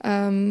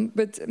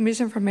 but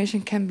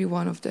misinformation can be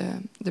one of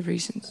the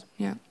reasons.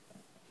 Yeah.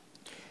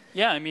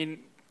 Yeah, I mean,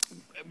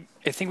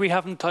 I think we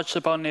haven't touched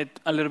upon it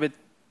a little bit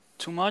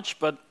too much,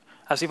 but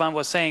as Ivan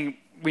was saying,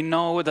 we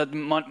know that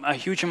a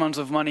huge amounts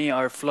of money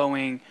are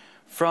flowing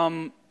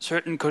from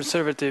certain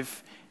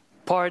conservative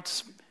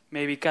parts,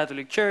 maybe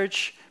Catholic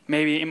Church,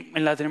 maybe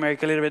in Latin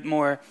America a little bit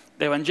more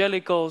the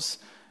evangelicals.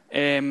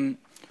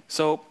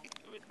 So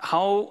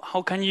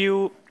how can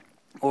you,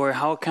 or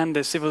how can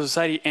the civil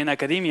society and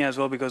academia as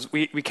well, because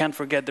we can't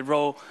forget the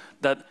role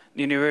that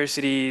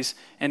universities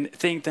and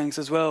think tanks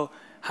as well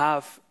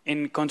have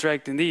in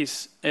counteracting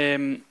these.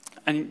 And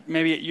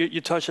maybe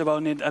you touched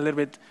about it a little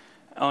bit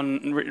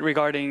on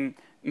regarding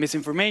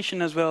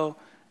misinformation as well,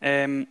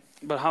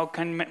 but how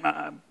can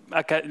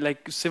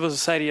like civil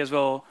society as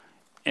well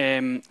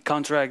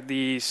counteract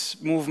these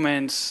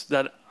movements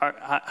that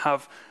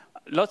have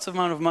lots of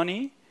amount of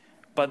money,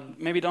 but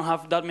maybe don't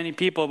have that many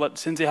people, but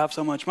since they have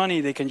so much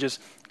money, they can just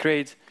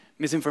create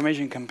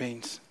misinformation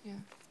campaigns?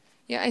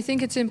 Yeah, I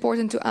think it's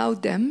important to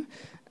out them.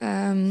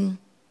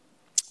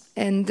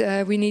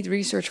 And we need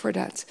research for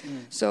that.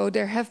 So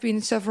there have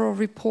been several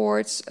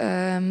reports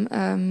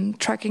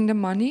tracking the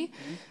money.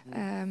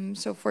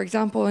 So for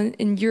example,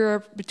 in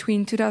Europe,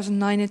 between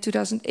 2009 and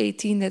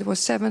 2018, that was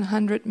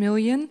 700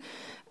 million.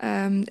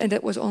 And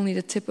that was only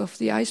the tip of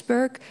the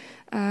iceberg.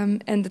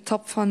 And the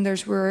top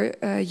funders were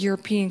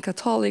European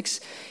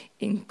Catholics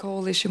in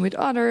coalition with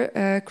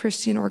other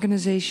Christian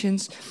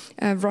organizations,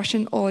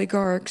 Russian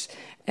oligarchs,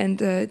 and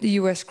the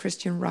US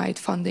Christian right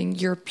funding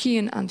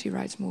European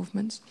anti-rights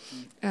movements.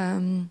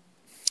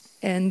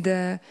 And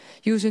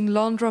using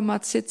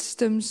laundromat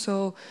systems,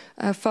 so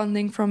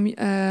funding from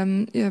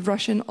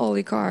Russian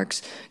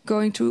oligarchs,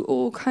 going to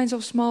all kinds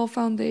of small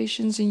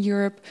foundations in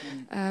Europe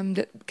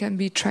that can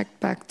be tracked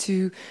back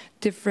to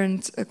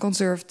different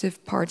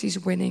conservative parties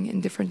winning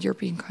in different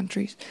European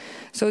countries.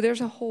 So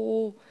there's a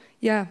whole,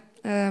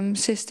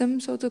 system,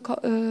 so to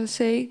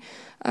say,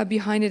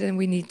 behind it, and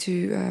we need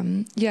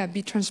to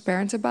be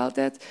transparent about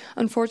that.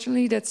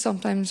 Unfortunately, that's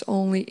sometimes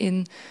only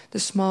in the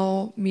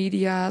small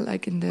media,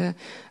 like in the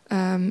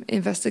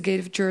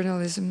investigative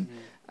journalism.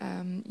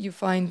 You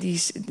find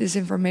this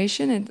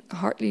information, and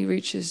hardly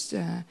reaches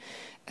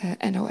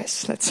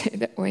NOS, let's say it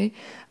that way.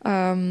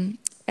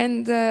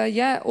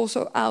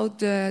 Also out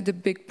the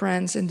big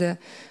brands and the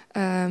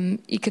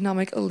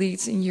economic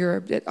elites in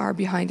Europe that are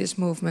behind this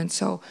movement.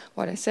 So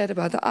what I said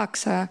about the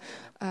AXA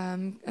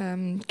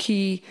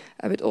key,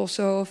 but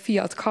also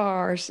Fiat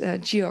cars,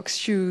 Geox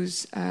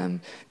shoes.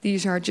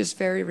 These are just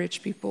very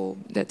rich people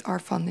that are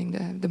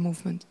funding the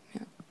movement.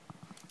 Yeah.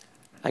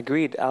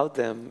 Agreed, out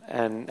them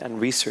and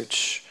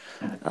research.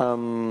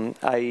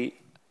 I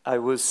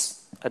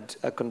was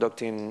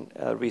conducting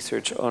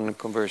research on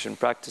conversion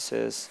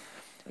practices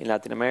in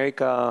Latin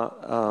America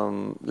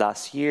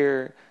last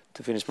year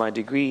to finish my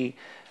degree,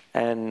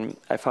 and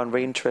I found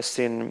very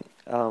interesting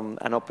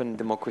an open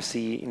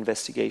democracy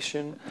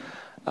investigation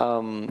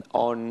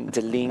on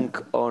the link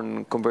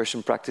on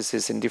conversion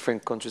practices in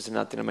different countries in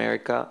Latin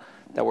America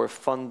that were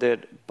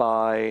funded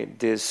by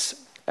these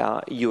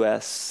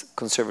US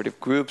conservative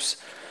groups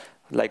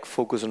like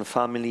Focus on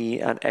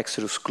Family and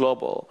Exodus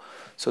Global.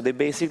 So they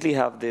basically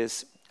have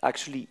this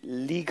actually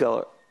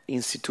legal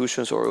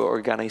institutions or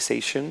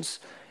organizations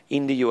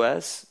in the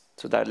US,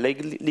 so they're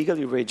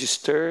legally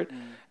registered,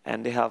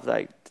 and they have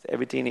like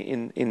everything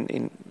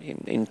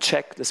in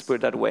check, let's put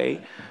it that way.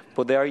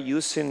 But they are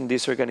using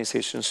these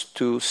organizations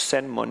to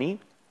send money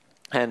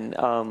and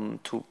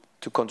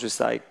to countries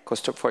like,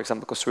 for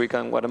example, Costa Rica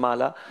and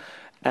Guatemala.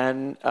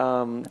 And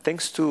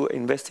thanks to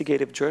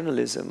investigative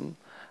journalism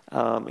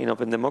in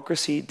open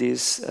democracy,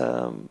 these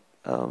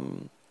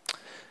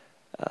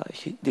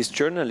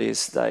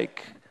journalists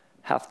like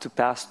have to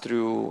pass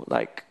through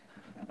like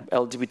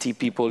LGBT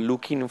people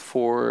looking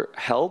for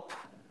help,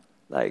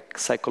 like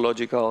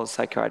psychological,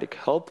 psychiatric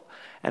help,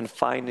 and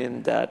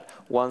finding that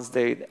once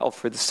they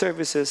offer the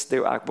services, they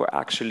were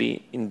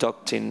actually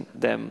inducting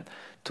them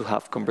to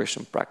have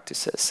conversion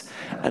practices.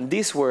 And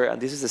these were,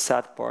 and this is the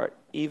sad part,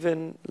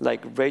 even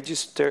like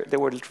they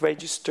were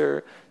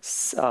registered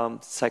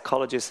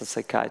psychologists and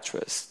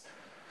psychiatrists.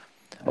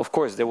 Of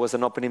course, there was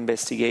an open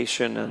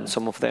investigation, and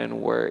some of them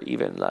were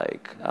even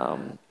like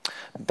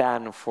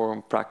banned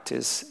from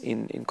practice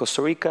in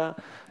Costa Rica.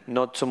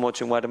 Not so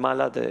much in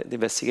Guatemala. The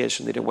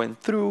investigation didn't went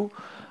through.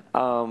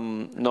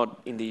 Not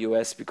in the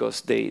US,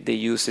 because they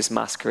used this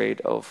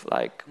masquerade of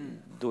like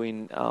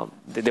doing,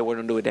 they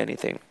weren't doing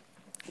anything.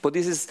 But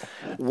this is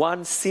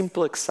one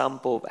simple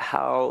example of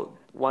how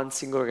one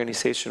single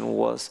organization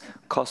was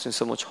causing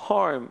so much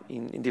harm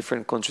in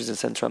different countries in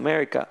Central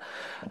America.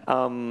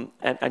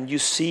 And you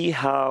see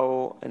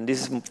how, and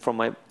this is from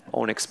my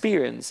own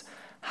experience,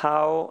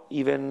 how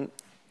even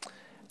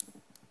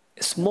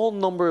a small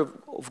number of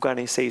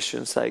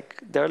organizations,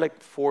 like there are like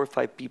 4 or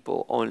 5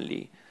 people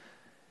only,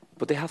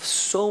 but they have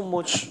so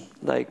much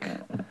like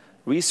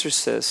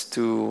resources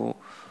to,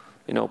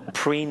 you know,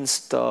 print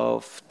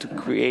stuff, to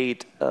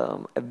create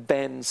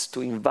events,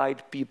 to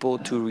invite people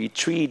to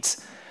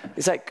retreats.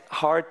 It's like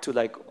hard to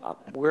like,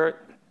 we're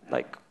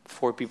like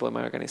 4 people in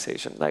my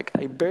organization. Like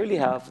I barely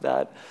have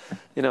that,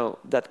 you know,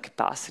 that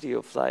capacity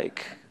of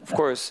like, of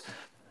course,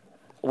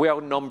 we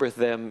outnumber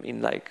them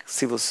in like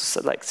civil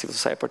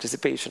society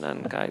participation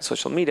and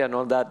social media and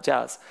all that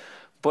jazz.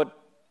 But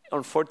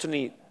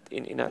unfortunately,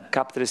 in a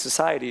capitalist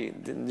society,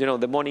 you know,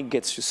 the money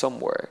gets you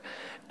somewhere.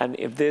 And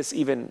if there's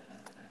even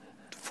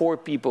 4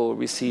 people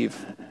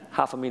receive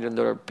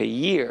 $500,000 per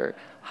year,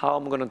 how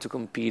am I going to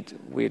compete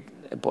with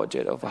a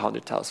budget of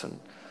 100,000?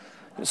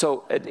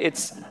 So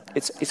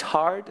it's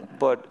hard,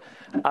 but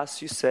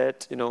as you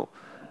said, you know,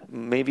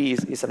 maybe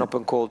it's an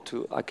open call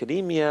to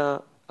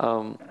academia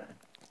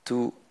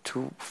to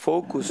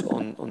focus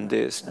on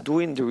this,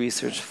 doing the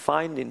research,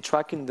 finding,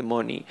 tracking the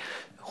money.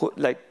 Who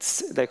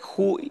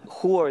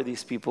are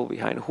these people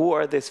behind? Who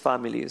are these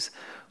families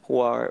who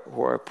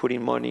are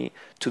putting money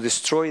to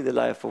destroy the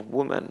life of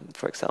women,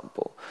 for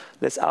example?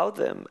 Let's out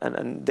them,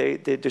 and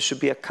they should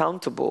be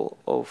accountable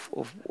of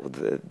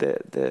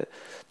the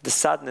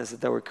sadness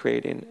that they were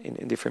creating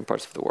in different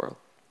parts of the world.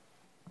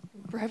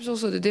 Perhaps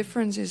also the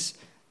difference is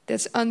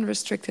that's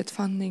unrestricted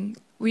funding.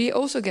 We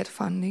also get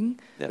funding,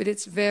 but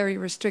it's very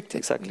restricted.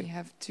 Exactly. We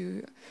have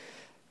to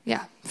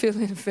fill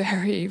in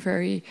very,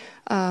 very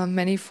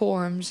many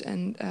forms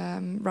and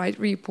write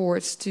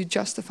reports to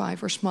justify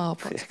for small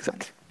projects.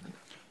 Exactly.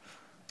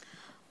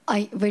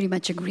 I very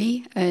much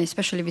agree,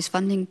 especially with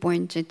funding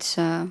point. It's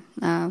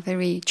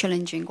very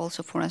challenging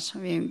also for us.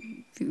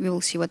 We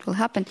will see what will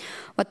happen.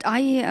 But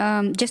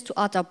I, just to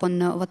add up on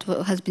what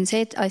has been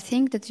said, I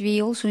think that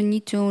we also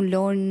need to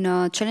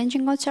learn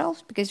challenging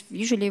ourselves, because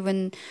usually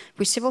when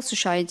with civil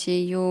society,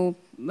 you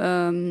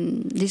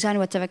design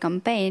whatever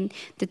campaign,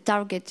 the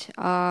target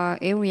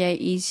area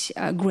is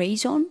a gray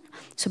zone.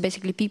 So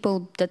basically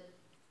people that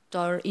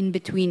are in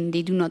between,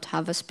 they do not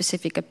have a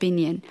specific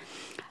opinion.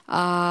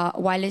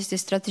 While the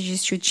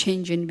strategies should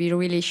change and we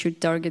really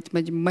should target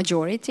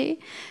majority.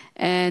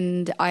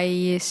 And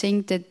I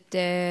think that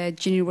the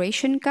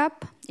generation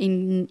gap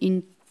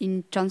in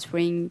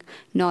transferring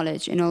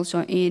knowledge and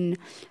also in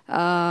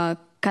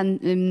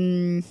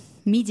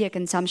media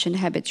consumption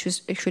habits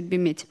should be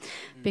met.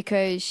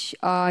 Because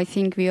I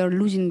think we are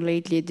losing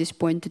lately at this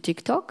point to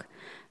TikTok.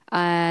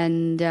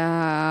 And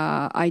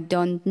I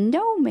don't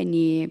know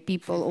many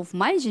people of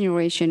my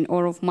generation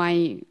or of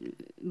my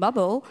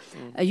bubble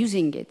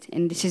using it,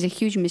 and this is a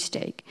huge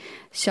mistake.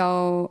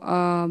 So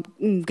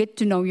get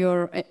to know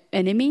your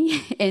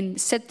enemy and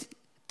set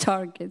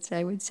targets,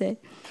 I would say.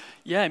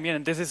 Yeah, I mean,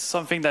 and this is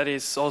something that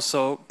is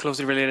also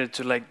closely related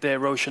to like the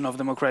erosion of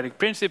democratic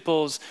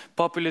principles,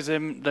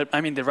 populism,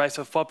 the rise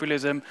of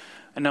populism,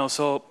 and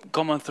also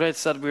common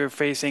threats that we're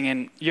facing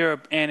in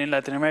Europe and in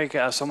Latin America.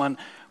 As someone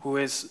who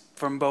is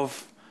from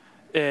both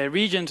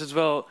regions as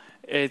well,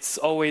 it's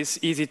always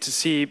easy to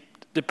see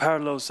the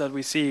parallels that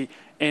we see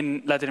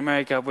in Latin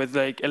America with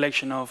like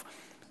election of,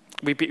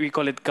 we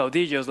call it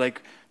caudillos,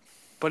 like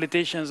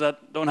politicians that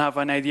don't have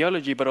an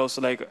ideology, but also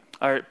like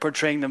are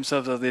portraying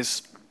themselves as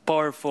this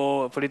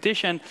powerful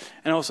politician.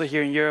 And also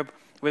here in Europe,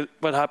 with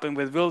what happened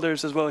with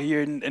Wilders as well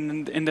here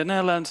in the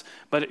Netherlands,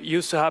 but it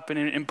used to happen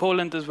in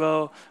Poland as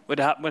well, what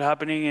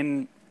happening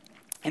in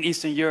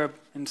Eastern Europe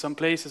in some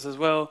places as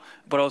well,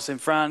 but also in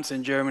France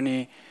and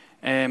Germany.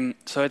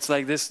 So it's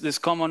like this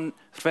common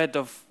thread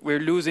of we're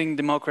losing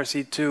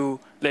democracy to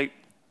like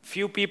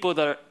few people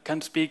that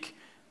can speak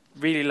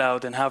really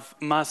loud and have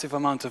massive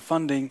amounts of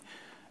funding.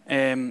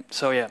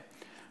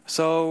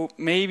 So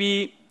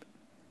maybe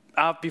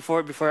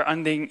before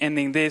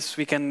ending this,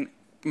 we can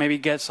maybe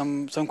get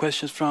some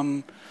questions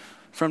from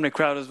the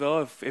crowd as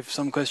well, if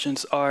some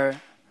questions are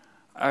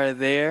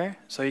there.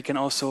 So you can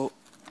also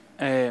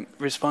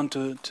respond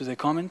to the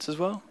comments as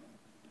well.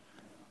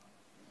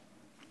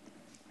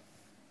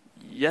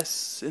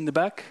 Yes, in the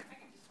back.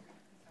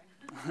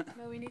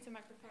 No, we need a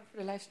microphone for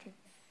the live stream.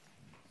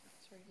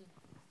 Sorry.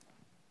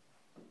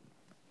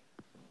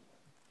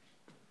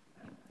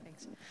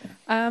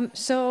 Thanks.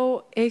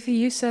 So, Avi,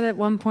 you said at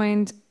one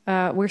point,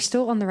 we're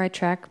still on the right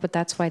track, but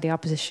that's why the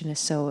opposition is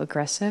so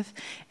aggressive.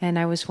 And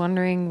I was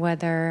wondering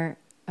whether,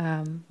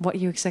 what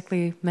you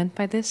exactly meant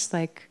by this.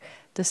 Like,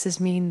 does this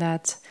mean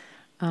that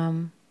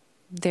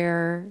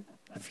they're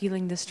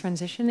feeling this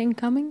transition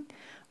incoming?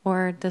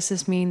 Or does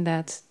this mean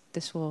that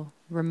this will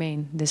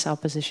remain, this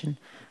opposition?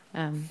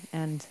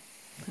 And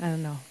I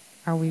don't know,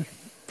 are we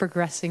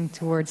progressing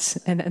towards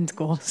an end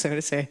goal, so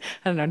to say?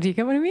 I don't know, do you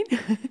get what I mean?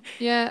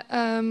 Yeah,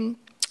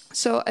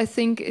 so I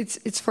think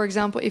it's, for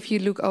example, if you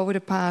look over the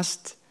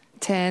past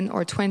 10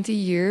 or 20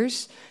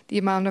 years, the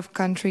amount of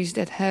countries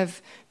that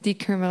have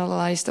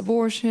decriminalized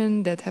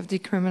abortion, that have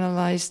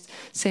decriminalized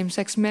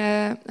same-sex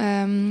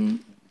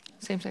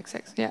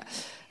sex, yeah.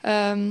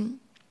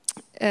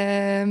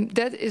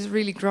 That is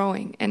really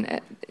growing. And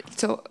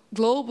so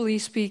globally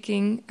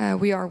speaking,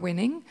 we are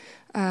winning.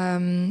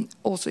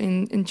 Also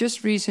in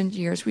just recent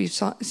years, we've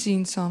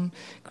seen some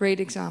great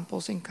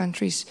examples in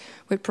countries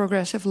with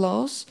progressive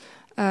laws.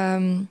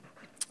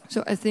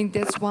 So I think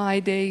that's why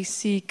they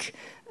seek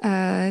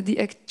the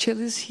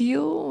Achilles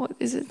heel. What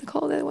is it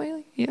called that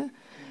way? Yeah.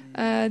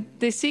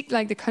 They seek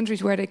like the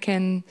countries where they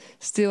can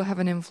still have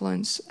an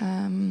influence.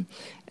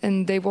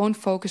 And they won't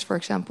focus, for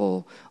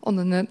example, on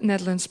the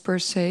Netherlands per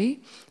se.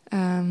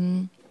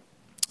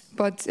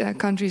 But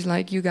countries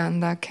like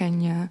Uganda,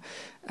 Kenya,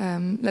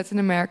 Latin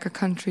America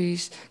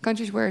countries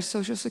where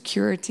social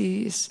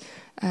security is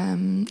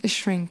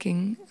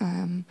shrinking.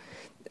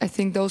 I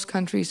think those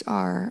countries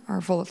are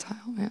volatile.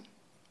 Yeah.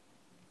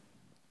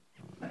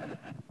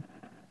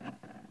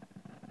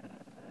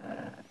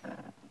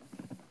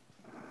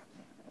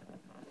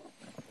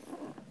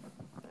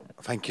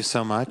 Thank you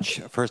so much,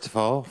 first of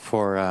all,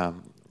 for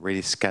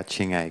really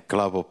sketching a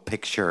global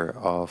picture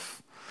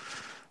of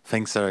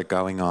things that are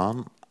going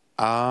on.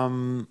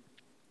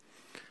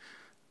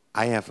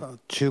 I have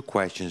two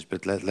questions,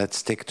 but let's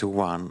stick to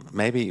one.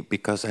 Maybe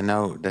because I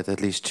know that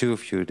at least two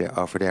of you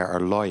over there are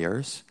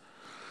lawyers.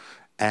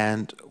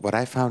 And what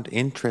I found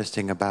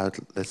interesting about,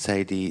 let's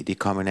say, the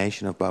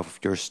combination of both of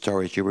your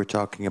stories, you were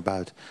talking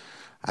about,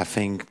 I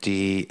think,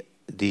 the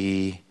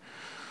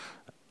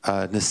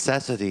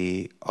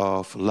necessity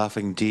of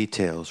loving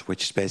details,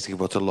 which is basically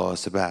what the law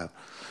is about.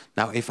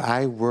 Now, if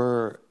I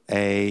were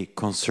a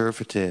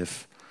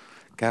conservative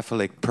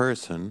Catholic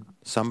person,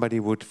 somebody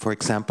would, for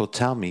example,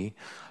 tell me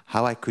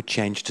how I could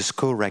change the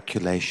school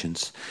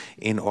regulations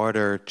in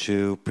order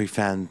to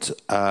prevent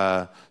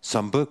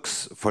some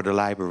books for the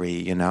library,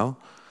 you know.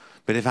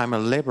 But if I'm a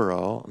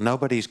liberal,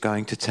 nobody's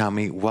going to tell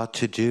me what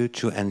to do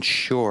to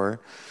ensure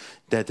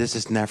that this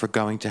is never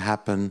going to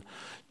happen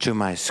to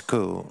my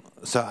school.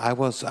 So I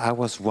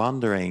was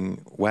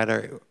wondering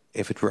whether,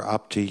 if it were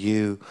up to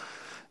you,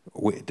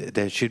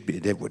 there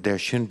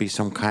shouldn't be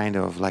some kind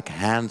of like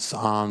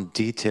hands-on,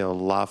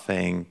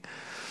 detail-loving,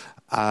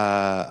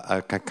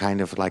 a kind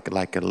of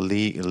like a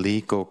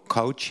legal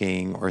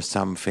coaching or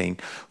something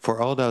for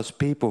all those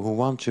people who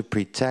want to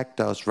protect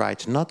those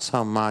rights, not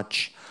so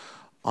much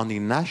on the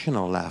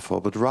national level,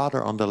 but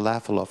rather on the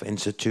level of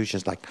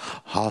institutions like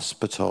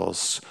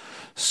hospitals,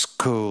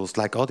 schools,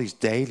 like all these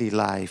daily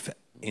life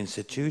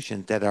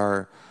institutions that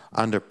are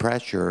under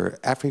pressure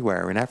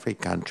everywhere in every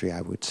country,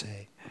 I would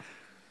say.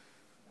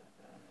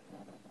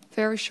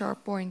 Very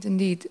sharp point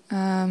indeed,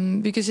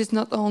 because it's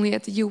not only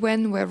at the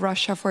UN where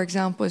Russia, for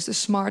example, is the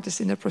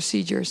smartest in the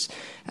procedures,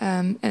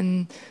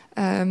 and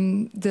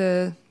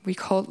we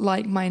call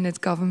like-minded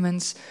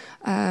governments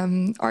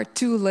are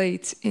too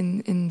late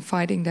in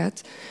fighting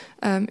that.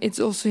 It's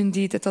also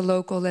indeed at the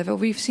local level.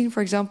 We've seen,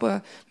 for example,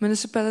 a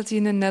municipality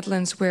in the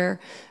Netherlands where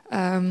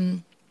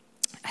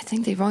I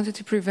think they wanted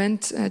to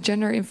prevent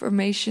gender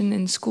information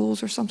in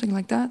schools or something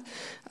like that.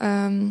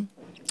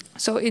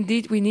 So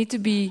indeed, we need to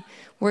be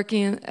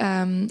working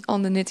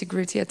on the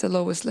nitty-gritty at the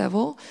lowest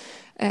level.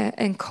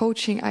 And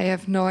coaching, I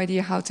have no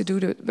idea how to do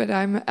that. But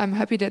I'm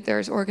happy that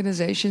there's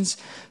organizations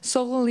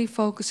solely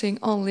focusing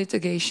on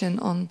litigation,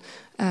 on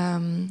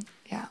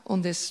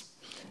this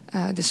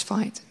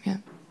fight. Yeah.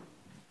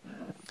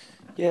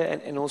 Yeah,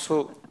 and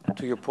also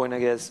to your point, I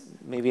guess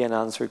maybe an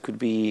answer could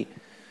be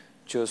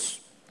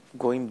just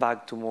going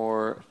back to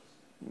more,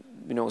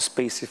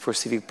 spaces for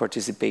civic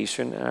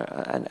participation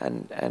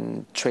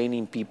and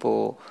training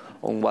people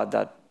on what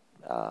that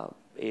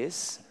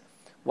is.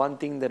 One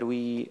thing that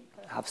we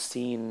have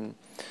seen,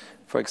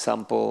 for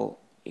example,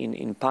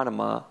 in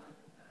Panama,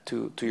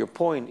 to your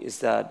point, is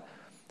that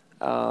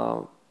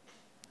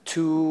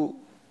two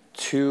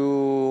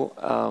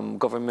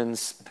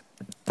governments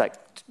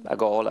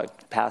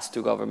past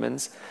two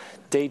governments,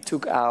 they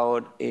took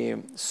out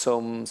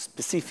some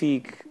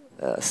specific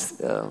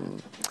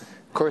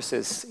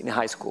courses in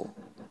high school,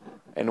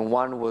 and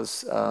one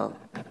was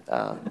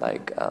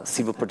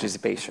civil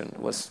participation.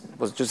 Was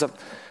just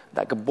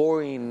a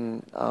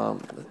boring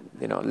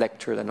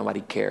lecture that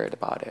nobody cared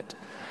about it.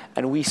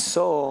 And we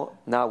saw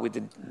now with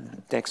the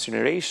next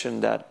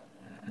generation that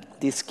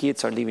these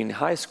kids are leaving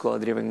high school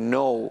and they don't even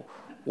know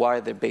what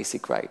are their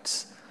basic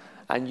rights.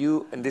 And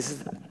this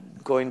is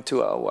going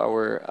to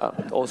our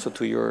also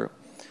to your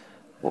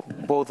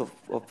both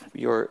of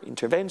your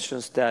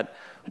interventions, that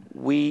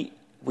we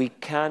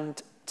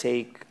can't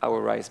take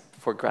our rights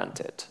for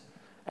granted.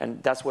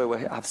 And that's what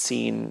we have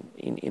seen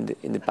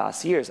in the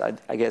past years.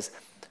 I guess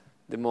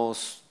the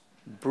most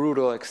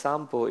brutal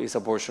example is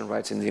abortion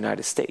rights in the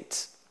United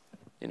States.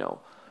 You know,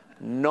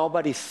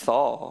 nobody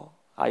thought,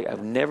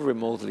 I've never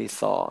remotely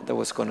thought there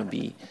was going to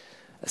be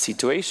a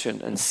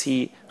situation and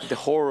see the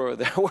horror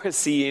that we're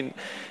seeing.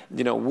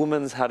 You know,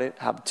 women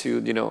have to,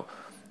 you know,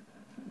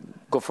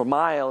 go for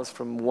miles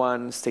from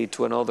one state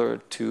to another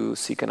to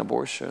seek an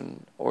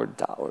abortion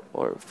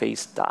or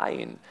face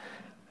dying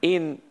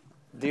in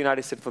the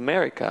United States of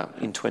America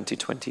in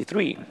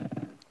 2023.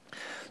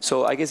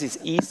 So I guess it's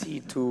easy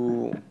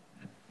to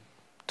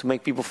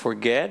make people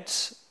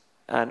forget,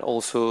 and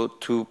also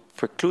to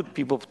preclude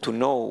people to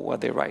know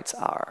what their rights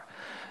are.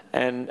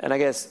 And I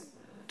guess,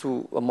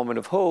 to a moment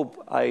of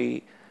hope,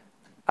 I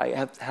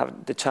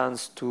have the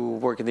chance to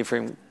work in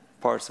different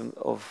parts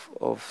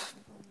of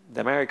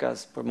the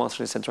Americas, but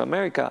mostly Central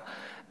America,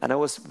 and I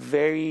was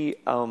very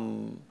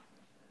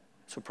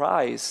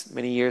surprised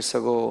many years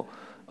ago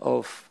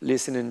of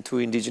listening to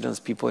indigenous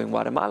people in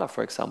Guatemala,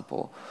 for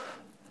example,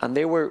 and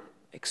they were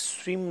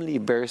extremely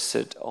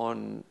versed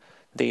on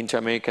the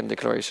Inter-American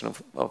Declaration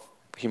of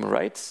Human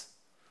Rights.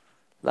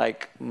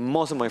 Like,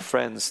 most of my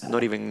friends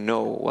not even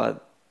know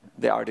what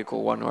the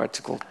Article 1 or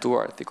Article 2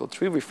 or Article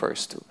 3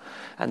 refers to.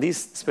 And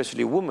these,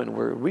 especially women,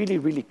 were really,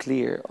 really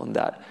clear on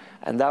that.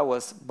 And that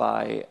was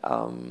by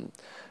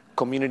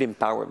community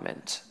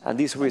empowerment. And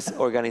these were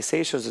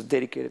organizations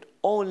dedicated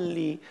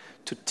only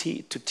to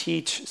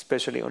teach,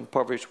 especially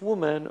impoverished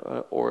women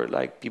or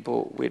like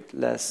people with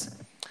less,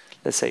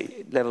 let's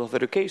say, level of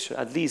education,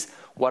 at least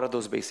what are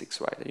those basics,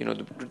 right? You know,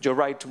 your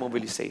right to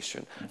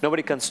mobilization.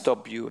 Nobody can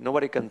stop you.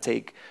 Nobody can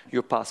take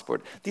your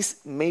passport. These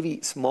may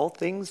be small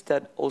things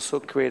that also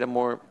create a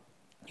more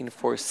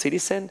informed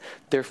citizen.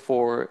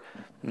 Therefore,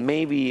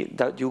 maybe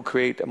that you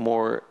create a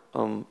more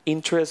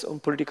interest on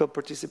political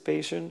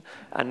participation,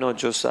 and not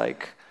just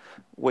like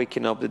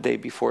waking up the day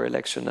before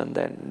election and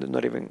then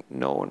not even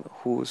knowing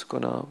who's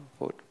gonna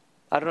vote.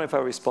 I don't know if I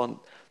respond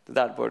to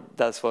that, but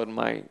that's what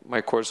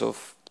my course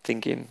of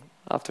thinking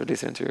after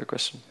listening to your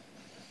question.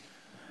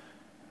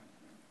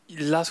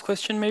 Last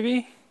question,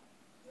 maybe?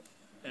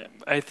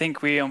 I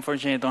think we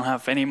unfortunately don't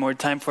have any more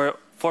time for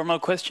formal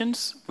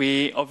questions.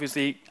 We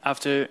obviously,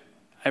 after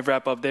I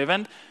wrap up the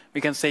event,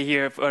 we can stay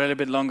here for a little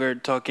bit longer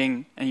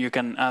talking, and you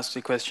can ask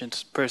the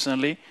questions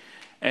personally.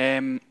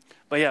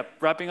 But yeah,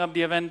 wrapping up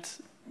the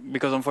event,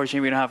 because unfortunately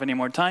we don't have any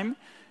more time.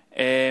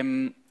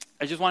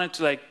 I just wanted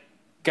to like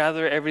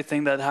gather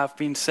everything that have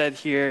been said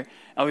here.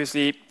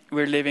 Obviously,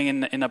 we're living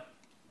in a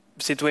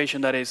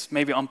situation that is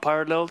maybe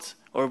unparalleled,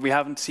 or we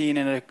haven't seen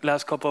in the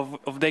last couple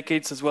of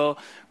decades as well,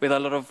 with a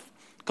lot of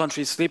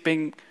countries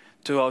slipping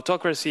to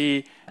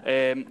autocracy,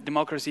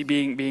 democracy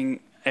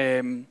being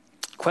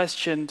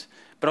questioned,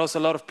 but also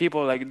a lot of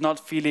people like not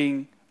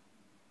feeling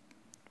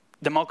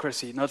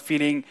democracy, not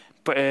feeling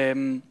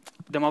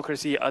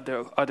democracy at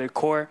their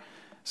core.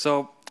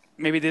 So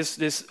maybe this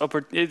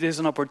is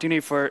an opportunity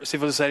for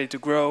civil society to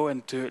grow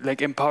and to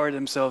like empower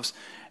themselves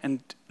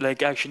and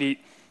like actually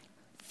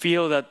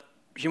feel that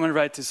human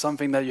rights is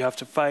something that you have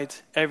to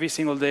fight every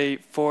single day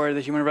for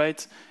the human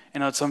rights,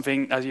 and not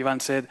something, as Ivan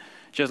said,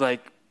 just like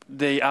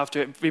day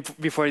after,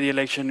 before the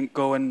election,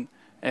 go and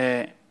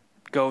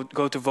go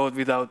to vote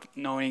without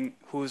knowing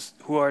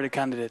who are the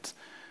candidates.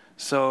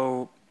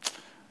 So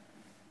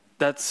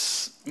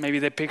that's maybe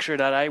the picture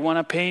that I want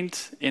to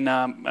paint in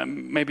a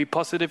maybe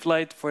positive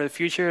light for the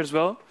future as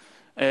well.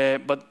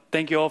 But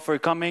thank you all for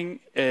coming.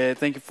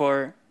 Thank you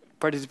for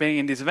participating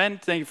in this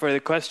event. Thank you for the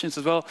questions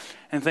as well,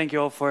 and thank you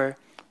all for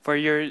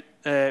your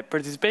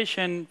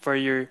participation, for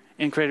your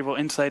incredible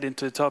insight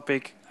into the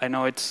topic. I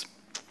know it's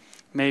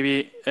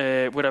maybe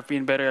would have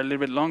been better a little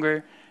bit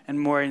longer and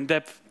more in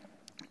depth,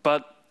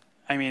 but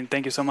I mean,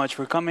 thank you so much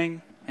for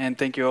coming, and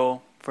thank you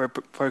all for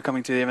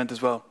coming to the event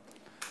as well.